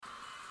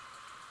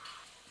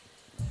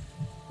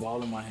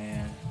ball in my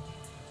hand.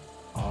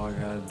 All I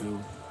gotta do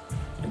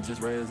is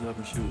just raise up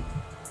and shoot.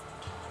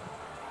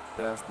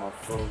 That's my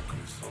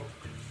focus.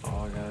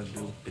 All I gotta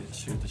do is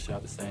shoot the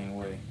shot the same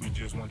way. We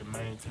just want to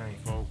maintain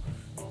focus.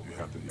 You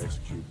have to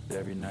execute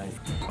every night.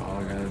 All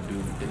I gotta do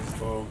is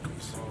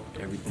focus.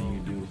 Everything you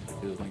do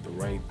feels like the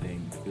right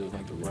thing, feels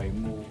like the right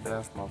move.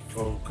 That's my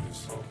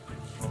focus.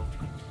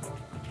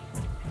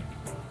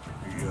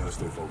 You gotta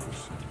stay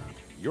focused.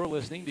 You're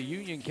listening to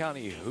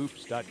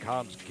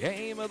UnionCountyHoops.com's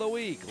Game of the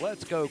Week.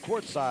 Let's go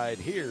courtside.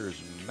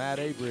 Here's Matt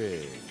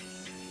Abridge.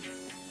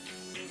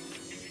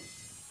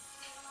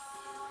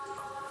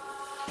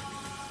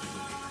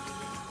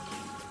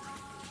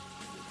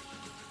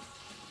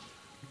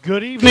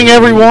 Good evening,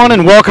 everyone,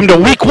 and welcome to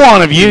Week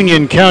 1 of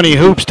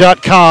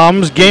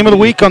UnionCountyHoops.com's Game of the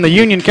Week on the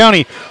Union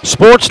County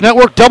Sports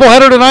Network.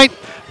 Doubleheader tonight.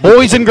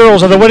 Boys and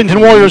girls of the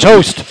Weddington Warriors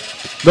host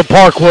the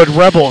Parkwood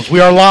Rebels. We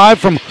are live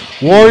from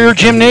Warrior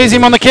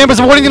Gymnasium on the campus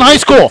of Weddington High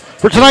School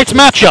for tonight's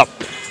matchup.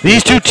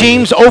 These two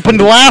teams opened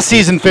last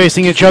season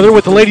facing each other,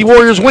 with the Lady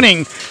Warriors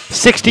winning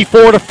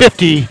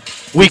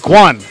 64-50 Week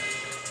 1.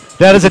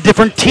 That is a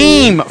different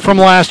team from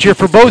last year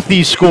for both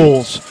these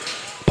schools.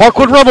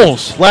 Parkwood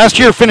Rebels last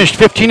year finished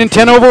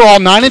 15-10 overall,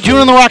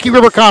 9-2 in the Rocky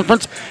River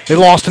Conference. They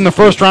lost in the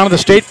first round of the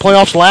state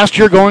playoffs last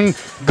year.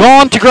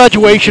 Gone to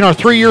graduation are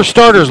three-year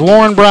starters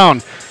Lauren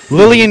Brown,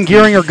 Lillian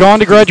Gearing are gone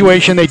to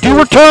graduation. They do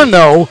return,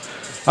 though,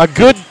 a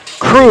good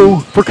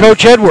crew for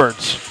Coach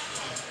Edwards.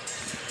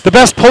 The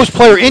best post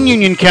player in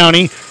Union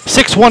County,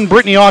 6'1"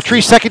 Brittany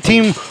Autry, second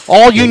team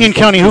all Union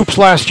County hoops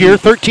last year,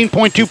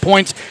 13.2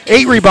 points,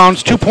 8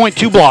 rebounds,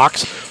 2.2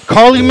 blocks.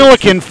 Carly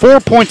Milliken,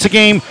 4 points a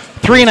game,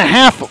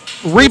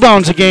 3.5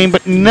 rebounds a game,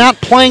 but not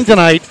playing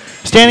tonight.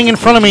 Standing in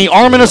front of me,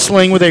 arm in a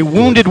sling with a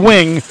wounded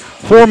wing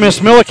for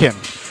Miss Milliken.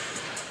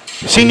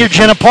 Senior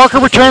Jenna Parker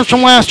returns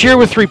from last year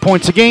with 3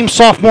 points a game.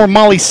 Sophomore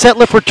Molly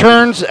Setliff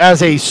returns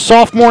as a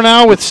sophomore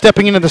now, with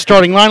stepping into the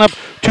starting lineup,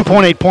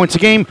 2.8 points a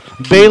game.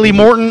 Bailey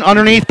Morton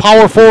underneath,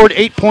 power forward,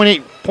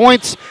 8.8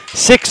 points,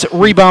 6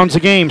 rebounds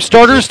a game.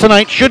 Starters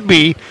tonight should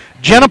be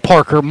Jenna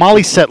Parker,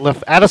 Molly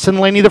Setliff, Addison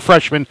Laney the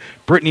freshman,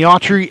 Brittany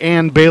Autry,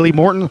 and Bailey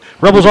Morton.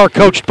 Rebels are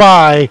coached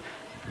by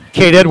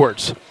Kate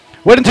Edwards.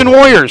 Weddington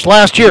Warriors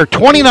last year,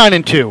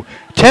 29-2,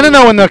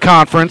 10-0 in the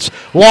conference,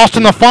 lost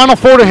in the Final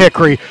Four to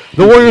Hickory.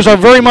 The Warriors are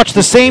very much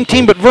the same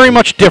team, but very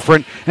much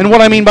different. And what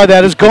I mean by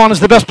that is gone is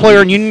the best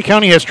player in Union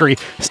County history,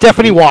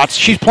 Stephanie Watts.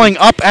 She's playing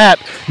up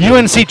at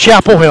UNC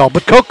Chapel Hill.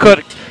 But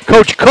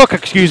Coach Cook,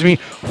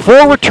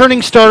 4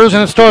 returning starters,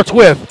 and it starts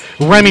with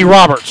Remy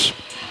Roberts.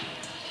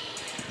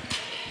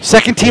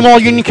 Second team all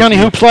Union County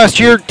hoops last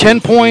year, 10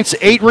 points,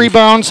 8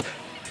 rebounds,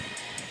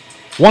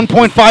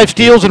 1.5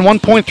 steals and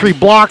 1.3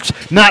 blocks.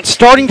 Not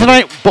starting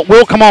tonight, but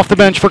will come off the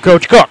bench for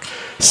Coach Cook.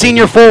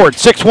 Senior forward,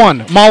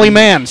 6'1", Molly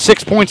Mann,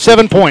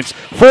 6.7 points,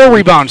 4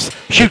 rebounds,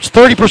 shoots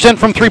 30%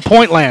 from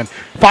three-point land.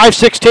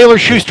 5'6" Taylor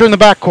Schuster in the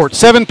backcourt,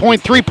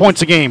 7.3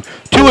 points a game,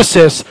 2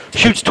 assists,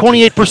 shoots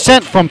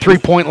 28% from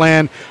three-point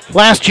land.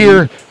 Last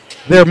year,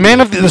 they're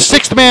the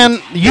sixth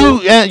man,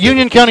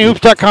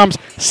 UnionCountyHoops.com's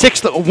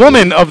sixth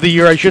woman of the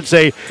year, I should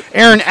say.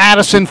 Erin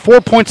Addison, 4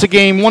 points a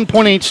game,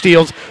 1.8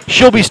 steals.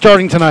 She'll be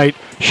starting tonight.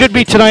 Should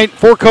be tonight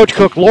for Coach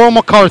Cook, Laurel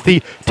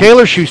McCarthy,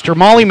 Taylor Schuster,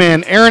 Molly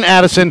Mann, Erin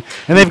Addison,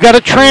 and they've got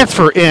a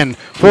transfer in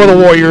for the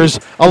Warriors.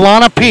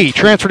 Alana P.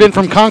 transferred in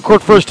from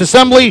Concord First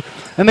Assembly,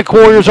 and the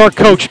Warriors are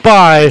coached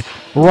by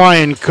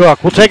Ryan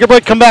Cook. We'll take a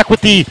break, come back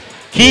with the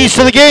keys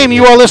to the game.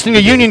 You are listening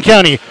to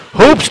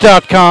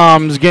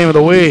UnionCountyHoops.com's Game of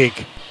the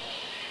Week.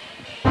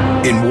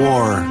 In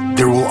war,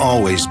 there will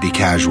always be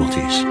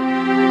casualties.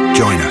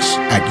 Join us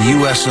at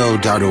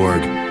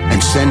USO.org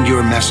and send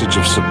your message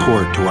of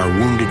support to our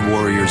wounded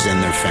warriors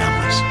and their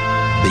families.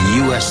 The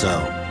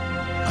USO,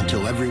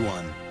 until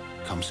everyone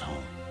comes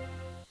home.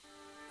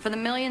 For the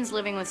millions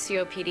living with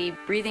COPD,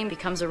 breathing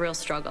becomes a real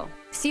struggle.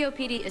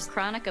 COPD is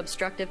chronic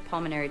obstructive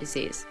pulmonary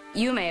disease.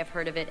 You may have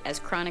heard of it as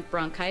chronic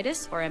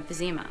bronchitis or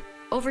emphysema.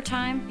 Over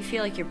time, you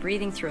feel like you're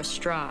breathing through a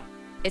straw.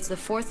 It's the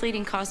 4th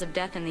leading cause of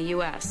death in the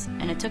U.S.,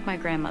 and it took my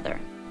grandmother.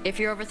 If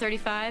you're over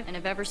 35 and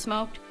have ever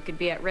smoked, you could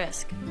be at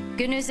risk.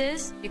 Good news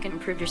is, you can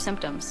improve your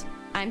symptoms.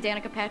 I'm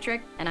Danica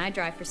Patrick, and I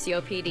drive for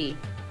COPD.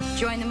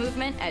 Join the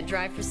movement at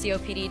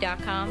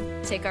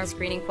driveforcopd.com. Take our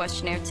screening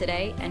questionnaire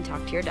today and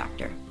talk to your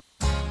doctor.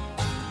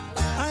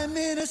 I'm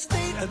in a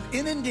state of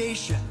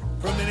inundation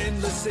from an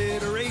endless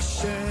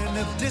iteration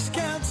of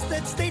discounts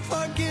that State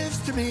Farm gives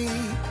to me.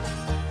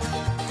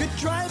 Good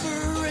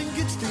driver and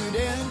good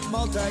student,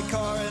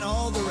 multi-car and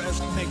all the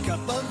rest make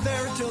up a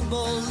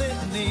veritable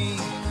litany.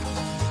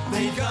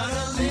 They've got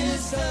a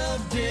list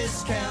of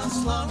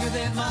discounts longer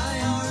than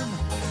my arm.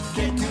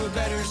 Get to a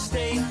better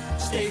state,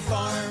 State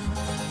Farm.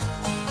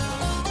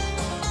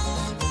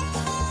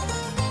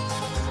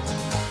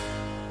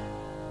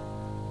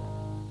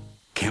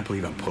 Can't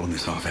believe I'm pulling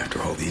this off after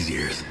all these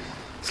years.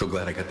 So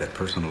glad I got that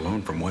personal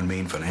loan from One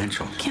Main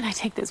Financial. Can I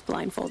take this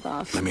blindfold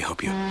off? Let me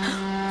help you.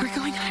 We're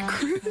going on a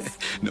cruise?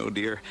 No,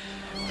 dear.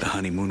 The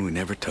honeymoon we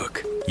never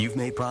took. You've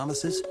made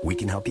promises, we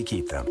can help you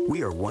keep them.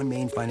 We are One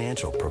Main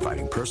Financial,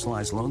 providing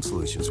personalized loan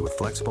solutions with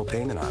flexible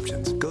payment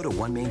options. Go to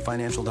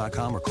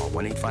onemainfinancial.com or call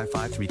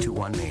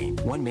 1-855-321-MAIN.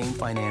 One Main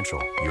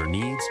Financial, your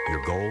needs,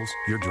 your goals,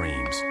 your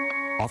dreams.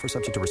 Offer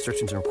subject to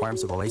restrictions and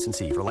requirements of the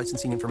licensee. For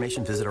licensing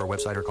information, visit our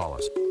website or call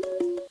us.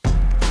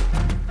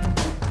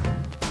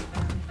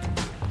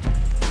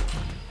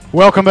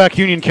 Welcome back,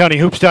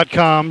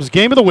 UnionCountyHoops.com's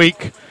Game of the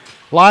Week,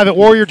 live at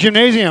Warrior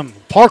Gymnasium,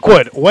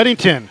 Parkwood,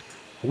 Weddington,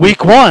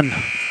 Week 1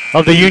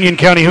 of the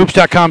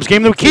UnionCountyHoops.com's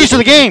Game of the Week. Keys to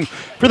the game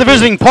for the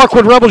visiting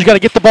Parkwood Rebels. You got to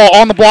get the ball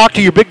on the block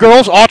to your big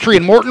girls, Autry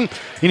and Morton.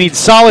 You need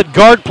solid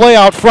guard play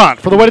out front.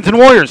 For the Weddington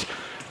Warriors,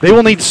 they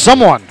will need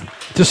someone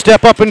to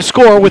step up and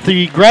score with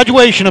the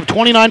graduation of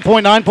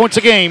 29.9 points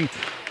a game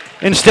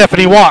in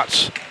Stephanie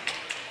Watts.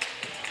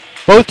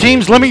 Both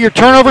teams limit your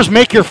turnovers,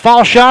 make your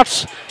foul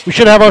shots. We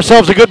should have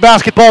ourselves a good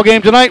basketball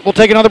game tonight. We'll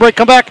take another break,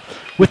 come back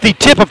with the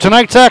tip of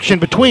tonight's action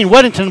between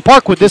Weddington and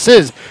Parkwood. This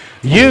is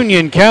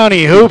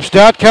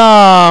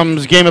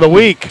UnionCountyHoops.com's Game of the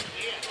Week.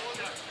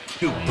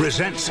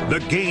 Presents the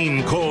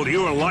game called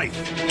your life.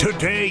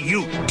 Today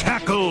you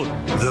tackle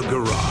the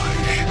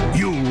garage.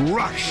 You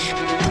rush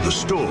to the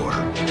store,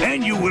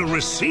 and you will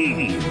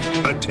receive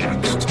a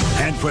text.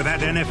 And for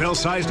that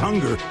NFL-sized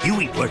hunger, you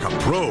eat like a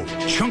pro.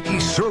 Chunky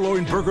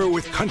sirloin burger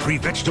with country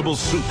vegetable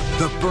soup.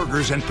 The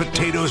burgers and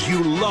potatoes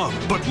you love,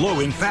 but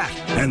low in fat.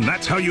 And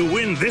that's how you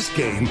win this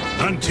game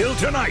until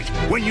tonight,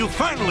 when you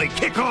finally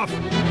kick off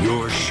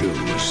your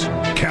shoes.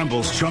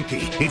 Campbell's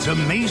Chunky. It's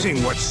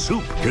amazing what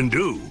soup can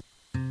do.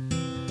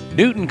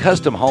 Newton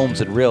Custom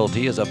Homes and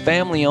Realty is a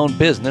family-owned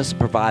business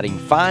providing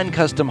fine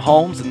custom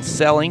homes and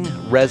selling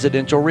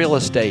residential real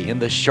estate in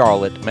the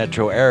Charlotte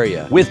metro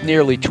area. With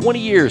nearly 20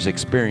 years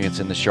experience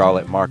in the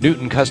Charlotte market,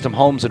 Newton Custom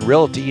Homes and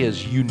Realty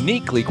is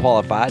uniquely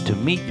qualified to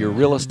meet your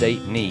real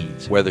estate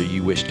needs. Whether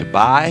you wish to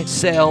buy,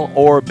 sell,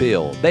 or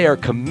build, they are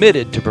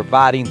committed to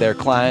providing their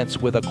clients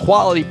with a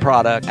quality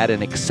product at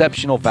an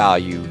exceptional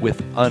value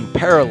with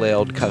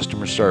unparalleled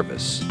customer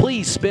service.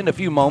 Please spend a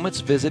few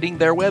moments visiting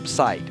their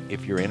website.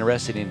 If you're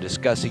interested in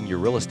discussing your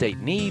real estate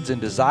needs and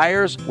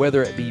desires,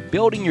 whether it be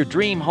building your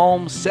dream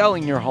home,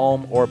 selling your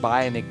home, or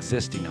buying an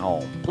existing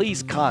home,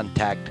 please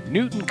contact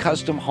Newton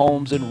Custom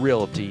Homes and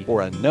Realty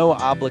for a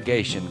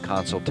no-obligation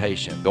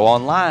consultation. Go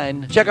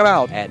online, check them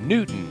out at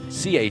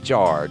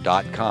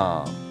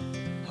newtonchr.com.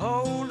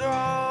 Hold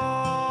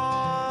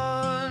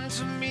on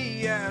to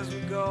me as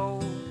we go.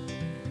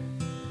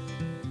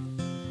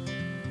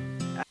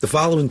 The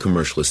following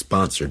commercial is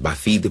sponsored by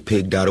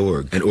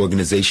FeedThePig.org, an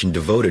organization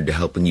devoted to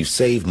helping you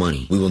save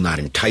money. We will not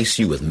entice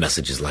you with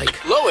messages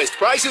like lowest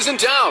prices in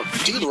town,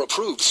 dealer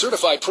approved,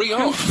 certified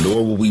pre-owned.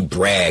 Nor will we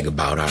brag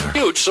about our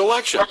huge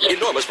selection,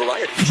 enormous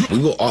variety. We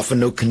will offer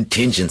no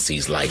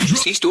contingencies like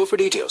see store for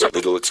details.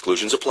 Legal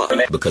exclusions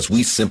apply. Because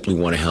we simply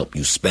want to help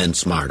you spend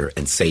smarter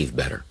and save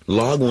better.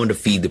 Log on to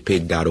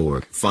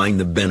FeedThePig.org. Find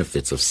the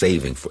benefits of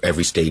saving for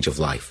every stage of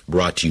life.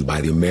 Brought to you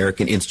by the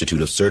American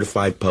Institute of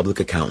Certified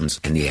Public Accountants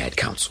and the Ad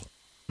Council.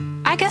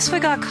 I guess we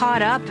got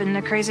caught up in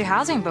the crazy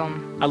housing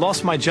boom. I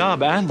lost my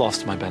job and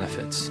lost my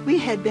benefits. We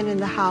had been in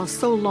the house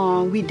so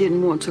long, we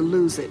didn't want to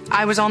lose it.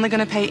 I was only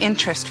going to pay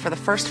interest for the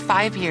first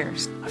 5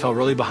 years. I fell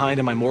really behind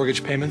in my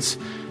mortgage payments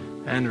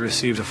and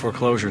received a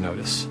foreclosure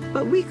notice.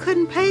 But we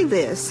couldn't pay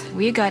this.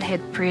 We got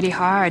hit pretty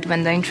hard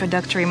when the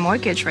introductory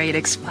mortgage rate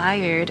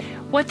expired.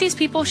 What these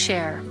people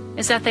share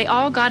is that they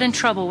all got in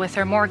trouble with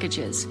their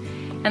mortgages,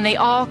 and they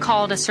all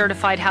called a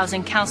certified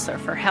housing counselor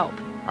for help.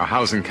 Our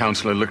housing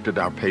counselor looked at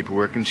our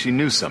paperwork and she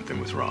knew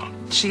something was wrong.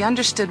 She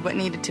understood what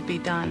needed to be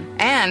done,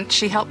 and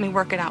she helped me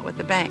work it out with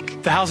the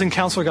bank. The housing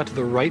counselor got to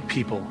the right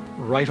people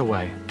right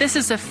away. This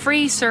is a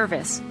free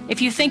service.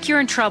 If you think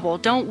you're in trouble,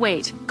 don't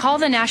wait. Call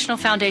the National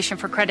Foundation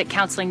for Credit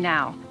Counseling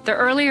now. The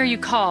earlier you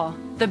call,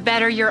 the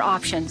better your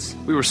options.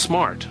 We were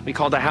smart. We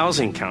called a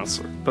housing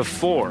counselor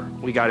before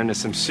we got into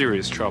some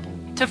serious trouble.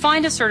 To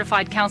find a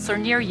certified counselor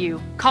near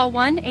you, call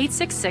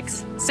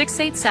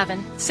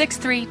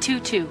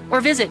 1-866-687-6322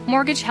 or visit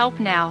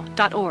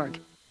mortgagehelpnow.org.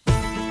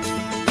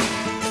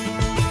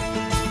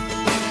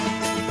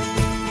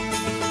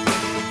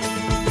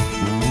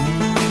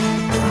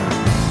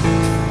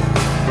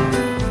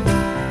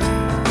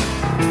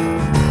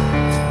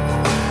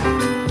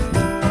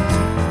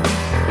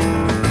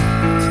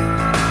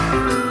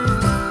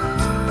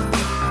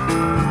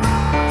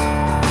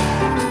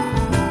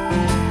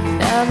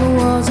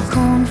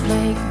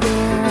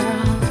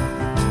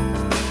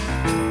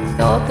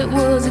 Thought that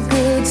was a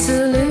good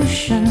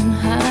solution,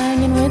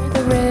 hanging with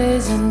the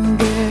raisin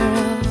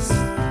girls.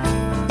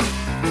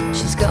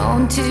 She's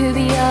gone to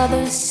the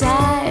other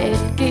side,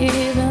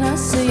 giving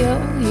us a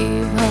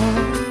yo-yo.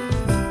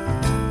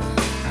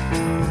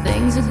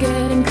 Things are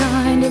getting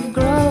kind of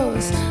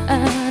gross,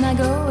 and I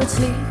go at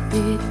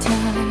sleepy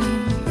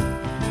time.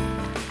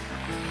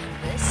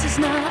 This is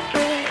not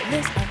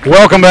this.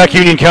 Welcome back,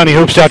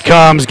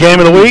 UnionCountyHoops.com's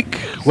Game of the Week.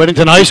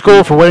 Weddington High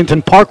School for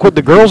Weddington Parkwood.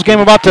 The girls'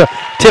 game about to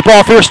tip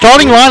off here.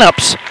 Starting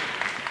lineups.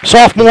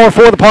 Sophomore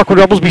for the Parkwood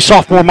Rebels be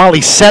sophomore Molly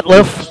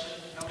Setliff.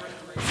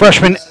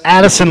 Freshman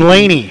Addison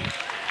Laney.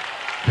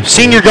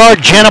 Senior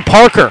guard Jenna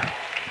Parker.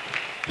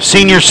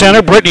 Senior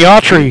center Brittany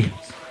Autry.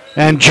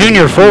 And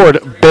junior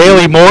forward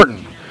Bailey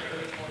Morton.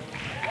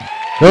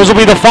 Those will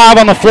be the 5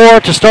 on the floor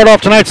to start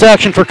off tonight's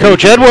action for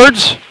Coach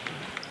Edwards.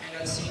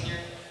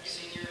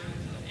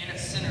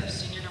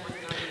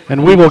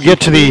 And we will get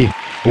to the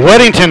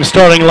Weddington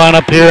starting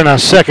lineup here in a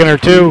second or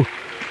two.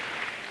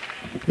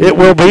 It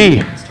will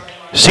be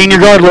senior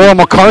guard Laura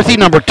McCarthy,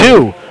 number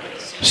 2.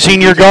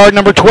 Senior guard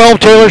number 12,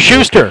 Taylor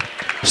Schuster.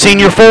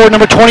 Senior forward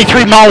number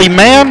 23, Molly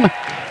Mann.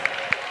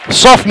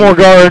 Sophomore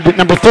guard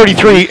number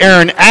 33,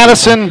 Erin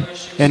Addison.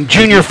 And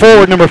junior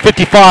forward number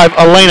 55,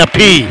 Elena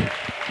P.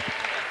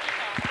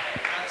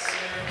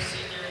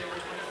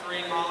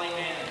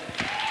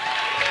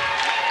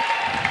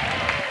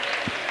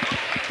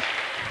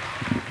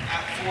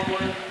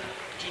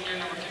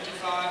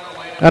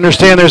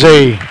 Understand there's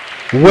a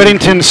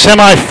Weddington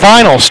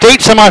semifinal, state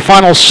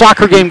semifinal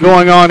soccer game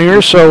going on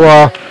here, so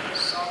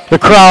the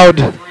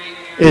crowd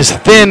is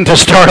thin to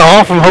start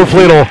off, and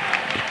hopefully it'll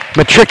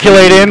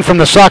matriculate in from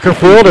the soccer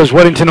field as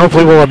Weddington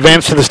hopefully will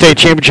advance to the state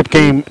championship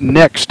game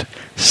next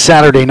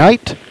Saturday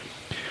night.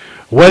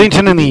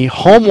 Weddington in the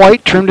home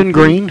white trimmed in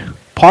green,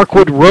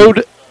 Parkwood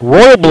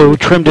royal blue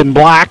trimmed in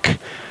black.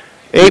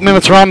 8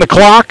 minutes are on the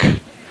clock.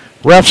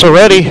 Refs are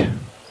ready.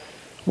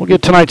 We'll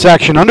get tonight's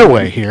action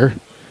underway here.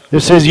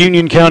 This is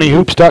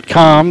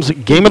UnionCountyHoops.com's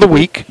Game of the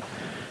Week.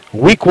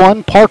 Week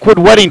 1, Parkwood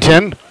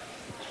Weddington.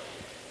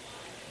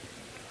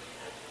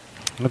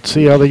 Let's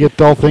see how they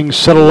get all things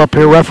settled up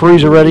here.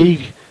 Referees are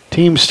ready.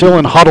 Teams still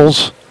in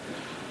huddles,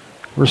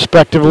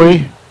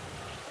 respectively.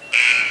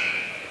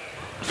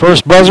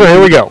 First buzzer,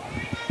 here we go.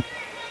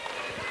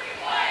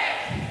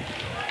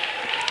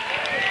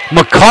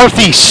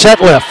 McCarthy,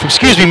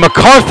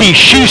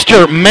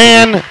 Schuster,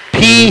 Mann,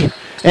 P.,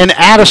 and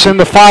Addison,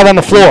 the 5 on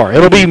the floor.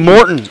 It'll be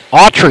Morton,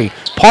 Autry,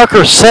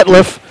 Parker,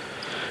 Setliff,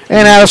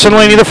 and Addison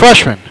Laney, the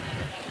freshman.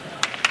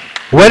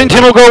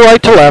 Weddington will go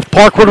right to left.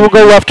 Parkwood will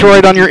go left to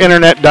right on your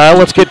internet dial.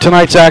 Let's get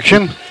tonight's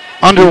action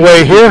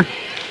underway here.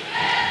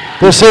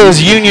 This is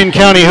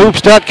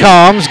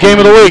UnionCountyHoops.com's Game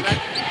of the Week.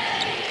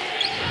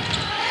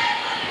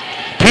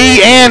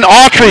 P. and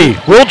Autry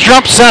will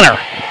jump center.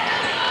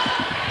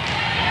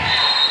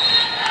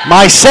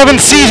 My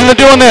 7th season of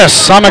doing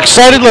this. I'm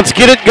excited. Let's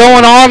get it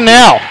going on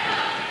now.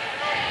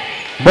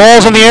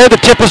 Ball's in the air.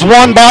 The tip is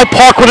won by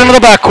Parkwood into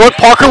the backcourt.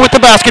 Parker with the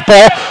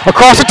basketball.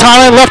 Across the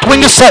timeline, left wing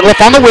to Setliff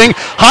on the wing.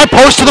 High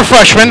post to the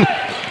freshman.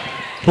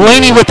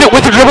 Laney with it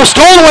with the dribble.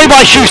 Stolen away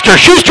by Schuster.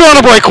 Schuster on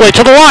a breakaway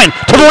to the line.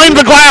 To the lane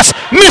of the glass.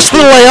 Missed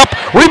the layup.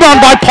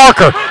 Rebound by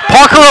Parker.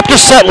 Parker up to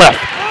Setliff.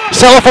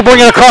 Setliff will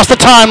bring it across the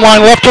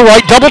timeline, left to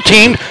right. Double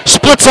teamed.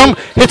 Splits them.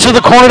 Hits to the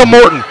corner to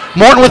Morton.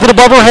 Morton with it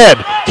above her head.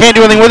 Can't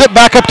do anything with it.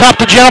 Back up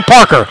top to Jenna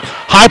Parker.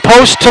 High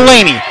post to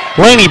Laney.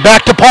 Laney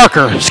back to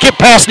Parker. Skip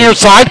pass near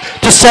side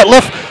to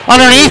Setliff.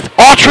 Underneath.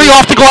 Autry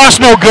off the glass.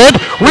 No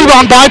good.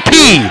 Rebound by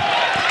P.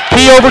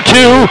 P over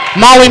to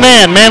Molly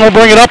Mann. Mann will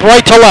bring it up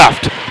right to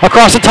left.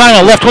 Across the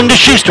timeline. Left wing to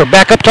Schuster.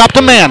 Back up top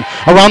to Mann.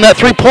 Around that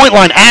 3-point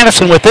line.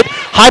 Addison with it.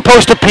 High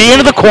post to P.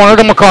 Into the corner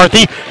to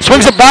McCarthy.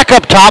 Swings it back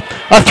up top.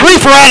 A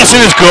 3 for Addison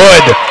is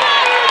good.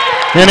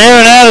 And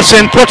Erin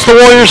Addison puts the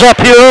Warriors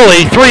up here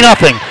early.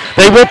 3-0.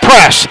 They will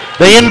press.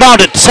 They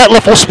inbound it.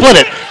 Setliff will split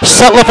it.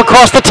 Setliff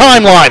across the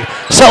timeline.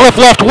 Setliff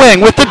left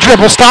wing with the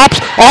dribble. Stops.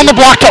 On the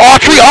block to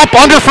Autry. Up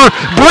under for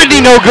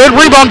Brittany. No good.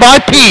 Rebound by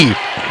P.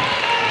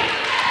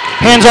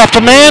 Hands off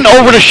to Mann.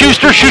 Over to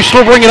Schuster. Schuster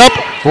will bring it up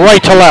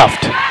right to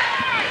left.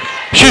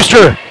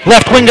 Schuster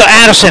left wing to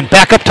Addison.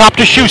 Back up top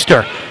to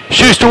Schuster.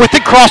 Schuster with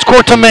it. Cross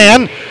court to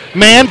Mann.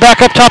 Mann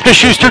back up top to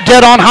Schuster.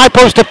 Dead on. High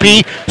post to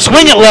P.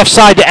 Swing it left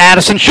side to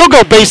Addison. She'll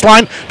go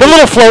baseline. The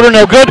little floater.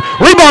 No good.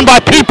 Rebound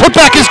by P. Put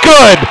back is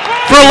good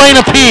for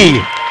Elena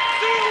P.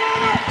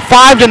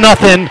 5-0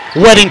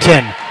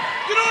 Weddington.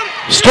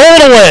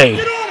 Stolen away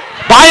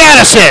by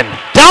Addison.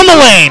 Down the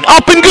lane.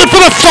 Up and good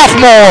for the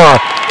sophomore.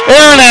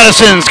 Erin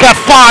Addison's got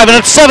 5, and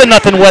it's 7-0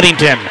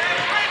 Weddington.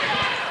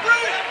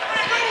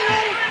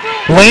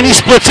 Laney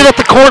splits it at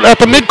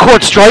the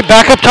midcourt stripe.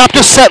 Back up top to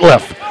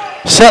Setliff.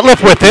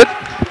 Setliff with it.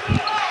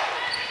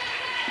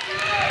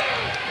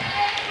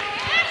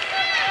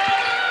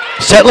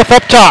 Setliff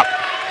up top.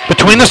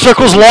 Between the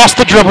circles, lost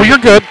the dribble. You're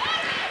good.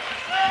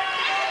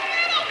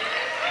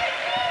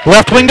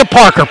 Left wing to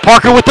Parker.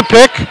 Parker with the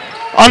pick.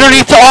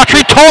 Underneath to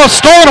Autry.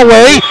 Stolen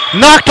away.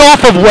 Knocked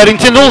off of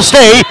Weddington. It'll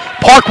stay.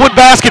 Parkwood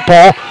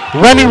basketball.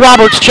 Remy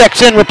Roberts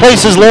checks in.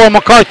 Replaces Laura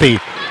McCarthy.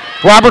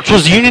 Roberts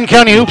was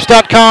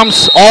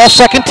UnionCountyHoops.com's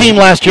all-second team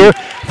last year.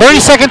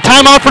 30-second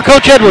timeout for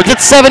Coach Edwards.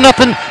 It's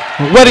 7-0.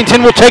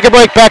 Weddington will take a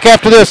break. Back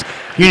after this.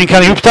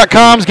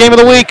 UnionCountyHoops.com's Game of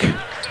the Week.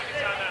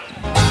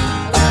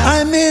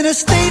 I'm in a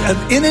state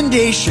of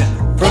inundation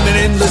from an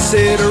endless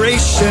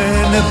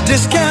iteration of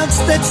discounts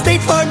that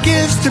State Farm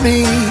gives to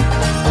me.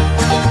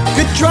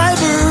 Good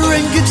driver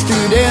and good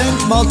student,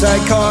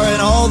 multi-car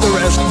and all the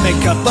rest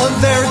make up a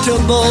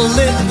veritable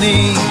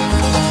litany.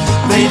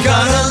 They've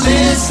got a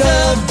list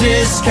of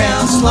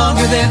discounts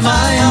longer than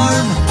my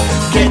arm.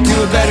 Get to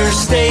a better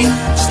state,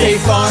 State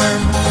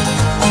Farm.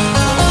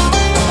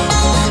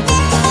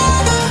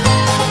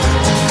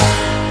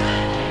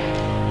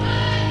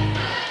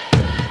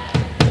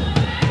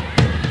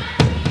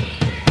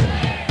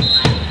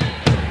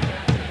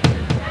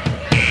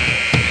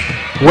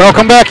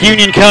 Welcome back,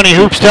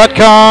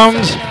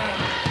 UnionCountyHoops.com's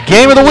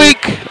Game of the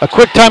Week. A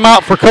quick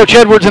timeout for Coach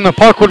Edwards and the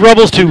Parkwood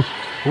Rebels to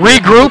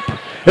regroup.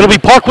 It'll be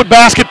Parkwood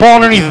basketball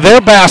underneath their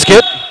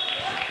basket.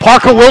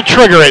 Parker will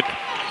trigger it.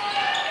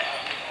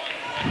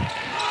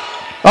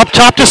 Up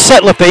top to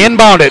Setliff. They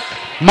inbound it.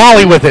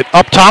 Molly with it.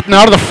 Up top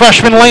now to the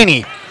freshman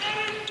Laney.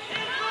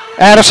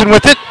 Addison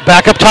with it.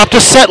 Back up top to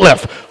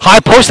Setliff. High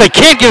post. They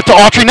can't get it to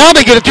Autry. Now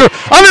they get it through.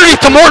 Underneath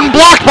to Morton.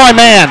 Blocked by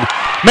Man.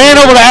 Man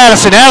over to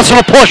Addison. Addison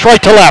will push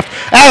right to left.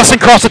 Addison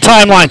across the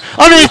timeline.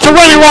 Underneath to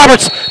Remy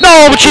Roberts.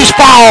 No, but she's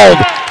fouled.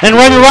 And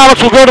Remy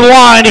Roberts will go to the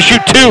line to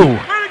shoot 2.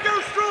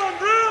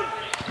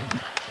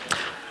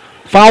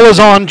 Foul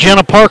is on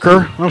Jenna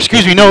Parker. Oh,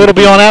 excuse me, no, it'll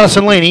be on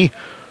Addison Laney.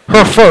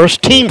 Her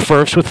first, team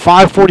first, with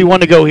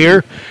 5:41 to go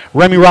here.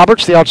 Remy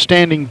Roberts, the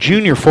outstanding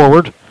junior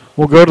forward,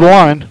 will go to the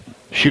line,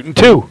 shooting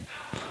 2.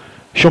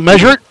 She'll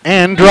measure it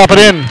and drop it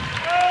in.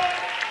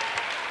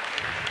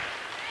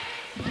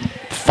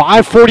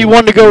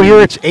 5:41 to go here.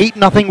 It's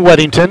 8-0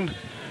 Weddington.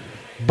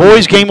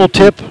 Boys game will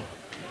tip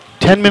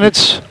 10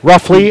 minutes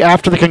roughly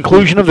after the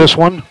conclusion of this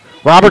one.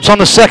 Roberts on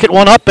the second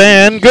one, up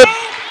and good.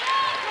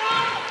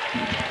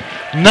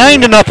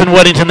 9-0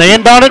 Weddington. They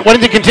inbound it.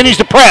 Weddington continues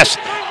to press.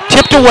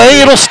 Tipped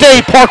away. It'll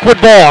stay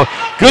Parkwood ball.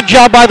 Good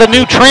job by the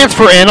new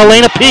transfer in,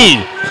 Elena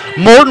P.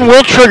 Morton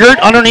will trigger it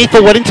underneath the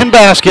Weddington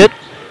basket.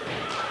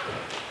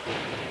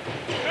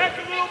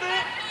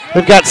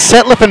 They've got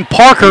Setliff and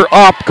Parker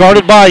up,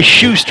 guarded by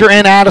Schuster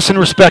and Addison,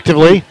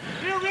 respectively.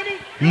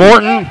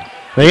 Morton,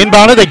 they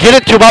inbound it. They get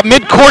it to about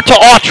midcourt to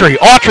Autry.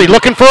 Autry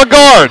looking for a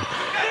guard.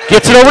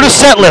 Gets it over to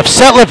Setliff.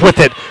 Setliff with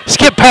it.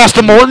 Skip pass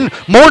to Morton.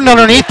 Morton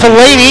underneath to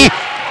Laney.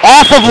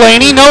 Off of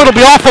Laney. No, it'll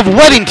be off of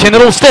Weddington.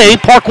 It'll stay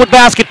Parkwood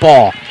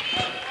basketball.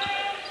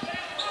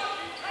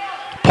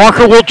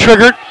 Parker will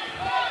trigger it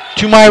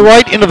to my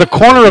right into the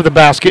corner of the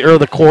basket or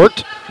the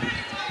court.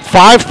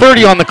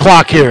 5:30 on the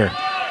clock here.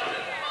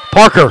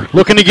 Parker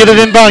looking to get it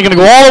inbound. Going to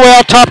go all the way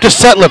out top to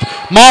Setliff.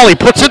 Molly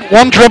puts it,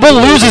 one dribble,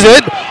 loses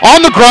it.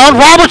 On the ground,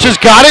 Roberts has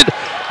got it.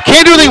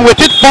 Can't do anything with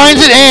it,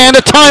 finds it, and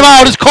a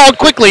timeout is called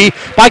quickly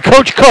by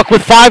Coach Cook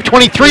with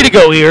 5:23 to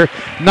go here.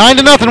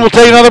 9-0, we'll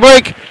take another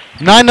break.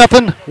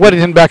 9-0,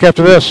 Weddington back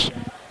after this.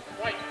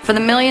 For the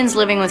millions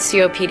living with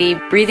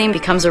COPD, breathing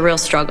becomes a real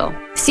struggle.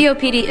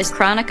 COPD is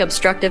chronic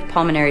obstructive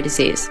pulmonary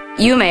disease.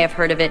 You may have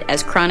heard of it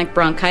as chronic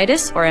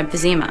bronchitis or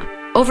emphysema.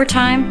 Over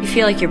time, you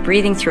feel like you're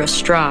breathing through a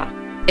straw.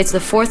 It's the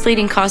 4th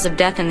leading cause of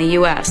death in the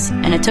U.S.,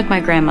 and it took my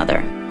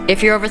grandmother.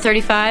 If you're over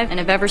 35 and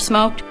have ever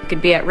smoked, you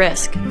could be at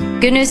risk.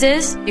 Good news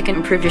is, you can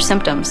improve your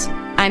symptoms.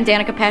 I'm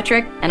Danica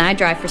Patrick, and I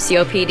drive for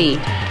COPD.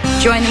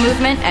 Join the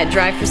movement at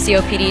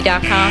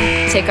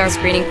driveforcopd.com. Take our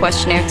screening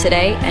questionnaire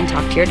today and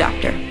talk to your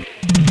doctor.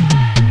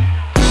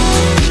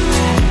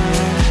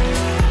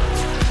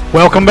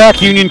 Welcome back,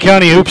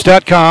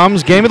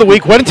 UnionCountyHoops.com's Game of the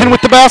Week. Weddington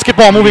with the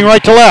basketball, moving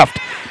right to left.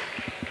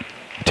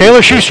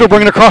 Taylor Schuster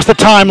bringing it across the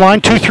timeline.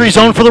 2-3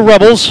 zone for the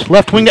Rebels.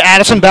 Left wing to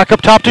Addison, back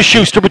up top to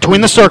Schuster between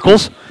the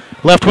circles.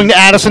 Left wing to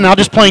Addison, now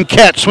just playing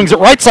catch. Swings it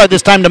right side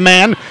this time to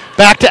Man.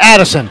 Back to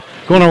Addison.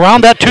 Going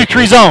around that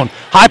 2-3 zone.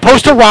 High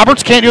post to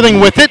Roberts, can't do anything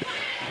with it.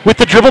 With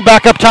the dribble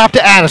back up top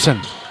to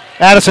Addison.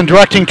 Addison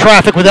directing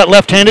traffic with that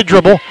left-handed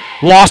dribble.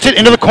 Lost it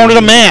into the corner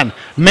to Man.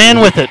 Man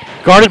with it.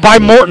 Guarded by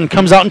Morton.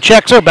 Comes out and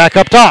checks her back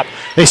up top.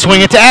 They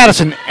swing it to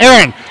Addison.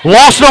 Aaron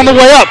lost it on the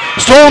way up.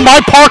 Stolen by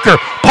Parker.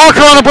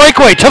 Parker on a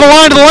breakaway. To the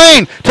line, to the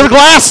lane. To the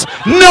glass.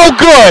 No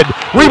good.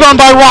 Rebound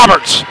by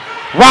Roberts.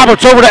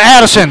 Roberts over to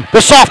Addison.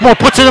 The sophomore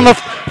puts it in the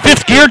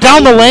 5th gear.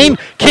 Down the lane.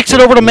 Kicks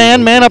it over to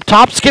Man. Man up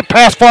top. Skip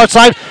pass far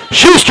side.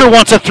 Schuster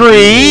wants a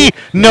 3.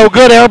 No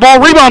good. Air ball.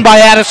 Rebound by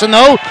Addison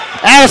though.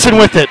 Addison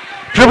with it.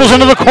 Dribbles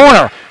into the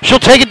corner. She'll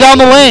take it down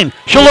the lane.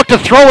 She'll look to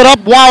throw it up.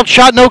 Wild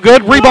shot, no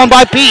good. Rebound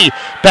by P.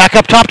 Back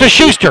up top to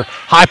Schuster.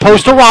 High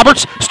post to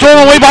Roberts.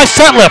 Stolen away by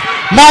Setliff.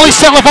 Molly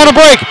Setliff on a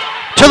break.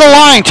 To the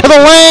line, to the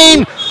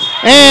lane.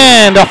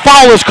 And a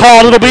foul is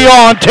called. It'll be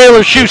on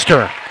Taylor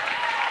Schuster.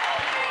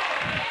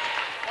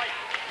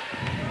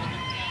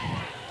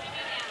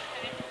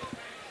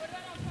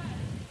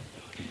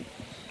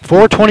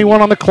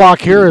 .421 on the clock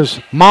here is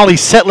Molly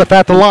Setliff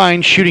at the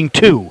line, shooting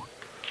 2.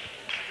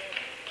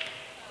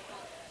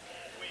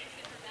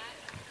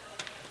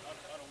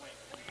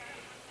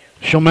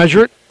 She'll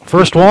measure it.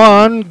 First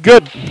one,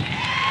 good.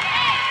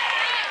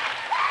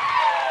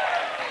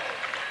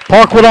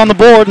 Parkwood on the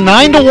board,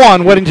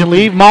 9-1, Weddington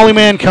lead. Molly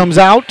Man comes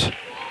out.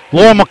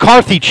 Laura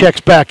McCarthy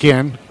checks back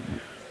in.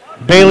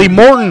 Bailey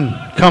Morton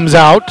comes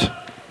out.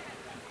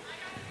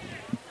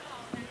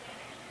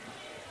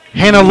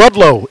 Hannah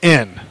Ludlow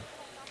in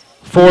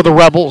for the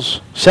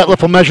Rebels.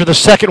 Setliff will measure the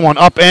second one,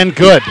 up and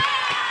good.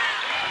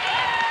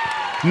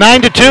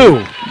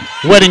 9-2,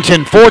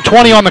 Weddington,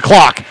 4:20 on the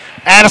clock.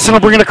 Addison will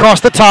bring it across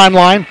the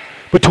timeline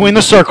between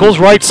the circles,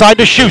 right side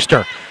to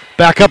Schuster.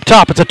 Back up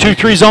top, it's a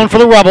 2-3 zone for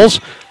the Rebels.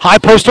 High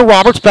post to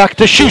Roberts, back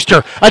to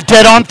Schuster. A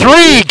dead on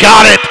 3,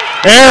 got it.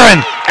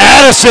 Aaron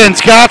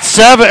Addison's got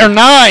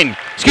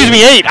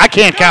 8, I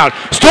can't count.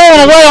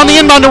 Stolen away on the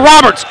inbound to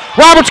Roberts.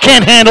 Roberts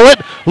can't handle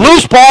it.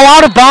 Loose ball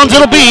out of bounds,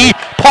 it'll be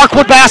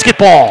Parkwood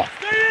basketball.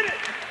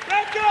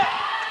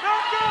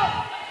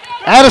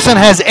 Addison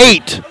has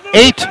 8.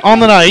 8 on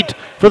the night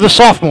for the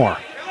sophomore.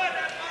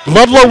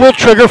 Ludlow will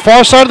trigger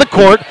far side of the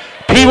court.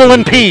 P will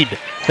impede.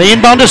 They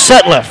inbound to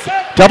Setliff.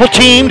 Double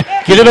teamed.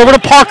 Get it over to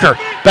Parker.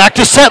 Back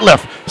to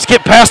Setliff.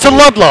 Skip pass to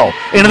Ludlow.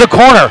 Into the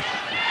corner.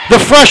 The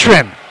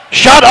freshman.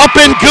 Shot up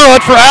and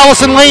good for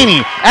Addison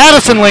Laney.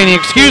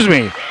 Excuse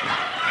me.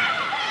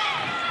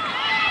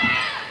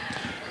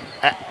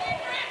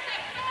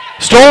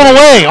 Stolen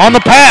away on the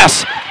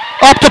pass.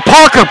 Up to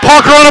Parker.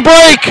 Parker on a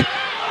break.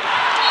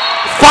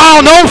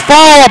 Foul, no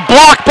foul.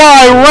 Blocked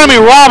by Remy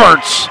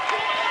Roberts.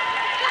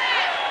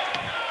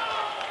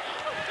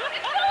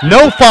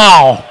 No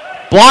foul.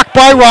 Blocked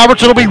by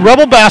Roberts. It'll be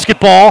Rebel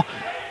basketball.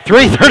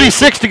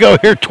 3:36 to go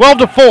here.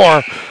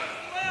 12-4.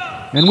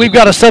 And we've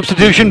got a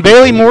substitution.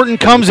 Bailey Morton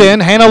comes in.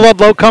 Hannah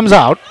Ludlow comes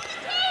out.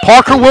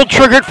 Parker will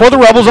trigger it for the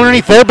Rebels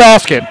underneath their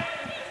basket.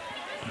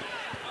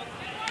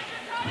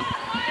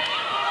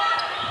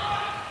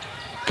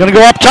 Going to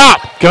go up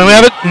top. Going to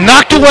have it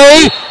knocked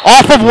away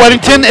off of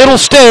Weddington. It'll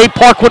stay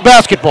Parkwood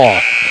basketball.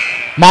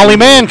 Molly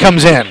Mann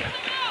comes in.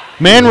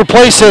 Mann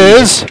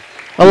replaces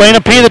Elena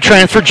P., the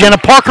transfer. Jenna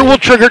Parker will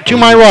trigger it to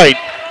my right.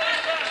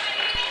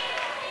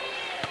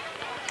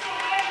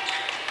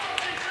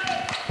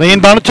 They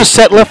inbound it to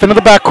Setliff into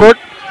the backcourt.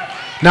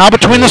 Now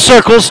between the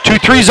circles.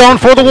 2-3 zone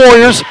for the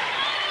Warriors.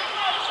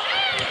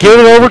 Give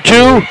it over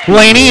to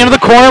Laney into the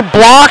corner.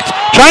 Blocked.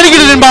 Trying to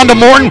get it inbound to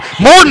Morton.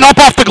 Morton up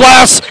off the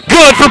glass.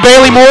 Good for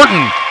Bailey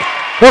Morton.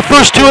 Her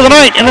first 2 of the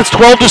night, and it's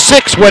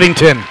 12-6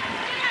 Weddington.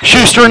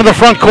 Schuster into the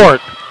front court.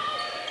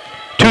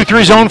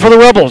 2-3 zone for the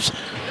Rebels.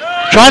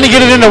 Trying to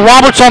get it into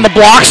Roberts on the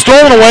block.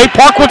 Stolen away.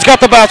 Parkwood's got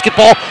the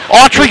basketball.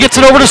 Autry gets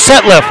it over to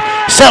Setliff.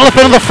 Setliff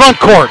into the front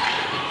court.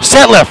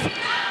 Setliff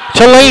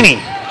to Laney.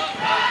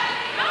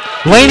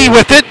 Laney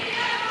with it.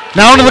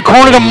 Now into the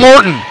corner to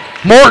Morton.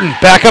 Morton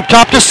back up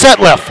top to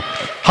Setliff.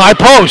 High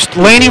post.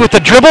 Laney with the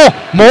dribble.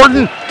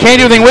 Morton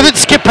can't do anything with it.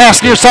 Skip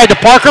pass near side to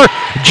Parker.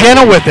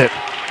 Jenna with it.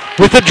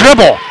 With the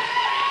dribble.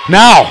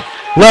 Now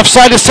left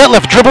side to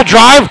Setliff. Dribble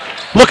drive.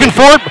 Looking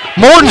for it.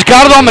 Morton's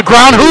got it on the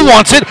ground. Who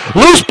wants it?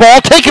 Loose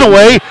ball taken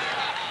away.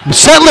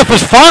 Setliff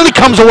finally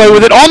comes away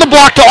with it. On the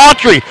block to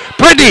Autry.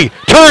 Brittany.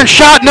 Turn.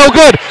 Shot. No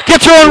good.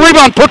 Gets her own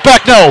rebound. Put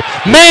back. No.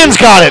 Mann's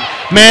got it.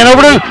 Mann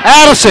over to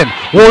Addison.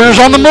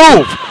 Warriors on the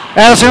move.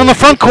 Addison on the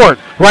front court.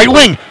 Right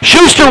wing.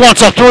 Schuster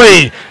wants a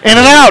 3. In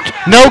and out.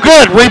 No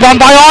good.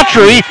 Rebound by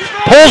Autry.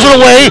 Pulls it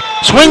away.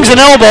 Swings an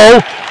elbow.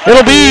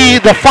 It'll be,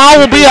 the foul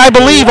will be, I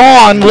believe,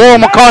 on Laurel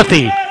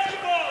McCarthy.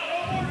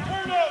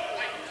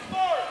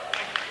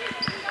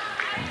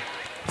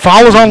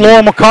 Foul is on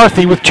Laurel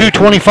McCarthy with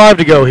 2:25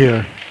 to go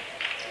here.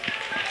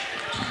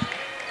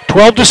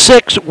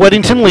 12-6,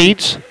 Weddington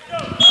leads.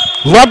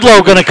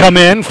 Ludlow going to come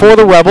in for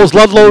the Rebels.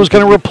 Ludlow is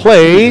going to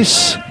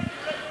replace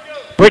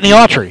Brittany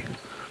Autry.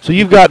 So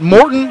you've got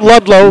Morton,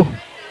 Ludlow,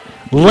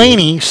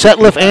 Laney,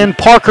 Setliff, and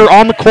Parker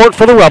on the court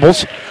for the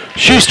Rebels.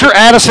 Schuster,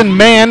 Addison,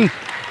 Mann,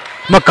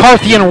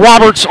 McCarthy, and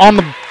Roberts on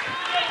the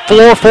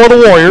floor for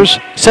the Warriors.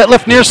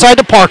 Setliff near side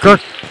to Parker.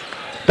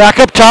 Back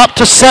up top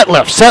to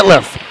Setliff.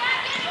 Setliff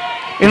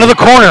into the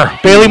corner.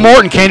 Bailey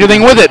Morton can't do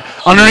anything with it.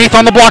 Underneath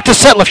on the block to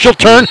Setliff. She'll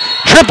turn.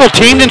 Triple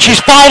teamed, and she's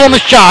fouled on the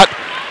shot.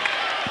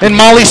 And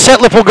Molly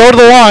Setliff will go to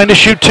the line to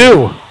shoot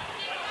 2.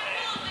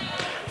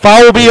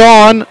 Foul will be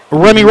on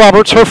Remy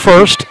Roberts, her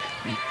first.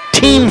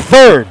 Team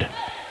third.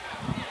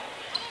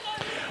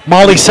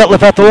 Molly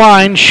Setliff at the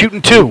line,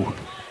 shooting 2.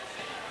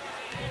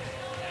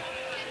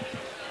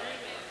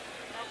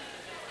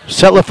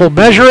 Setliff will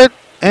measure it,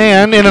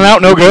 and in and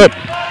out, no good.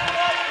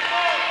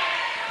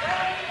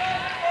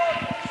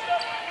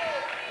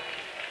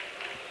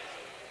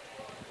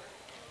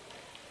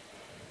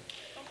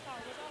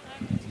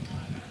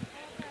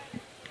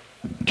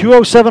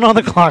 .207 on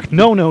the clock.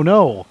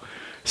 No.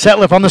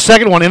 Setliff on the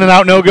second one. In and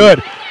out, no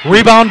good.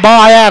 Rebound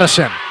by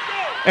Addison.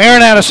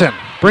 Aaron Addison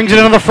brings it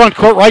into the front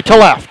court, right to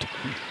left.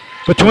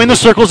 Between the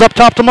circles, up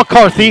top to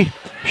McCarthy.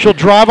 She'll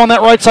drive on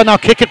that right side. Now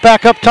kick it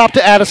back up top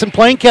to Addison.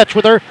 Playing catch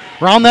with her.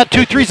 Around that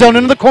 2-3 zone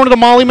into the corner to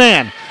Molly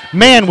Mann.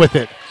 Mann with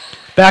it.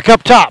 Back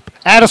up top.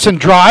 Addison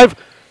drive.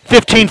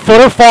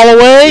 15-footer. Fall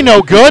away.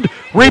 No good.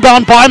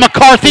 Rebound by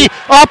McCarthy.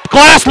 Up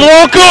glass.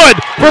 Laurel. Good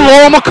for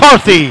Laurel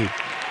McCarthy.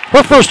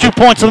 Her first 2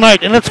 points of the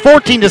night. And it's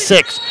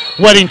 14-6.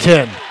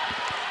 Weddington.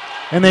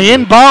 And they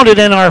inbounded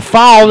and are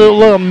fouled.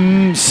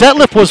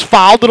 Setliff was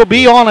fouled. It'll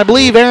be on, I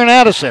believe, Aaron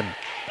Addison.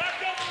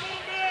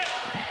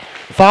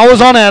 Foul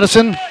is on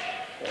Addison.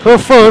 Her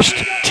first,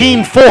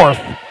 team fourth.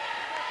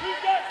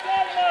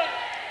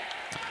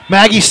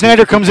 Maggie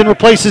Snyder comes in,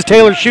 replaces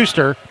Taylor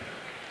Schuster.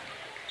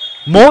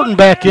 Morton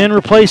back in,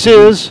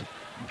 replaces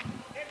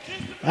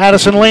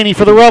Addison Laney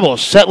for the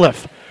Rebels.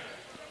 Setliff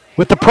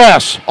with the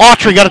press.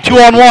 Autry got a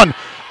 2-on-1.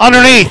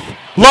 Underneath.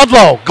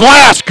 Ludlow.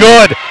 Glass.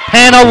 Good.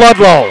 Hannah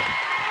Ludlow.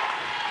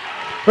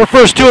 Her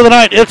first 2 of the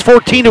night. It's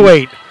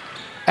 14-8.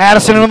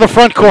 Addison into the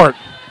front court.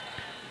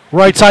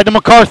 Right side to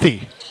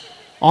McCarthy.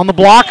 On the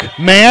block,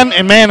 Mann,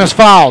 and Mann is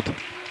fouled.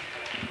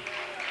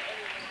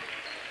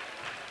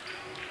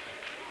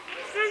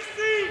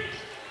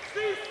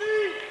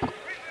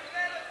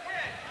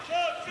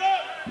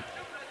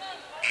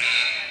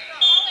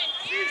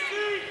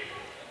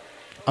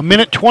 A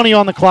minute 20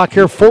 on the clock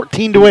here,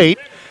 14-8.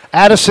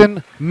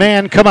 Addison,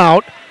 Mann come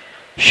out.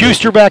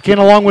 Schuster back in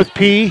along with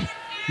P.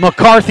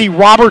 McCarthy,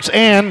 Roberts,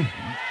 and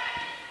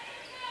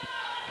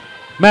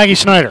Maggie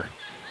Snyder.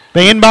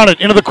 They inbound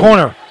it into the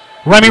corner.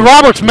 Remy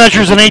Roberts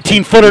measures an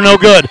 18-footer, no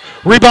good.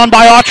 Rebound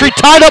by Autry,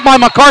 tied up by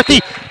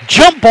McCarthy.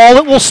 Jump ball,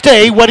 it will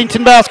stay.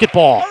 Weddington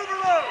basketball.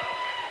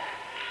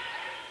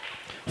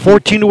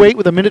 14-8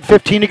 with a minute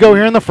 15 to go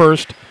here in the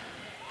first.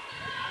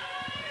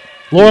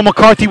 Laura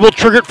McCarthy will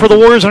trigger it for the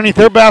Warriors underneath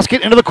their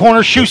basket. Into the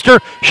corner, Schuster.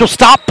 She'll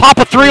stop, pop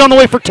a three on the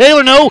way for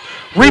Taylor. No.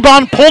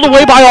 Rebound pulled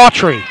away by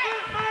Autry.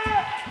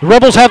 The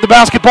Rebels have the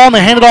basketball, and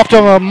they hand it off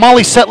to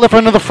Molly Setliff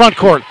into the front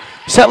court.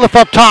 Setliff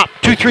up top,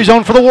 2-3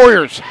 zone for the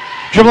Warriors.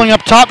 Dribbling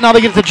up top, now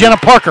they get to Jenna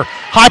Parker.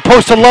 High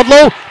post to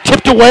Ludlow,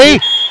 tipped away,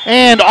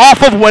 and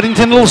off of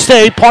Weddington. It'll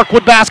stay.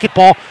 Parkwood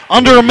basketball,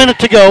 under a minute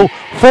to go.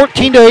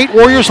 14-8,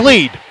 Warriors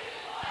lead.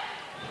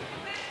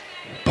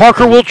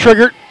 Parker will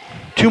trigger it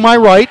to my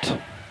right.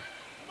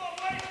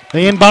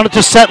 They inbound it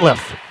to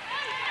Setliff.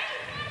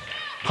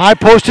 High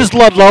post is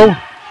Ludlow.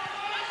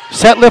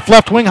 Setliff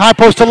left wing, high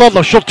post to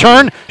Ludlow. She'll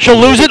turn, she'll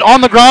lose it on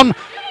the ground.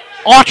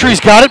 Autry's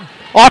got it.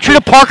 Autry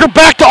to Parker,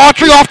 back to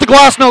Autry, off the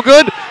glass, no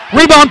good.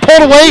 Rebound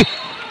pulled away.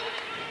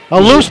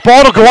 A loose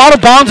ball to go out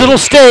of bounds, it'll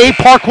stay.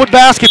 Parkwood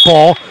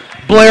basketball.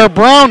 Blair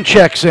Brown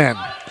checks in.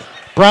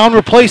 Brown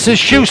replaces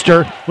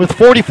Schuster with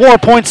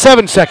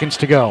 44.7 seconds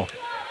to go.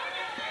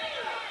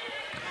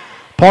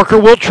 Parker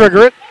will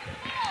trigger it.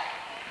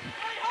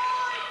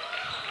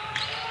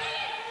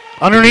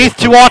 Underneath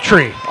to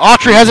Autry.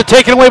 Autry has it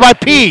taken away by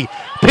P.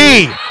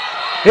 P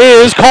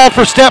is called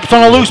for steps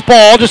on a loose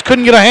ball, just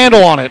couldn't get a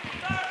handle on it.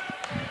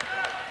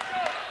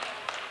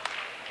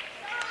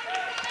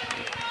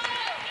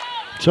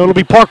 So it'll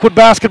be Parkwood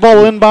basketball.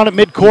 Will inbound at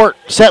midcourt.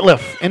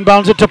 Setliff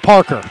inbounds it to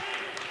Parker.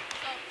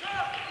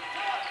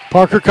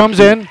 Parker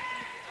comes in.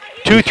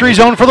 2-3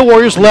 zone for the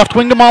Warriors. Left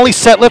wing to Molly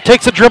Setliff.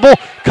 Takes a dribble.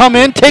 Come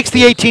in. Takes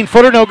the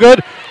 18-footer. No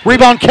good.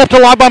 Rebound kept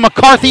alive by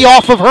McCarthy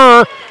off of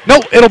her.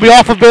 Nope, it'll be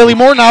off of Bailey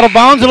Morton. Out of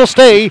bounds. It'll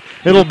stay.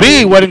 It'll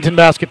be Weddington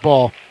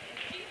basketball.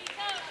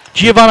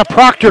 Giovanna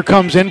Proctor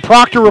comes in.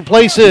 Proctor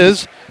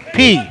replaces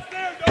P.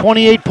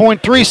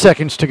 28.3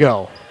 seconds to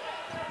go.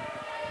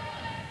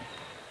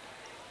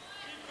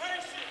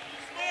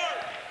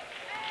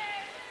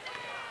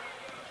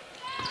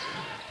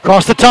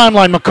 Across the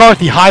timeline,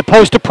 McCarthy, high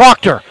post to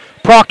Proctor.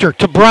 Proctor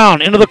to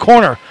Brown, into the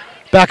corner.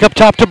 Back up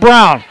top to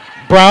Brown.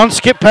 Brown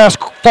skip past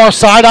far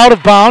side, out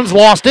of bounds,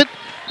 lost it.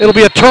 It'll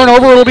be a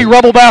turnover, it'll be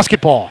Rebel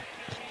basketball.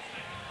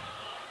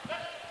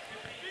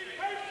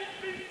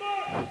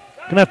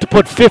 Gonna have to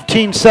put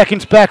 15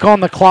 seconds back on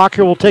the clock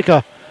here. We'll take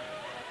an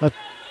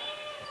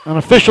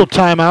official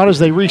timeout as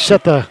they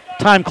reset the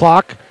time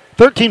clock.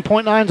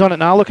 13.9's on it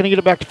now, looking to get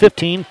it back to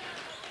 15.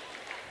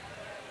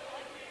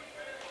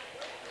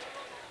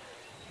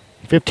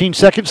 15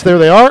 seconds, there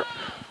they are.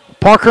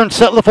 Parker and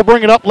Setliff will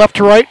bring it up left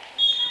to right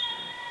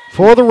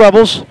for the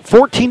Rebels.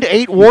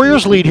 14-8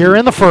 Warriors lead here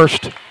in the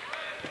first.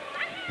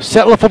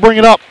 Setliff will bring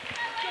it up.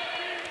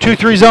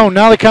 2-3 zone.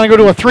 Now they kind of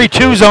go to a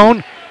 3-2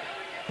 zone.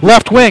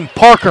 Left wing,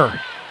 Parker.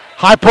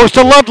 High post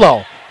to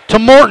Ludlow. To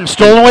Morton,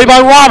 stolen away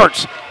by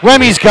Roberts.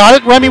 Remy's got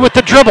it. Remy with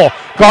the dribble.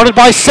 Guarded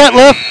by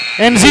Setliff,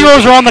 and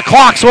zeros are on the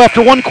clock, so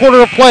after 1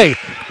 quarter of play,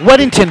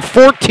 Weddington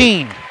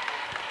 14.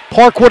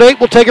 Parkwood 8.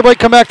 We'll take a break,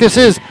 come back. This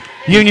is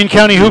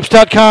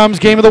UnionCountyHoops.com's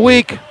Game of the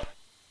Week.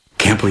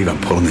 Can't believe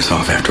I'm pulling this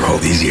off after all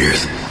these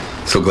years.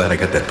 So glad I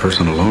got that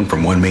personal loan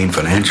from One Main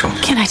Financial.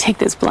 Can I take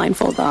this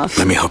blindfold off?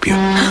 Let me help you.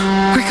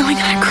 We're going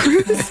on a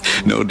cruise.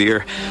 No,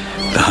 dear.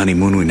 The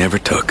honeymoon we never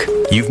took.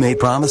 You've made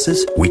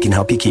promises, we can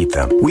help you keep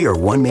them. We are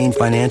One Main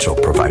Financial,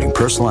 providing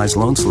personalized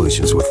loan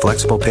solutions with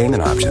flexible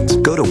payment options.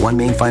 Go to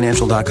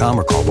onemainfinancial.com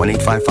or call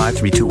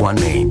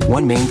 1-855-321-MAIN.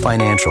 One Main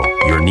Financial.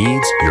 Your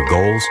needs, your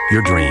goals,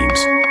 your dreams.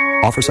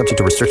 Offer subject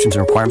to restrictions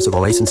and requirements of the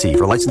licensee.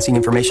 For licensing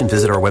information,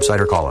 visit our website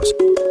or call us.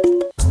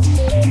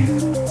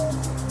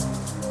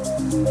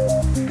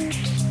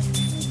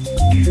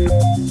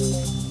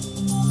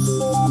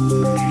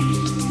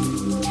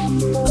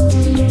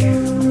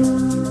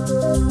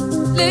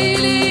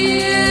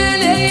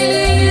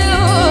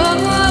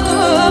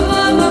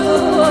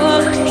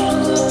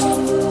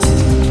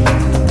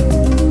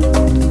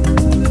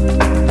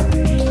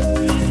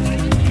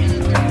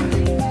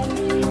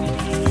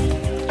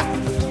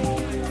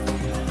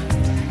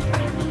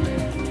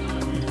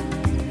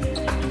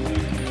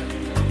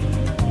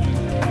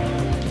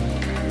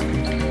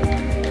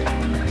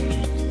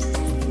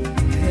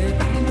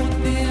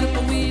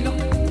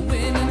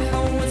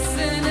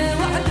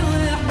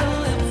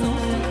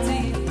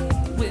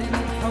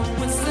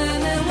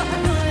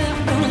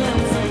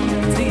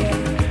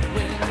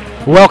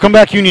 Welcome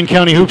back,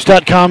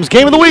 UnionCountyHoops.com's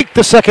Game of the Week.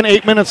 The second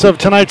 8 minutes of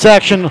tonight's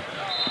action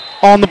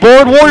on the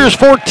board. Warriors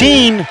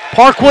 14,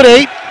 Parkwood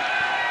 8.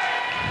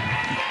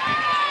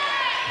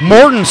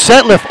 Morton,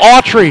 Setliff,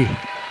 Autry,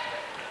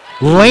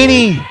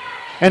 Laney,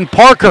 and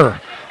Parker.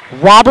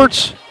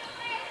 Roberts,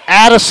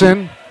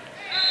 Addison,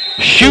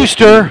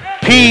 Schuster,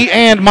 P,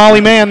 and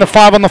Molly Mann, the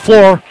 5 on the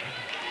floor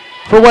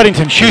for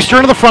Weddington. Schuster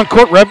into the front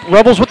court.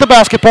 Rebels with the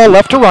basketball,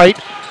 left to right.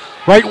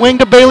 Right wing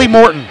to Bailey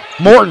Morton.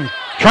 Morton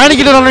trying to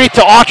get it underneath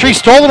to Autry,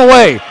 stolen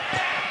away.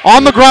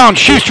 On the ground,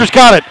 Schuster's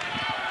got it.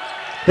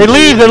 They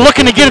leave, they're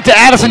looking to get it to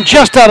Addison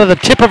just out of the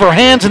tip of her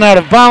hands and out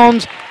of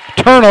bounds.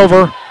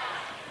 Turnover.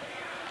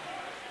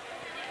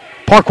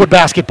 Parkwood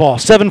basketball,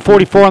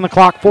 7:44 on the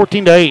clock,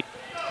 14-8.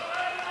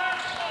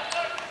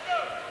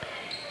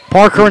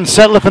 Parker and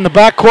Setliff in the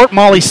backcourt.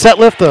 Molly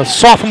Setliff, the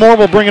sophomore,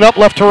 will bring it up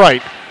left to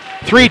right.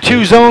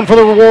 3-2 zone for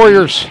the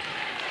Warriors.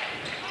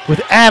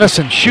 With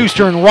Addison,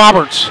 Schuster, and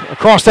Roberts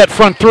across that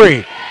front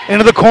three.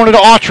 Into the corner to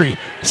Autry.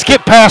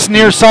 Skip pass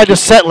near side to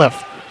Setliff.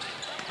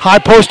 High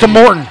post to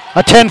Morton.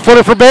 A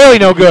 10-footer for Bailey,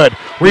 no good.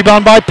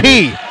 Rebound by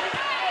P.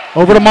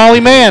 Over to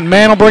Molly Mann.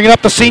 Mann will bring it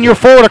up the senior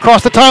forward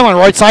across the timeline.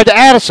 Right side to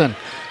Addison.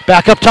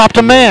 Back up top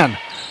to Mann.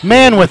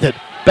 Mann with it.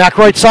 Back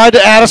right side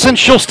to Addison.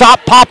 She'll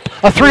stop, pop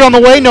a three on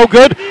the way, no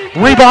good.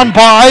 Rebound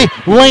by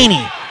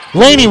Laney.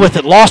 Laney with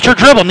it. Lost her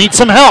dribble. Needs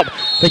some help.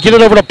 They get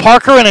it over to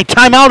Parker, and a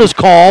timeout is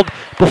called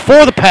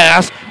before the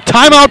pass.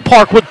 Timeout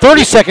Parkwood,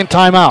 30-second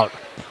timeout.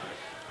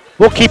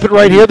 We'll keep it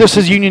right here. This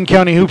is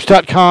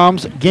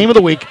UnionCountyHoops.com's Game of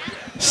the Week.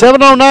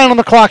 7:09 on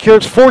the clock here.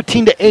 It's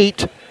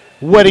 14-8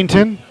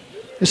 Weddington.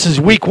 This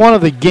is week one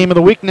of the Game of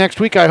the Week.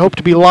 Next week, I hope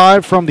to be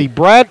live from the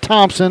Brad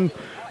Thompson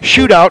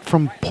shootout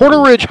from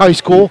Porter Ridge High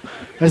School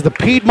as the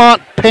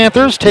Piedmont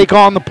Panthers take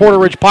on the Porter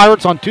Ridge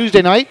Pirates on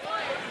Tuesday night.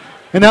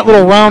 In that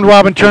little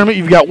round-robin tournament,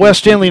 you've got West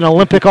Stanley and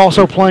Olympic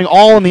also playing,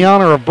 all in the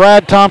honor of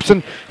Brad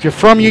Thompson. If you're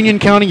from Union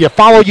County, you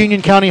follow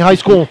Union County High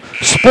School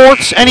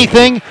sports,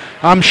 anything,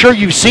 I'm sure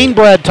you've seen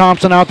Brad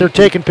Thompson out there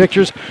taking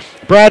pictures.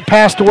 Brad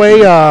passed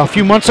away a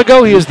few months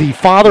ago. He is the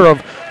father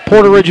of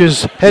Porter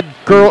Ridge's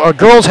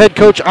girls head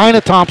coach,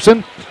 Ina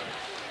Thompson.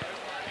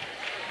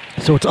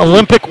 So it's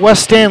Olympic,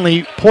 West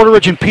Stanley, Porter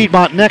Ridge, and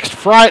Piedmont next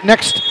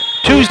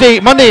Tuesday,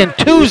 Monday and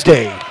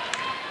Tuesday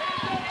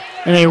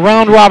in a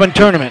round-robin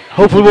tournament.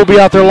 Hopefully we'll be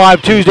out there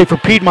live Tuesday for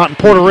Piedmont and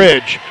Porter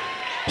Ridge.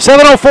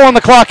 7:04 on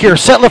the clock here.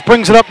 Setliff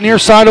brings it up near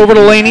side over to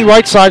Laney,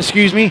 right side,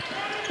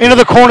 into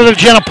the corner to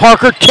Jenna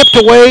Parker, tipped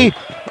away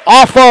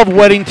off of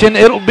Weddington.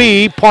 It'll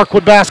be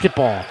Parkwood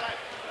basketball.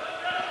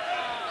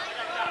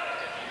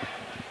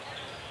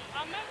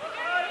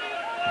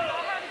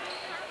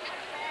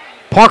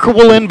 Parker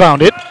will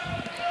inbound it.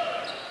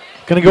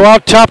 Going to go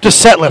out top to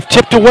Setliff.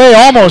 Tipped away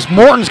almost.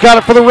 Morton's got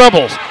it for the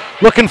Rebels.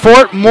 Looking for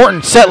it. Morton.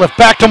 Setliff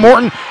back to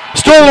Morton.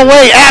 Stolen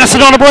away.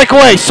 Addison on a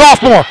breakaway.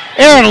 Sophomore.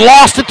 Aaron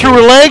lost it through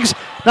her legs.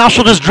 Now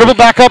she'll just dribble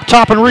back up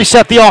top and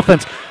reset the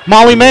offense.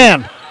 Molly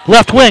Mann.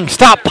 Left wing.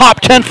 Stop.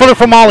 Pop. 10-footer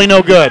for Molly.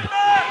 No good.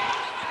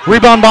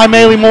 Rebound by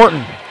Maylee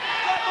Morton.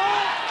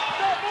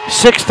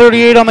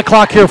 6:38 on the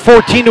clock here.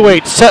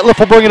 14-8. Setliff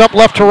will bring it up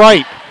left to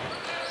right.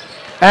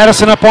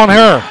 Addison up on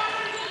her.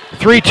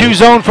 3-2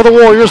 zone for the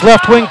Warriors.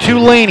 Left wing to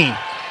Laney.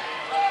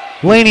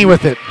 Laney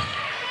with it.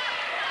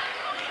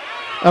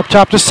 Up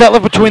top to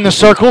Setliff between the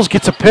circles.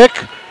 Gets a pick.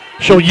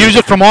 She'll use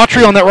it from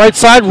Autry on that right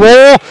side.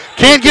 Roll.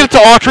 Can't get it to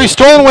Autry.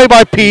 Stolen away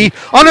by P.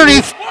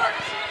 Underneath.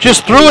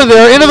 Just threw it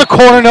there into the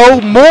corner. No.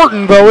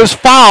 Morton, though, is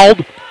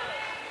fouled.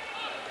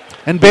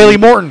 And Bailey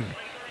Morton.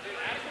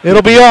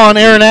 It'll be on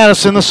Aaron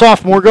Addison, the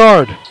sophomore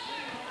guard.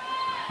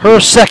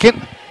 Her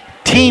second,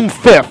 team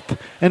fifth.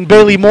 And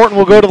Bailey Morton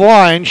will go to the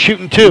line,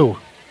 shooting two.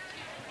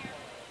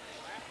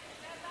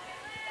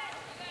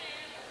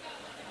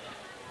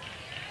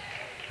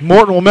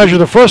 Morton will measure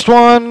the first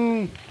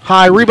one.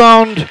 High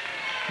rebound.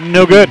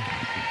 No good.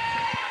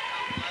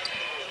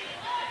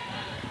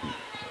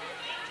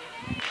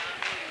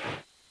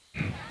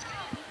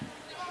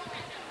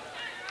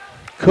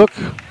 Cook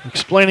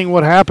explaining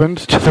what happened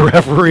to the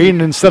referee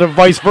and instead of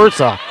vice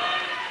versa.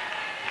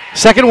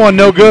 Second one,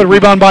 no good.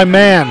 Rebound by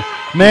Mann.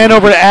 Mann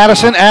over to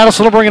Addison.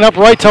 Addison will bring it up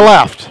right to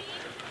left.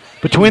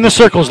 Between the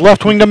circles,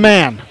 left wing to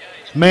Mann.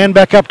 Mann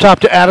back up top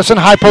to Addison.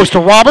 High post to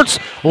Roberts.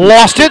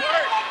 Lost it.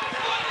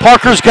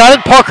 Parker's got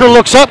it. Parker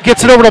looks up,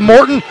 gets it over to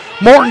Morton.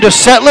 Morton to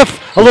Setliff.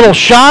 A little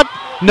shot.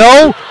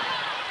 No.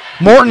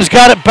 Morton's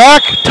got it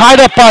back. Tied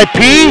up by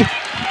P.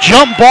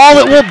 Jump ball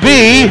it will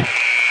be.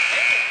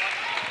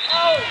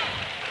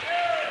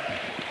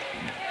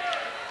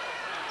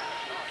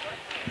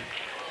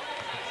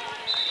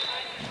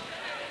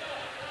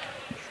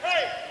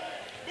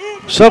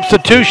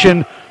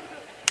 Substitution.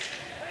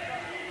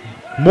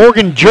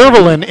 Morgan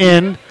Jervelin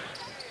in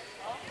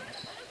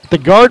the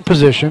guard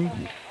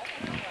position.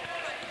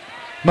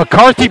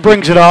 McCarthy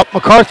brings it up.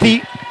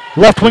 McCarthy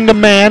left wing to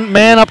Mann.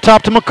 Mann up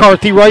top to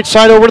McCarthy. Right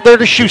side over there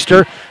to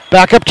Schuster.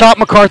 Back up top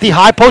McCarthy.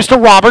 High post to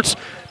Roberts.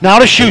 Now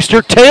to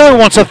Schuster. Taylor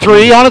wants a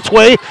three on its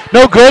way.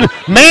 No good.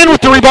 Mann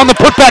with the rebound. The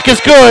putback is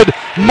good.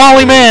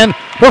 Molly Mann,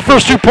 her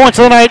first 2 points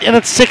of the night, and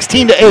it's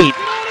 16-8.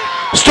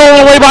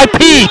 Stolen away by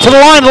P. To the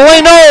line. The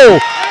lane, no.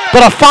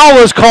 But a foul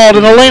is called,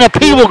 and Elena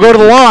P. will go to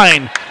the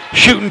line.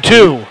 Shooting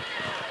two.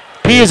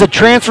 P is a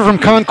transfer from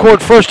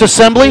Concord First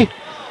Assembly.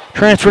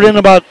 Transferred in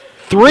about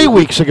 3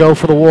 weeks ago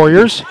for the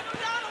Warriors.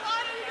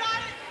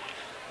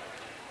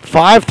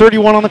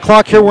 5:31 on the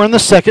clock here. We're in the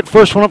second.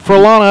 First one up for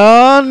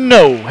Alana.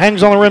 No.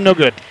 Hangs on the rim. No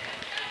good.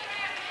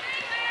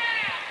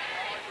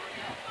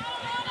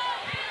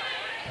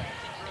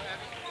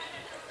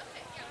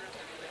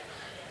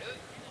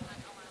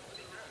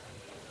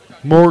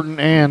 Morton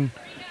and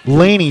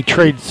Laney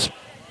trades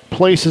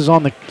places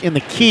in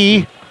the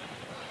key.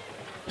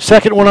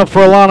 Second one up for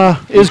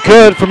Alana is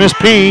good for Miss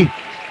P.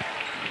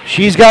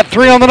 She's got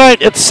 3 on the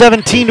night. It's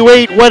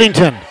 17-8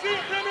 Weddington.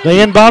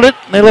 They inbound it.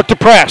 They look to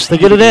press. They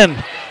get it in.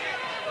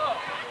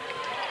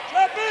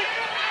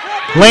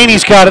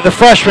 Laney's got it, the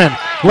freshman.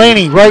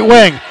 Laney, right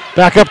wing,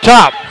 back up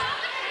top.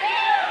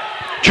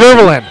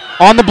 Jervelin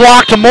on the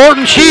block to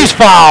Morton. She's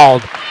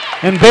fouled.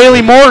 And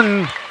Bailey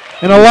Morton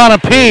and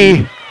Alana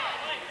P.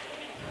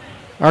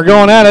 are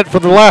going at it for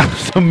the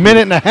last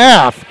minute and a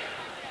half.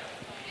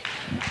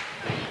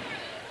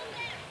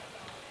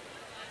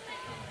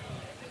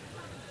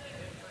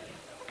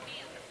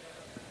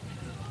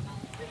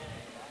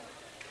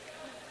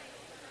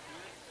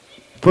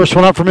 First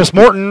one up for Miss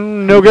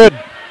Morton, no good.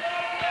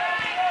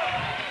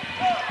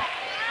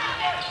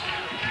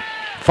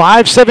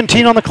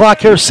 5:17 on the clock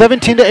here,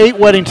 17-8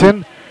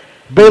 Weddington.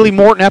 Bailey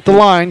Morton at the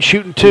line,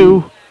 shooting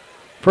 2.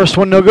 First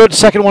one no good,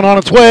 second one on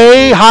its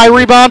way. High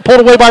rebound, pulled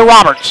away by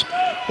Roberts.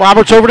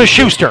 Roberts over to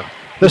Schuster,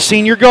 the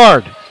senior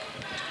guard.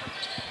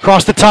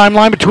 Across the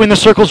timeline between the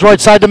circles, right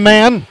side to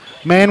Mann.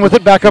 Mann with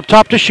it, back up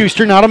top to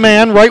Schuster, not a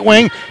man, right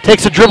wing.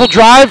 Takes a dribble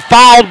drive,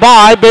 fouled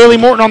by Bailey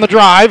Morton on the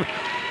drive.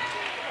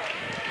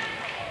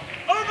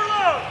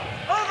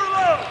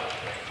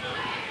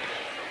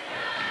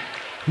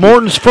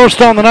 Morton's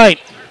first on the night.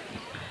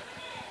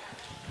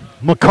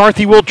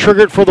 McCarthy will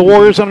trigger it for the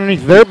Warriors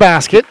underneath their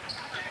basket.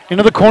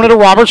 Into the corner to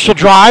Roberts. She'll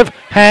drive,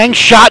 hang,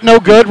 shot no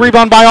good.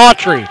 Rebound by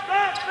Autry.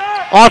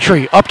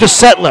 Autry up to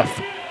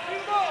Setliff.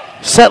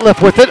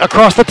 Setliff with it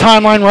across the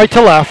timeline right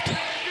to left.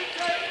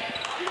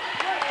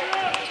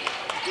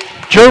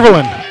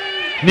 Jervelin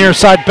near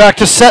side back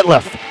to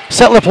Setliff.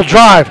 Setliff will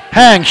drive,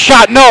 hang,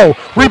 shot no.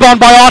 Rebound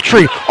by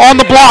Autry. On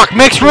the block,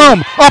 makes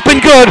room. Up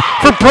and good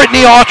for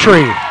Brittany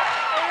Autry.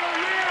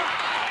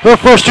 Her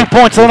first 2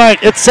 points of the night.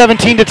 It's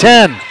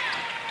 17-10.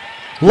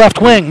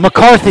 Left wing,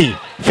 McCarthy.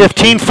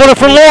 15-footer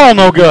for Laurel,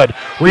 no good.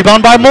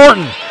 Rebound by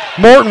Morton.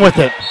 Morton with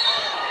it.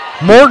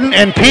 Morton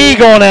and P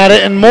going at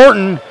it, and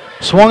Morton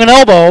swung an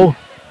elbow.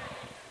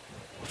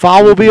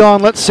 Foul will be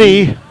on, let's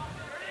see.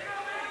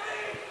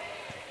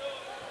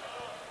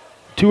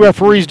 2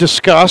 referees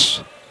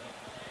discuss.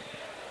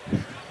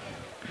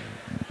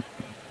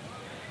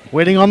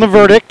 Waiting on the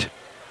verdict.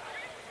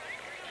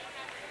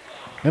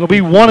 It'll be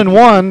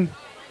 1-1.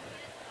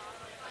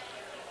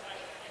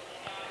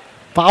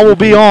 Foul will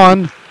be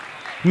on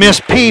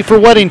Miss P for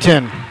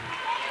Weddington.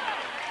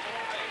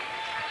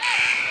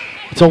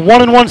 It's a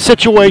 1-1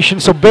 situation,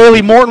 so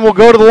Bailey Morton will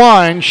go to the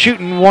line,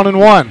 shooting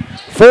 1-1.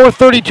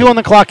 4:32 on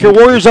the clock here.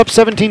 Warriors up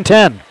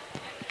 17-10.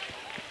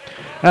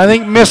 And I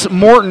think Miss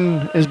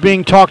Morton is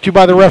being talked to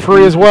by the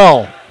referee as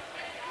well.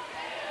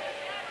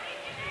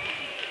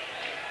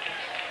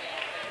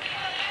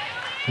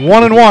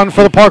 One and one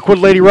for the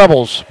Parkwood Lady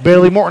Rebels.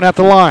 Bailey Morton at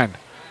the line.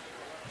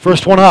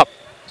 First one up.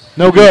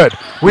 No good.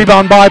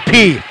 Rebound by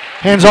P.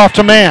 Hands off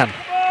to Mann.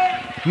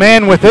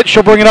 Mann with it.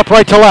 She'll bring it up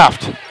right to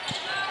left.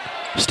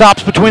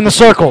 Stops between the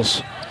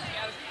circles.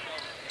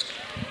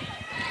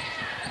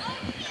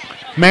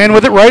 Mann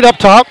with it right up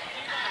top.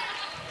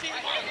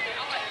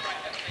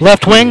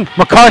 Left wing.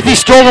 McCarthy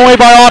stolen away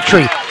by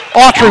Autry.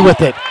 Autry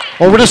with it.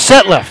 Over to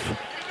Setliff.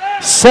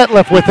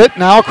 Setliff with it.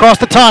 Now across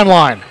the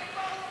timeline.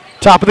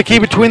 Top of the key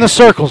between the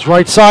circles.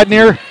 Right side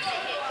near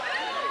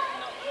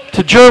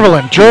to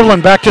Jervelin.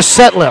 Jervelin back to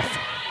Setliff.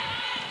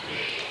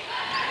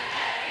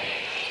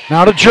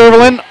 Now to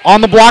Jervelin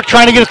on the block,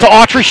 trying to get it to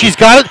Autry. She's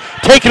got it.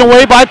 Taken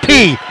away by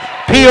P.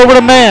 P over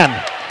to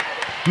Mann.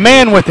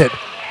 Mann with it.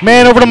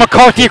 Mann over to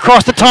McCarthy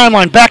across the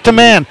timeline. Back to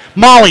Mann.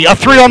 Molly, a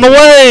 3 on the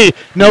way.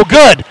 No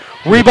good.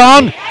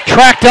 Rebound,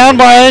 tracked down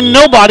by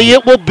nobody.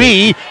 It will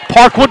be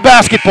Parkwood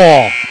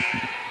basketball.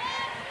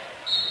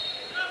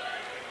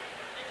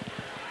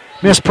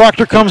 Miss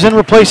Proctor comes in,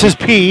 replaces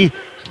P.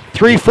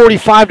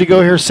 3:45 to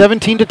go here,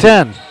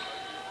 17-10.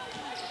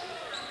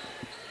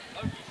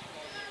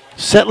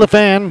 Setliff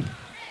and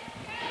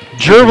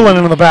Jervelin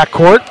into the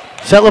backcourt.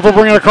 Setliff will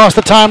bring it across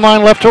the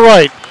timeline, left to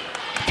right.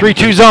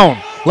 3-2 zone.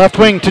 Left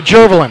wing to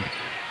Jervelin.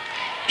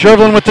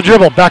 Jervelin with the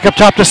dribble. Back up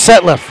top to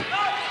Setliff.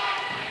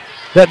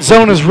 That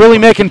zone is really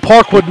making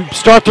Parkwood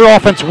start their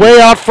offense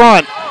way out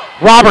front.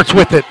 Roberts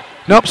with it.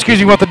 Nope, excuse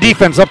me, with the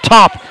defense up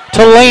top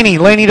to Laney.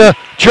 Laney to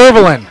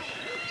Jervelin.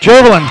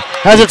 Jervelin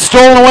has it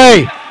stolen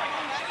away.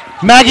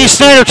 Maggie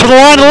Snyder to the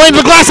line, the lane of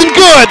the glass, and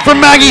good for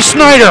Maggie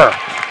Snyder.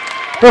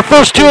 Their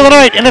first 2 of the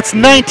night, and it's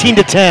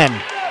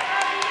 19-10.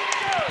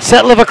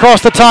 Setliff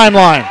across the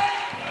timeline.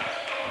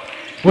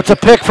 With a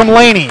pick from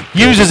Laney.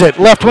 Uses it.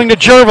 Left wing to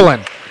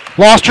Jervelin.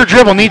 Lost her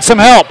dribble. Needs some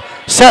help.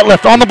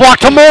 Setliff on the block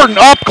to Morton.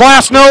 Up.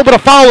 Glass no, but a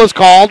foul is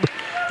called.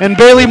 And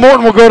Bailey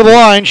Morton will go to the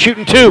line,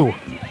 shooting 2.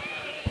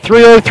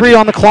 3:03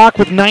 on the clock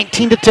with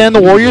 19-10.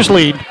 The Warriors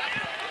lead.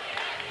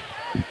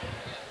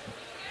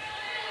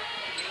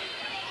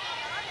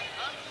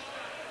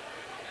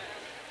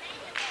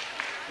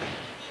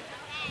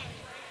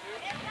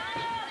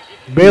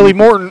 Bailey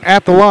Morton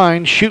at the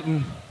line,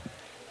 shooting.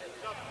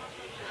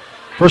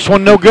 First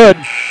one no good.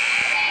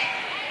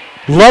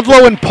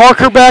 Ludlow and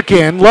Parker back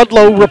in.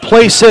 Ludlow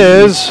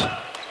replaces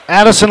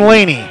Addison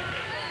Laney.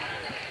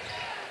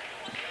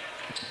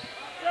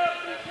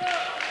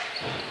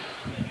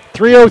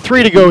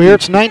 .303 to go here.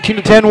 It's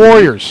 19-10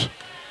 Warriors.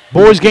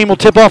 Boys game will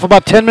tip off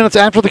about 10 minutes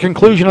after the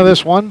conclusion of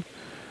this one.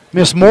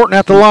 Miss Morton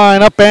at the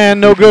line. Up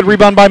and no good.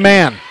 Rebound by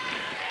Mann.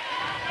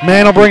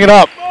 Mann will bring it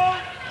up.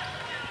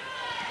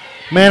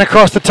 Mann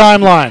across the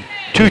timeline.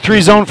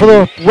 2-3 zone for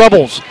the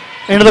Rebels.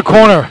 Into the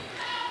corner.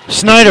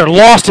 Snyder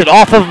lost it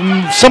off of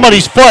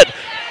somebody's foot.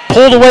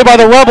 Pulled away by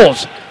the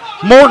Rebels.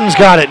 Morton's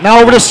got it.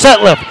 Now over to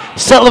Setliff.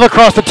 Setliff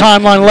across the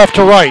timeline left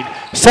to right.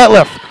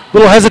 Setliff.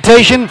 Little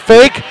hesitation.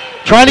 Fake.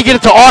 Trying to get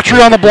it to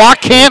Autry on the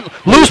block. Can't.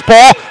 Loose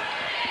ball.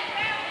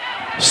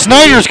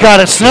 Snyder's got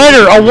it.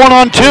 Snyder a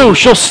 1-on-2.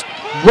 She'll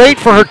wait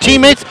for her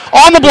teammates.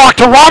 On the block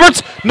to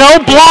Roberts. No.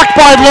 Blocked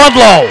by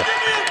Ludlow.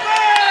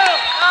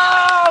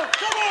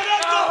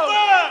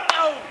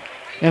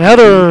 And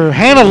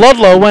Hannah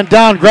Ludlow went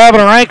down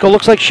grabbing her ankle.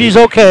 Looks like she's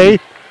okay.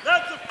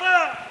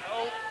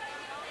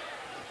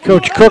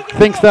 Coach Cook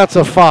thinks that's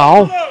a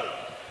foul.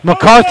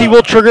 McCarthy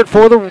will trigger it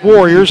for the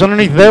Warriors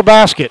underneath their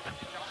basket.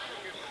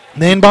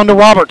 The inbound to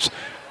Roberts.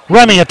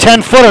 Remy, a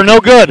 10-footer, no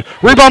good.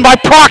 Rebound by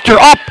Proctor,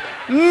 up,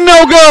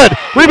 no good.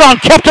 Rebound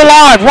kept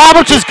alive.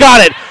 Roberts has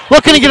got it.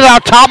 Looking to get it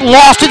out top,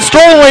 lost it,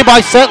 stolen away by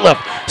Setliff.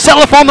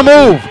 Setliff on the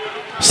move.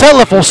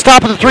 Setliff will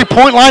stop at the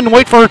three-point line and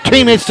wait for her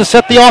teammates to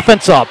set the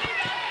offense up.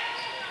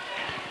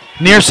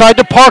 Near side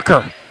to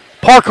Parker.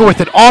 Parker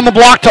with it on the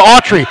block to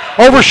Autry.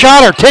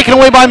 Overshot her, taken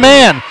away by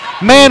Mann.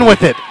 Mann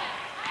with it.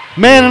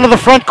 Mann into the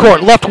front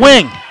court, left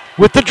wing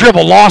with the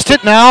dribble. Lost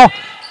it now.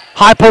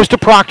 High post to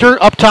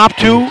Proctor, up top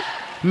to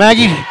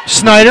Maggie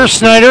Snyder.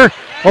 Snyder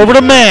over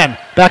to Mann.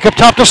 Back up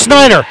top to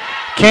Snyder.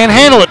 Can't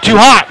handle it, too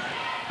hot.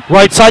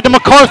 Right side to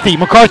McCarthy.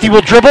 McCarthy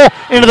will dribble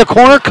into the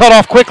corner, cut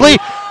off quickly.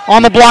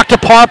 On the block to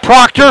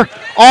Proctor.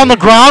 On the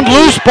ground,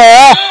 loose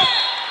ball.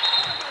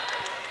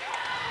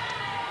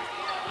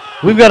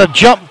 We've got a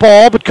jump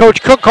ball, but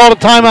Coach Cook called a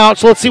timeout,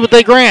 so let's see what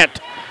they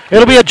grant.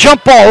 It'll be a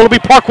jump ball. It'll be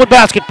Parkwood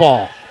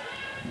basketball.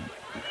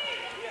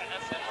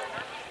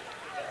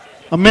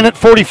 A minute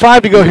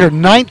 45 to go here.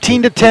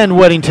 19-10,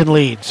 Weddington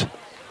leads.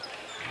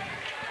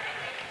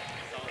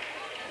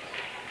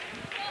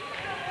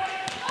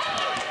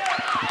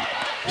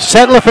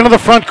 Setliff into the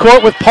front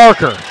court with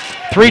Parker.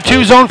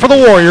 3-2 zone for the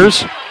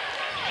Warriors.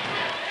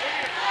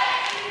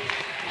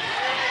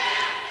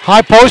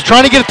 High post,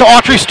 trying to get it to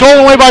Autry.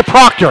 Stolen away by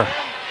Proctor.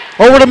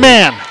 Over to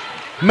Mann.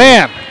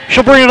 Mann,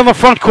 she'll bring it on the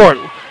front court.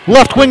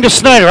 Left wing to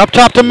Snyder, up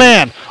top to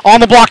Mann.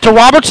 On the block to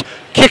Roberts,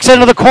 kicks it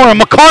into the corner.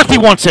 McCarthy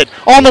wants it.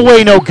 On the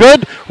way, no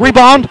good.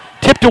 Rebound,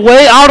 tipped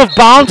away, out of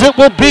bounds. It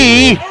will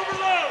be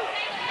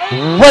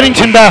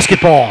Weddington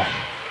basketball.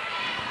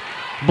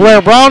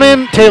 Blair Brown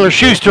in, Taylor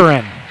Schuster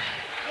in.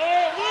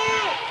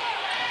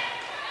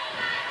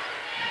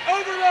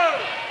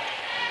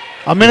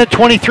 A minute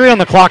 23 on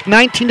the clock,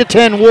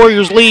 19-10,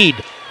 Warriors lead.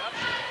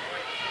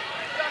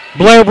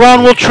 Blair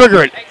Brown will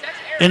trigger it.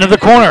 Into the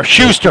corner,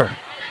 Schuster.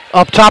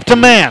 Up top to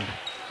Mann.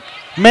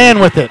 Mann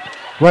with it.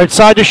 Right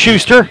side to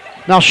Schuster.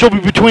 Now she'll be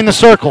between the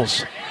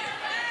circles.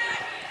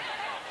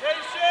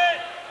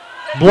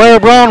 Blair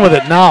Brown with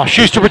it. Now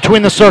Schuster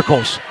between the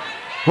circles.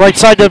 Right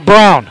side to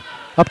Brown.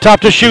 Up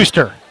top to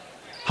Schuster.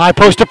 High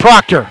post to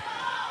Proctor.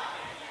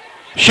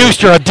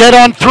 Schuster, a dead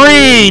on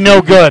three.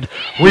 No good.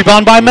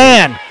 Rebound by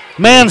Mann.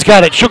 Mann's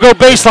got it. She'll go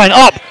baseline.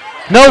 Up.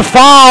 No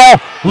foul.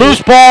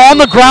 Loose ball on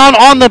the ground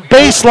on the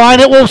baseline.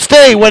 It will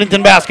stay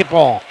Weddington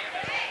basketball.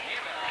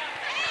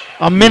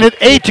 A minute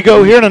 8 to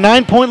go here and a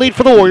 9-point lead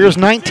for the Warriors,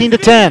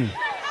 19-10.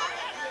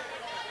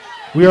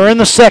 We are in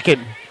the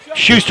second.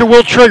 Schuster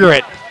will trigger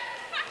it.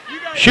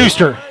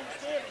 Schuster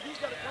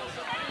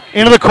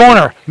into the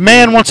corner.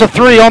 Mann wants a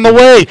three on the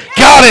way.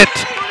 Got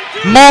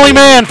it. Molly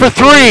Mann for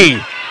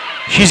three.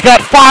 She's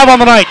got 5 on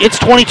the night. It's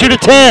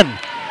 22-10.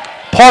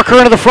 Parker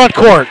into the front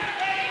court.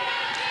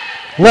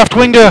 Left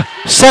wing to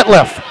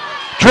Setliff.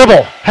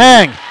 Dribble.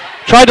 Hang.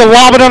 Tried to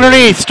lob it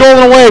underneath.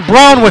 Stolen away.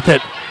 Brown with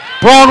it.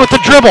 Brown with the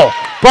dribble.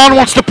 Brown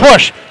wants to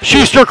push.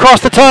 Schuster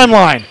across the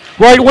timeline.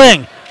 Right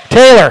wing.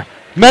 Taylor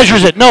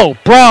measures it. No.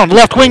 Brown.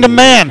 Left wing to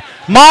Mann.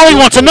 Molly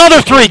wants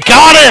another three.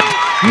 Got it.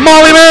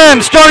 Molly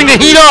Mann starting to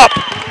heat up.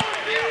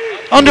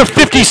 Under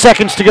 50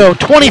 seconds to go.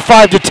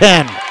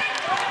 25-10.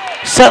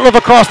 Setliff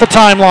across the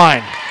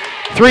timeline.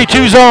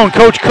 3-2 zone.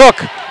 Coach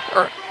Cook.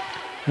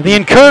 The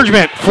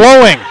encouragement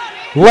flowing.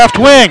 Left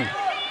wing.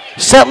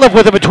 Setliff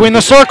with it between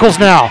the circles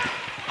now.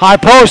 High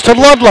post to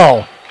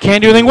Ludlow.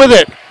 Can't do anything with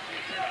it.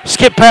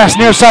 Skip pass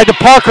near side to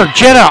Parker.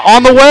 Jenna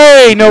on the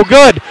way. No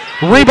good.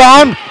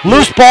 Rebound.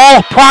 Loose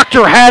ball.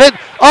 Proctor had it.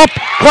 Up.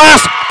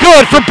 Glass.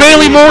 Good for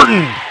Bailey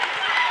Morton.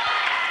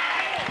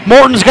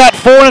 Morton's got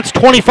 4 and it's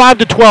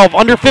 25-12.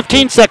 Under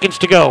 15 seconds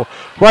to go.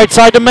 Right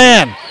side to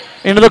Mann.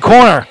 Into the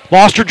corner.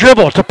 Lost her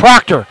dribble to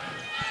Proctor.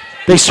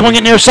 They swing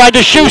it near side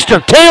to Schuster.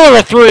 Taylor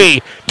a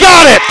three.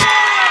 Got it.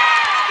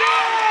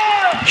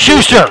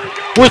 Schuster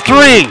with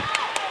 3,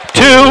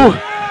 2,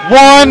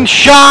 1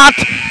 shot.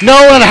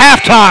 No, and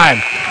halftime.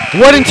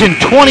 Weddington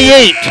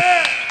 28.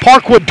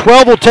 Parkwood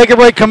 12. We'll take a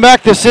break, come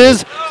back. This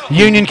is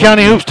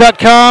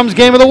UnionCountyHoops.com's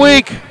Game of the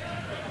Week.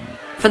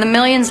 For the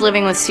millions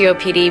living with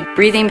COPD,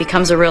 breathing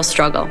becomes a real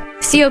struggle.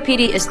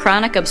 COPD is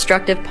chronic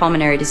obstructive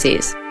pulmonary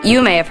disease.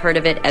 You may have heard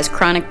of it as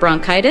chronic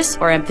bronchitis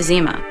or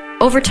emphysema.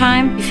 Over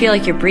time, you feel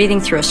like you're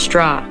breathing through a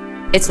straw.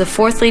 It's the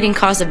 4th leading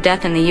cause of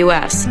death in the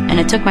U.S., and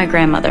it took my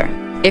grandmother.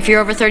 If you're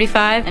over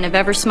 35 and have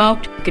ever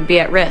smoked, you could be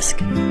at risk.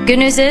 Good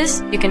news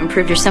is, you can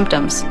improve your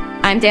symptoms.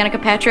 I'm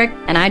Danica Patrick,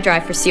 and I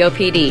drive for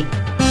COPD.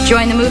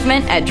 Join the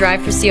movement at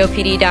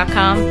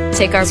driveforcopd.com.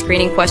 Take our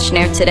screening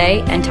questionnaire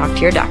today and talk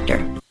to your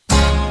doctor.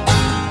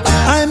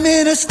 I'm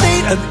in a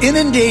state of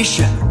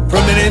inundation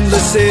from an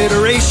endless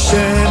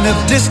iteration of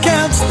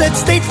discounts that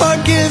State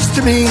Farm gives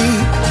to me.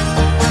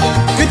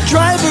 Good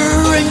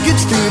driver and good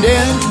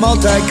student,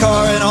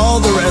 multi-car and all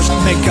the rest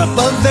make up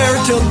a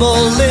veritable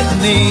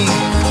litany.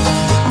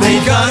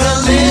 They've got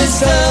a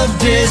list of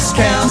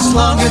discounts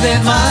longer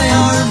than my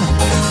arm.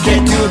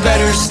 Get to a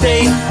better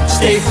state,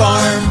 State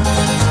Farm.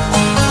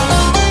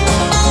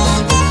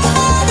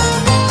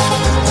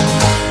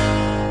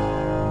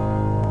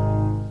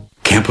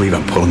 Can't believe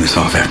I'm pulling this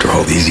off after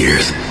all these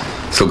years.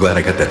 So glad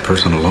I got that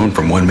personal loan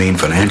from One Main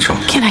Financial.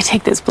 Can I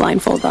take this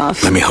blindfold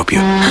off? Let me help you.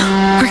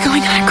 We're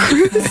going on a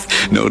cruise.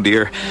 No,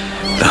 dear.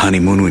 The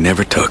honeymoon we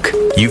never took.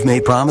 You've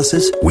made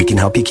promises, we can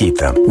help you keep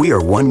them. We are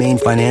One Main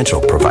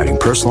Financial, providing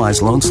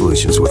personalized loan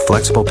solutions with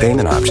flexible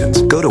payment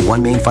options. Go to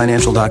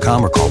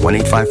onemainfinancial.com or call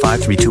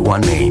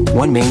 1-855-321-MAIN.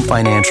 One Main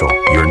Financial.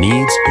 Your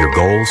needs, your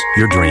goals,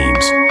 your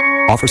dreams.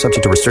 Offer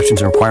subject to restrictions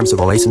and requirements of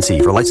the licensee.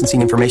 For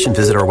licensing information,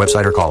 visit our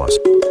website or call us.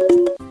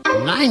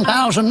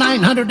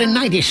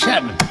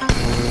 9,997.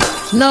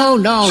 No.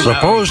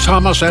 Suppose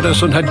Thomas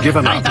Edison had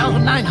given up.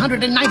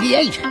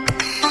 9,998.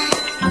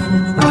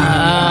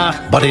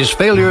 But his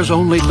failures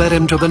only led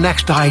him to the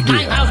next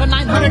idea.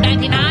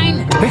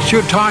 9,999.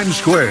 Picture Times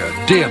Square,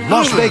 dim,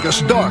 Las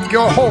Vegas dark,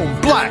 your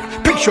home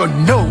black. Picture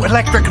no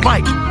electric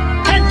light.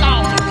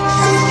 10,000.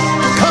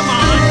 Come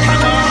on.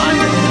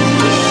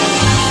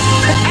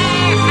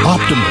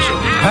 Optimism.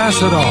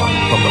 Pass it on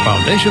from the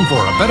Foundation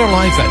for a Better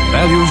Life at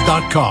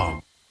values.com.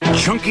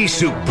 Chunky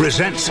Soup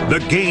presents the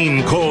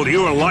game called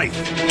Your Life.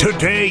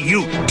 Today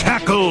you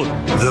tackle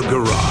the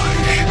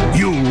garage.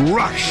 You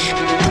rush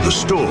to the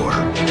store,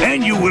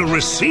 and you will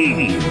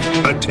receive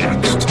a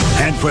text.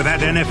 And for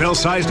that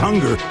NFL-sized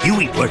hunger,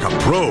 you eat like a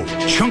pro.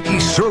 Chunky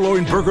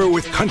sirloin burger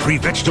with country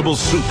vegetable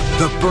soup.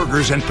 The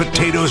burgers and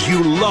potatoes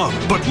you love,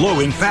 but low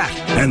in fat.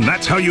 And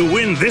that's how you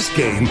win this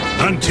game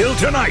until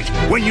tonight,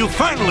 when you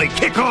finally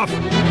kick off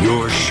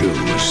your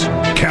shoes.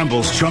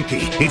 Campbell's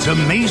Chunky. It's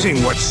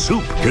amazing what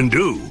soup can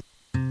do.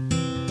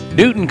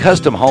 Newton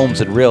Custom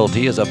Homes and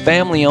Realty is a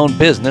family-owned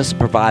business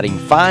providing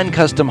fine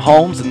custom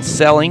homes and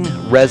selling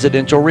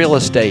residential real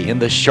estate in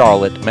the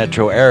Charlotte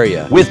metro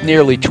area. With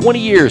nearly 20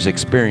 years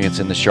experience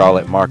in the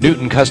Charlotte market,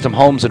 Newton Custom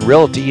Homes and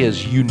Realty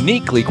is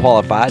uniquely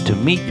qualified to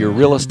meet your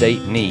real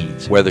estate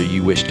needs. Whether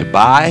you wish to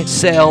buy,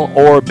 sell,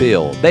 or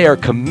build, they are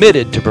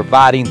committed to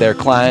providing their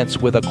clients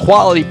with a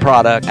quality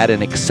product at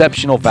an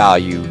exceptional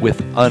value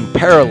with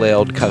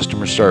unparalleled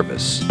customer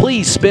service.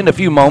 Please spend a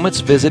few moments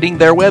visiting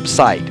their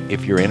website.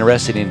 If you're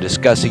interested in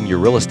discussing your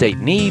real estate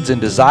needs and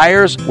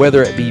desires,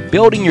 whether it be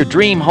building your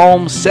dream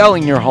home,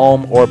 selling your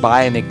home, or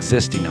buying an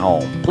existing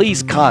home,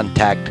 please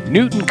contact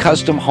Newton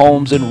Custom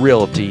Homes and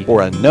Realty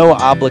for a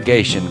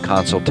no-obligation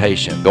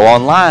consultation. Go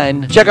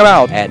online, check them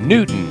out at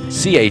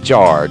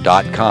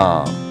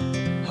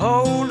newtonchr.com.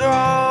 Hold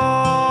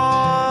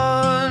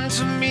on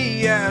to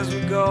me as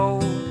we go.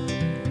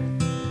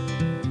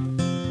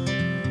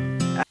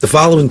 The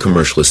following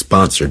commercial is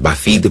sponsored by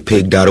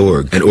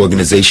FeedThePig.org, an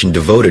organization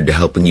devoted to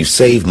helping you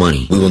save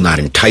money. We will not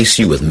entice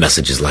you with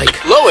messages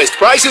like lowest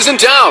prices in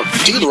town,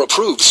 dealer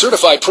approved,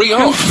 certified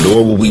pre-owned.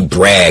 Nor will we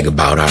brag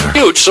about our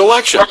huge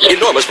selection,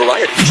 enormous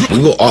variety. We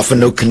will offer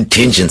no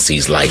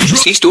contingencies like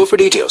see store for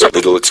details.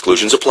 Legal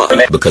exclusions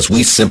apply. Because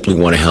we simply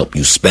want to help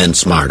you spend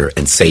smarter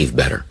and save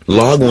better.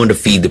 Log on to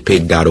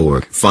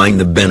FeedThePig.org. Find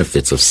the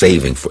benefits of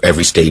saving for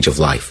every stage of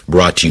life.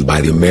 Brought to you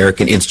by the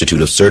American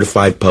Institute of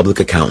Certified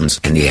Public Accountants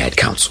and the Ad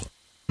Council.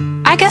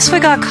 I guess we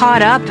got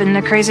caught up in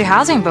the crazy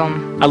housing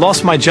boom. I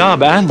lost my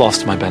job and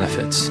lost my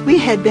benefits. We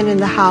had been in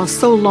the house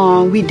so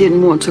long we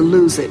didn't want to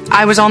lose it.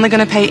 I was only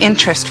going to pay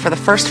interest for the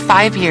first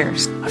 5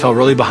 years. I fell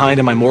really behind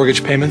in my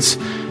mortgage payments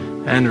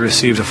and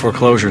received a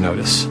foreclosure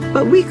notice.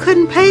 But we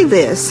couldn't pay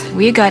this.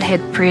 We got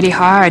hit pretty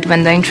hard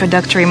when the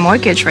introductory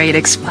mortgage rate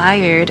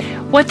expired.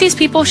 What these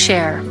people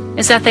share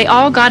is that they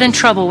all got in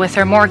trouble with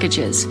their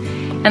mortgages,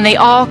 and they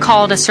all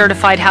called a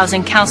certified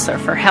housing counselor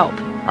for help.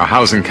 Our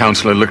housing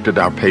counselor looked at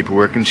our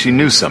paperwork and she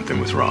knew something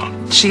was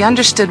wrong. She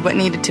understood what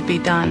needed to be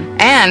done,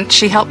 and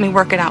she helped me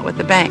work it out with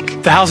the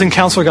bank. The housing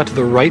counselor got to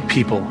the right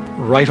people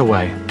right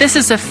away. This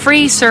is a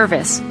free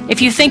service.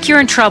 If you think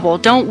you're in trouble,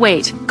 don't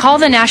wait. Call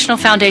the National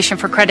Foundation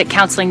for Credit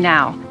Counseling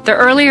now. The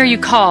earlier you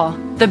call,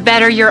 the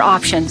better your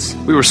options.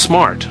 We were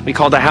smart. We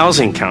called a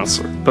housing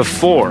counselor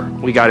before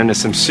we got into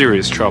some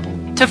serious trouble.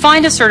 To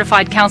find a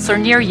certified counselor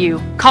near you,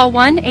 call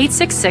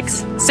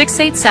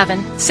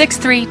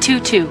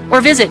 1-866-687-6322 or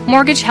visit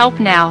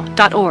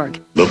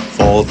mortgagehelpnow.org. Look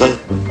for the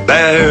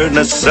bare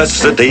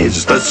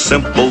necessities, the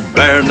simple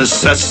bare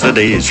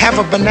necessities. Have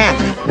a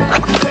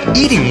banana.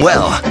 Eating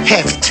well.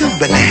 Have 2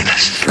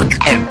 bananas.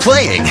 And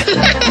playing.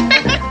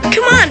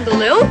 Come on,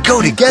 Baloo.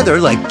 Go together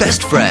like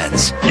best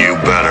friends. You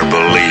better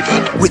believe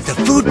it. With the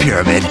food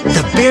pyramid,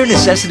 the bare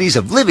necessities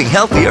of living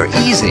healthy are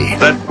easy.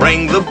 That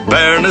bring the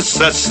bare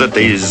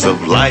necessities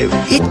of life.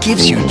 It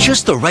gives you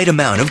just the right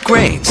amount of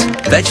grains,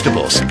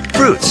 vegetables,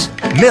 fruits,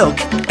 milk,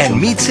 and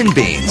meats and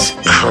beans.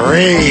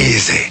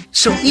 Crazy.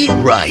 So eat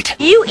right.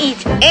 You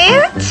eat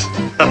ants?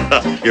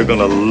 You're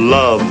gonna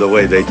love the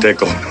way they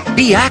tickle.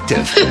 Be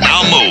active.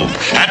 Now move.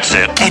 That's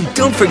it. And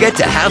don't forget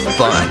to have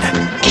fun.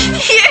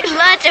 You're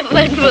lots of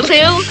fun,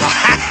 Baloo.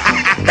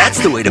 That's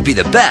the way to be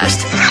the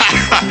best.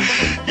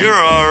 You're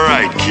all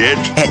right, kid.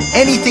 At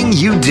anything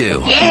you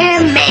do. Yeah,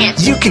 man.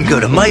 You can go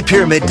to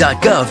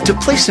mypyramid.gov to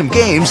play some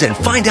games and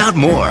find out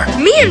more.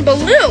 Me and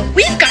Baloo,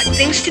 we've got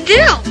things to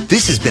do.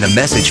 This has been a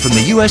message from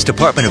the U.S.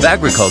 Department of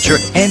Agriculture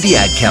and the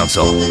Ad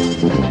Council.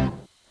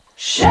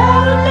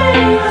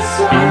 Chardonnay, the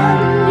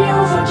sun,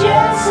 you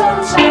forget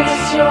sometimes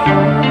it's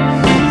yours.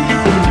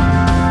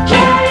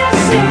 Can you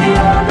see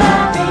you're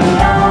not the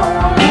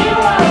only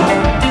one?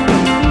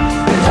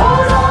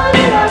 Those on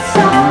the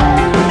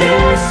outside,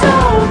 they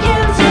soak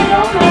into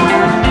your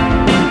blood.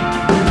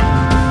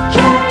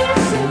 Can you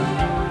see?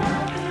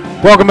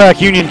 Welcome back,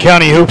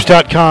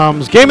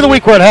 UnionCountyHoops.com's Game of the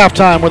Week. We're at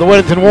halftime where the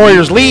Weddington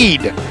Warriors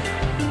lead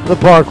the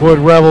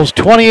Parkwood Rebels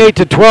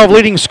 28-12.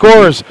 Leading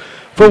scorers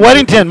for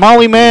Weddington,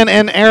 Molly Mann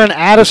and Aaron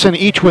Addison,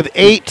 each with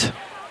 8.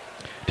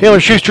 Taylor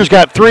Schuster's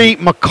got 3,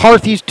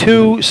 McCarthy's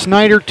 2,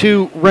 Snyder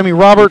 2, Remy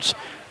Roberts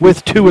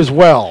with 2 as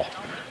well.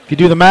 If you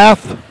do the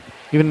math,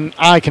 even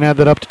I can add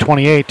that up to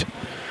 28.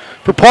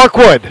 For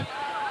Parkwood,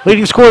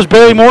 leading scorers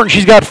Bailey Morton,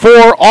 she's got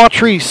 4,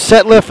 Autry,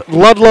 Setliff,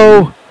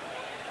 Ludlow,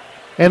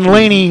 and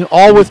Laney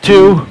all with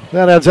 2.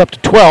 That adds up to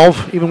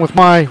 12, even with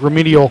my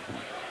remedial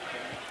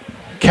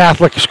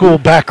Catholic school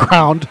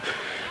background.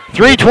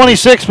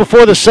 3:26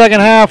 before the second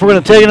half. We're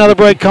going to take another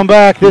break, come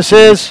back. This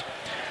is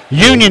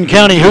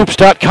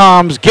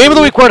UnionCountyHoops.com's Game of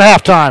the Week. We're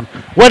at halftime.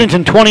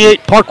 Weddington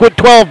 28, Parkwood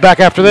 12. Back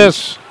after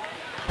this.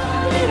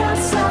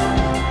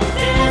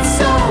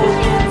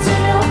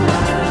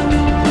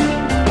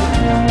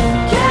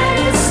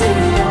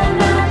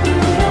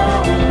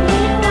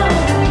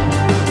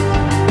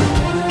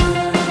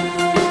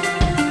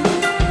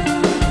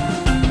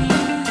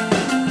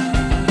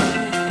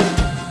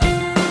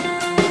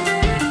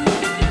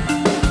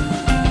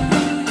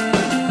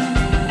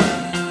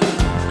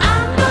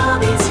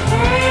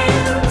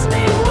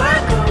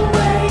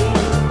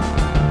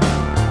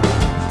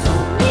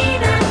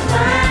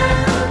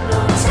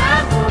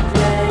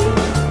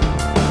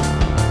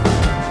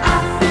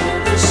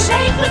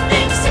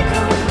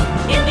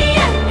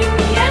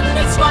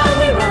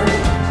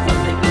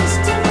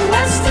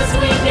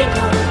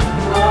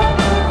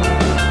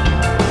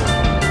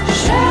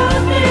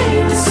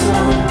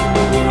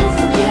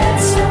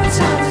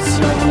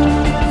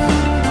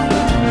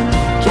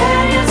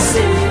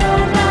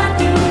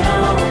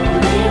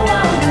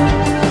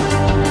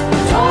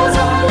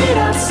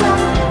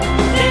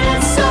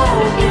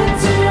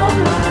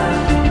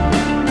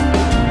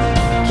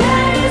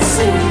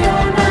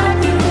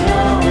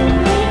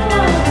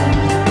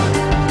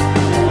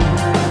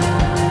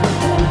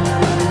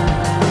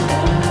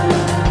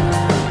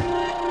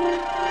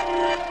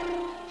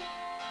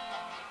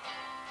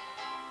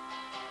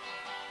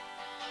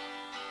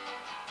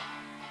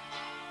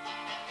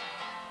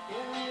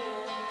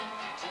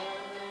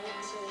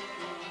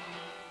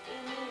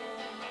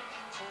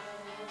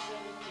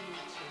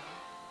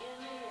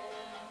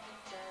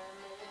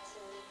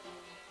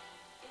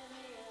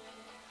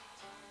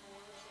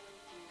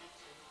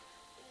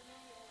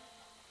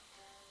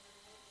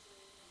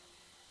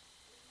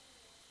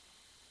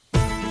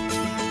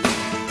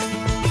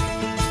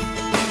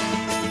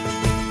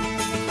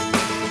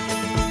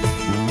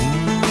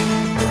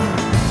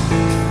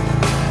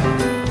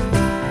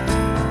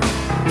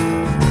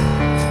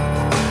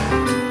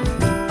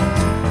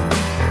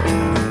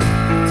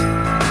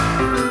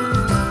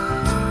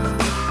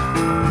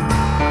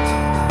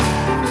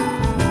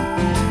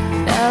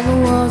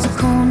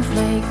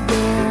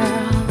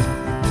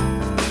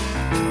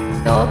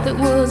 Thought that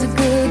was a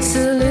good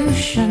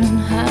solution,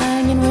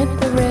 hanging with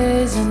the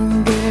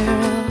raisin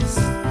girls.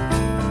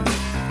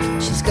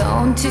 She's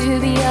gone to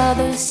the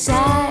other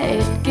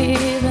side,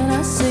 giving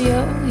us a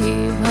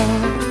yo-yo.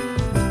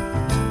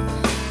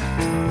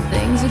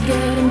 Things are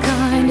getting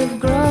kind of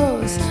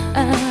gross,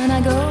 and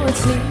I go at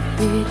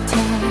sleepy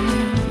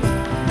time.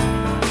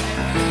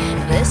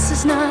 This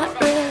is not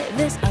really,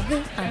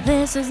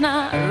 this is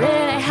not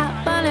really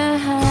happening.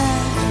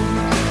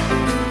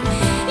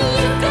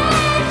 You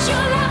bet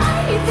your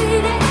life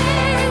it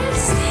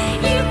is.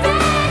 You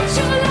bet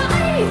your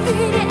life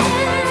it is.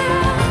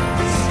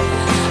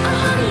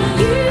 Honey,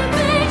 you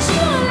bet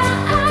your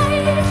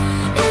life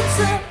it's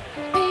a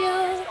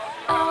real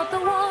out the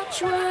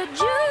watch.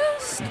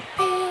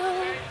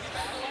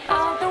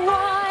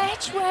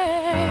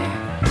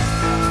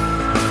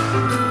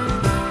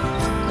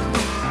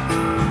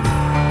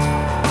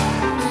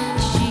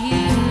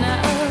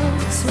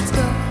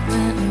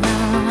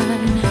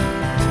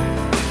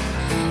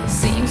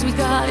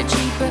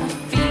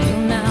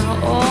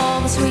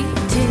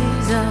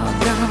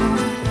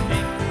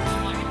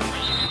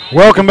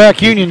 Welcome back,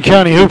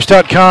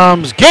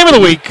 UnionCountyHoops.com's Game of the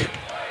Week.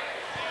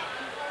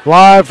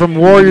 Live from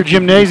Warrior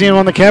Gymnasium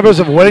on the campus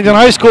of Weddington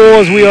High School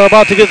as we are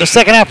about to get the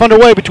second half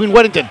underway between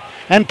Weddington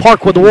and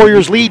Parkwood. The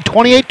Warriors lead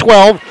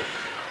 28-12.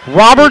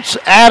 Roberts,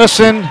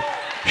 Addison,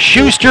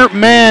 Schuster,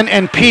 Mann,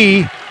 and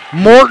P.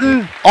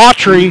 Morton,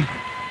 Autry,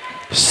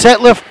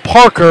 Setliff,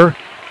 Parker,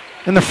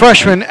 and the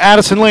freshman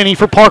Addison Laney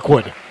for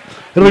Parkwood.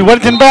 It'll be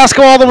Weddington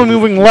basketball. They'll be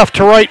moving left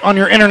to right on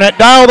your internet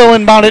dial. They'll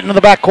inbound it into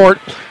the backcourt.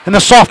 And the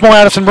sophomore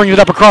Addison brings it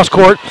up across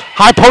court.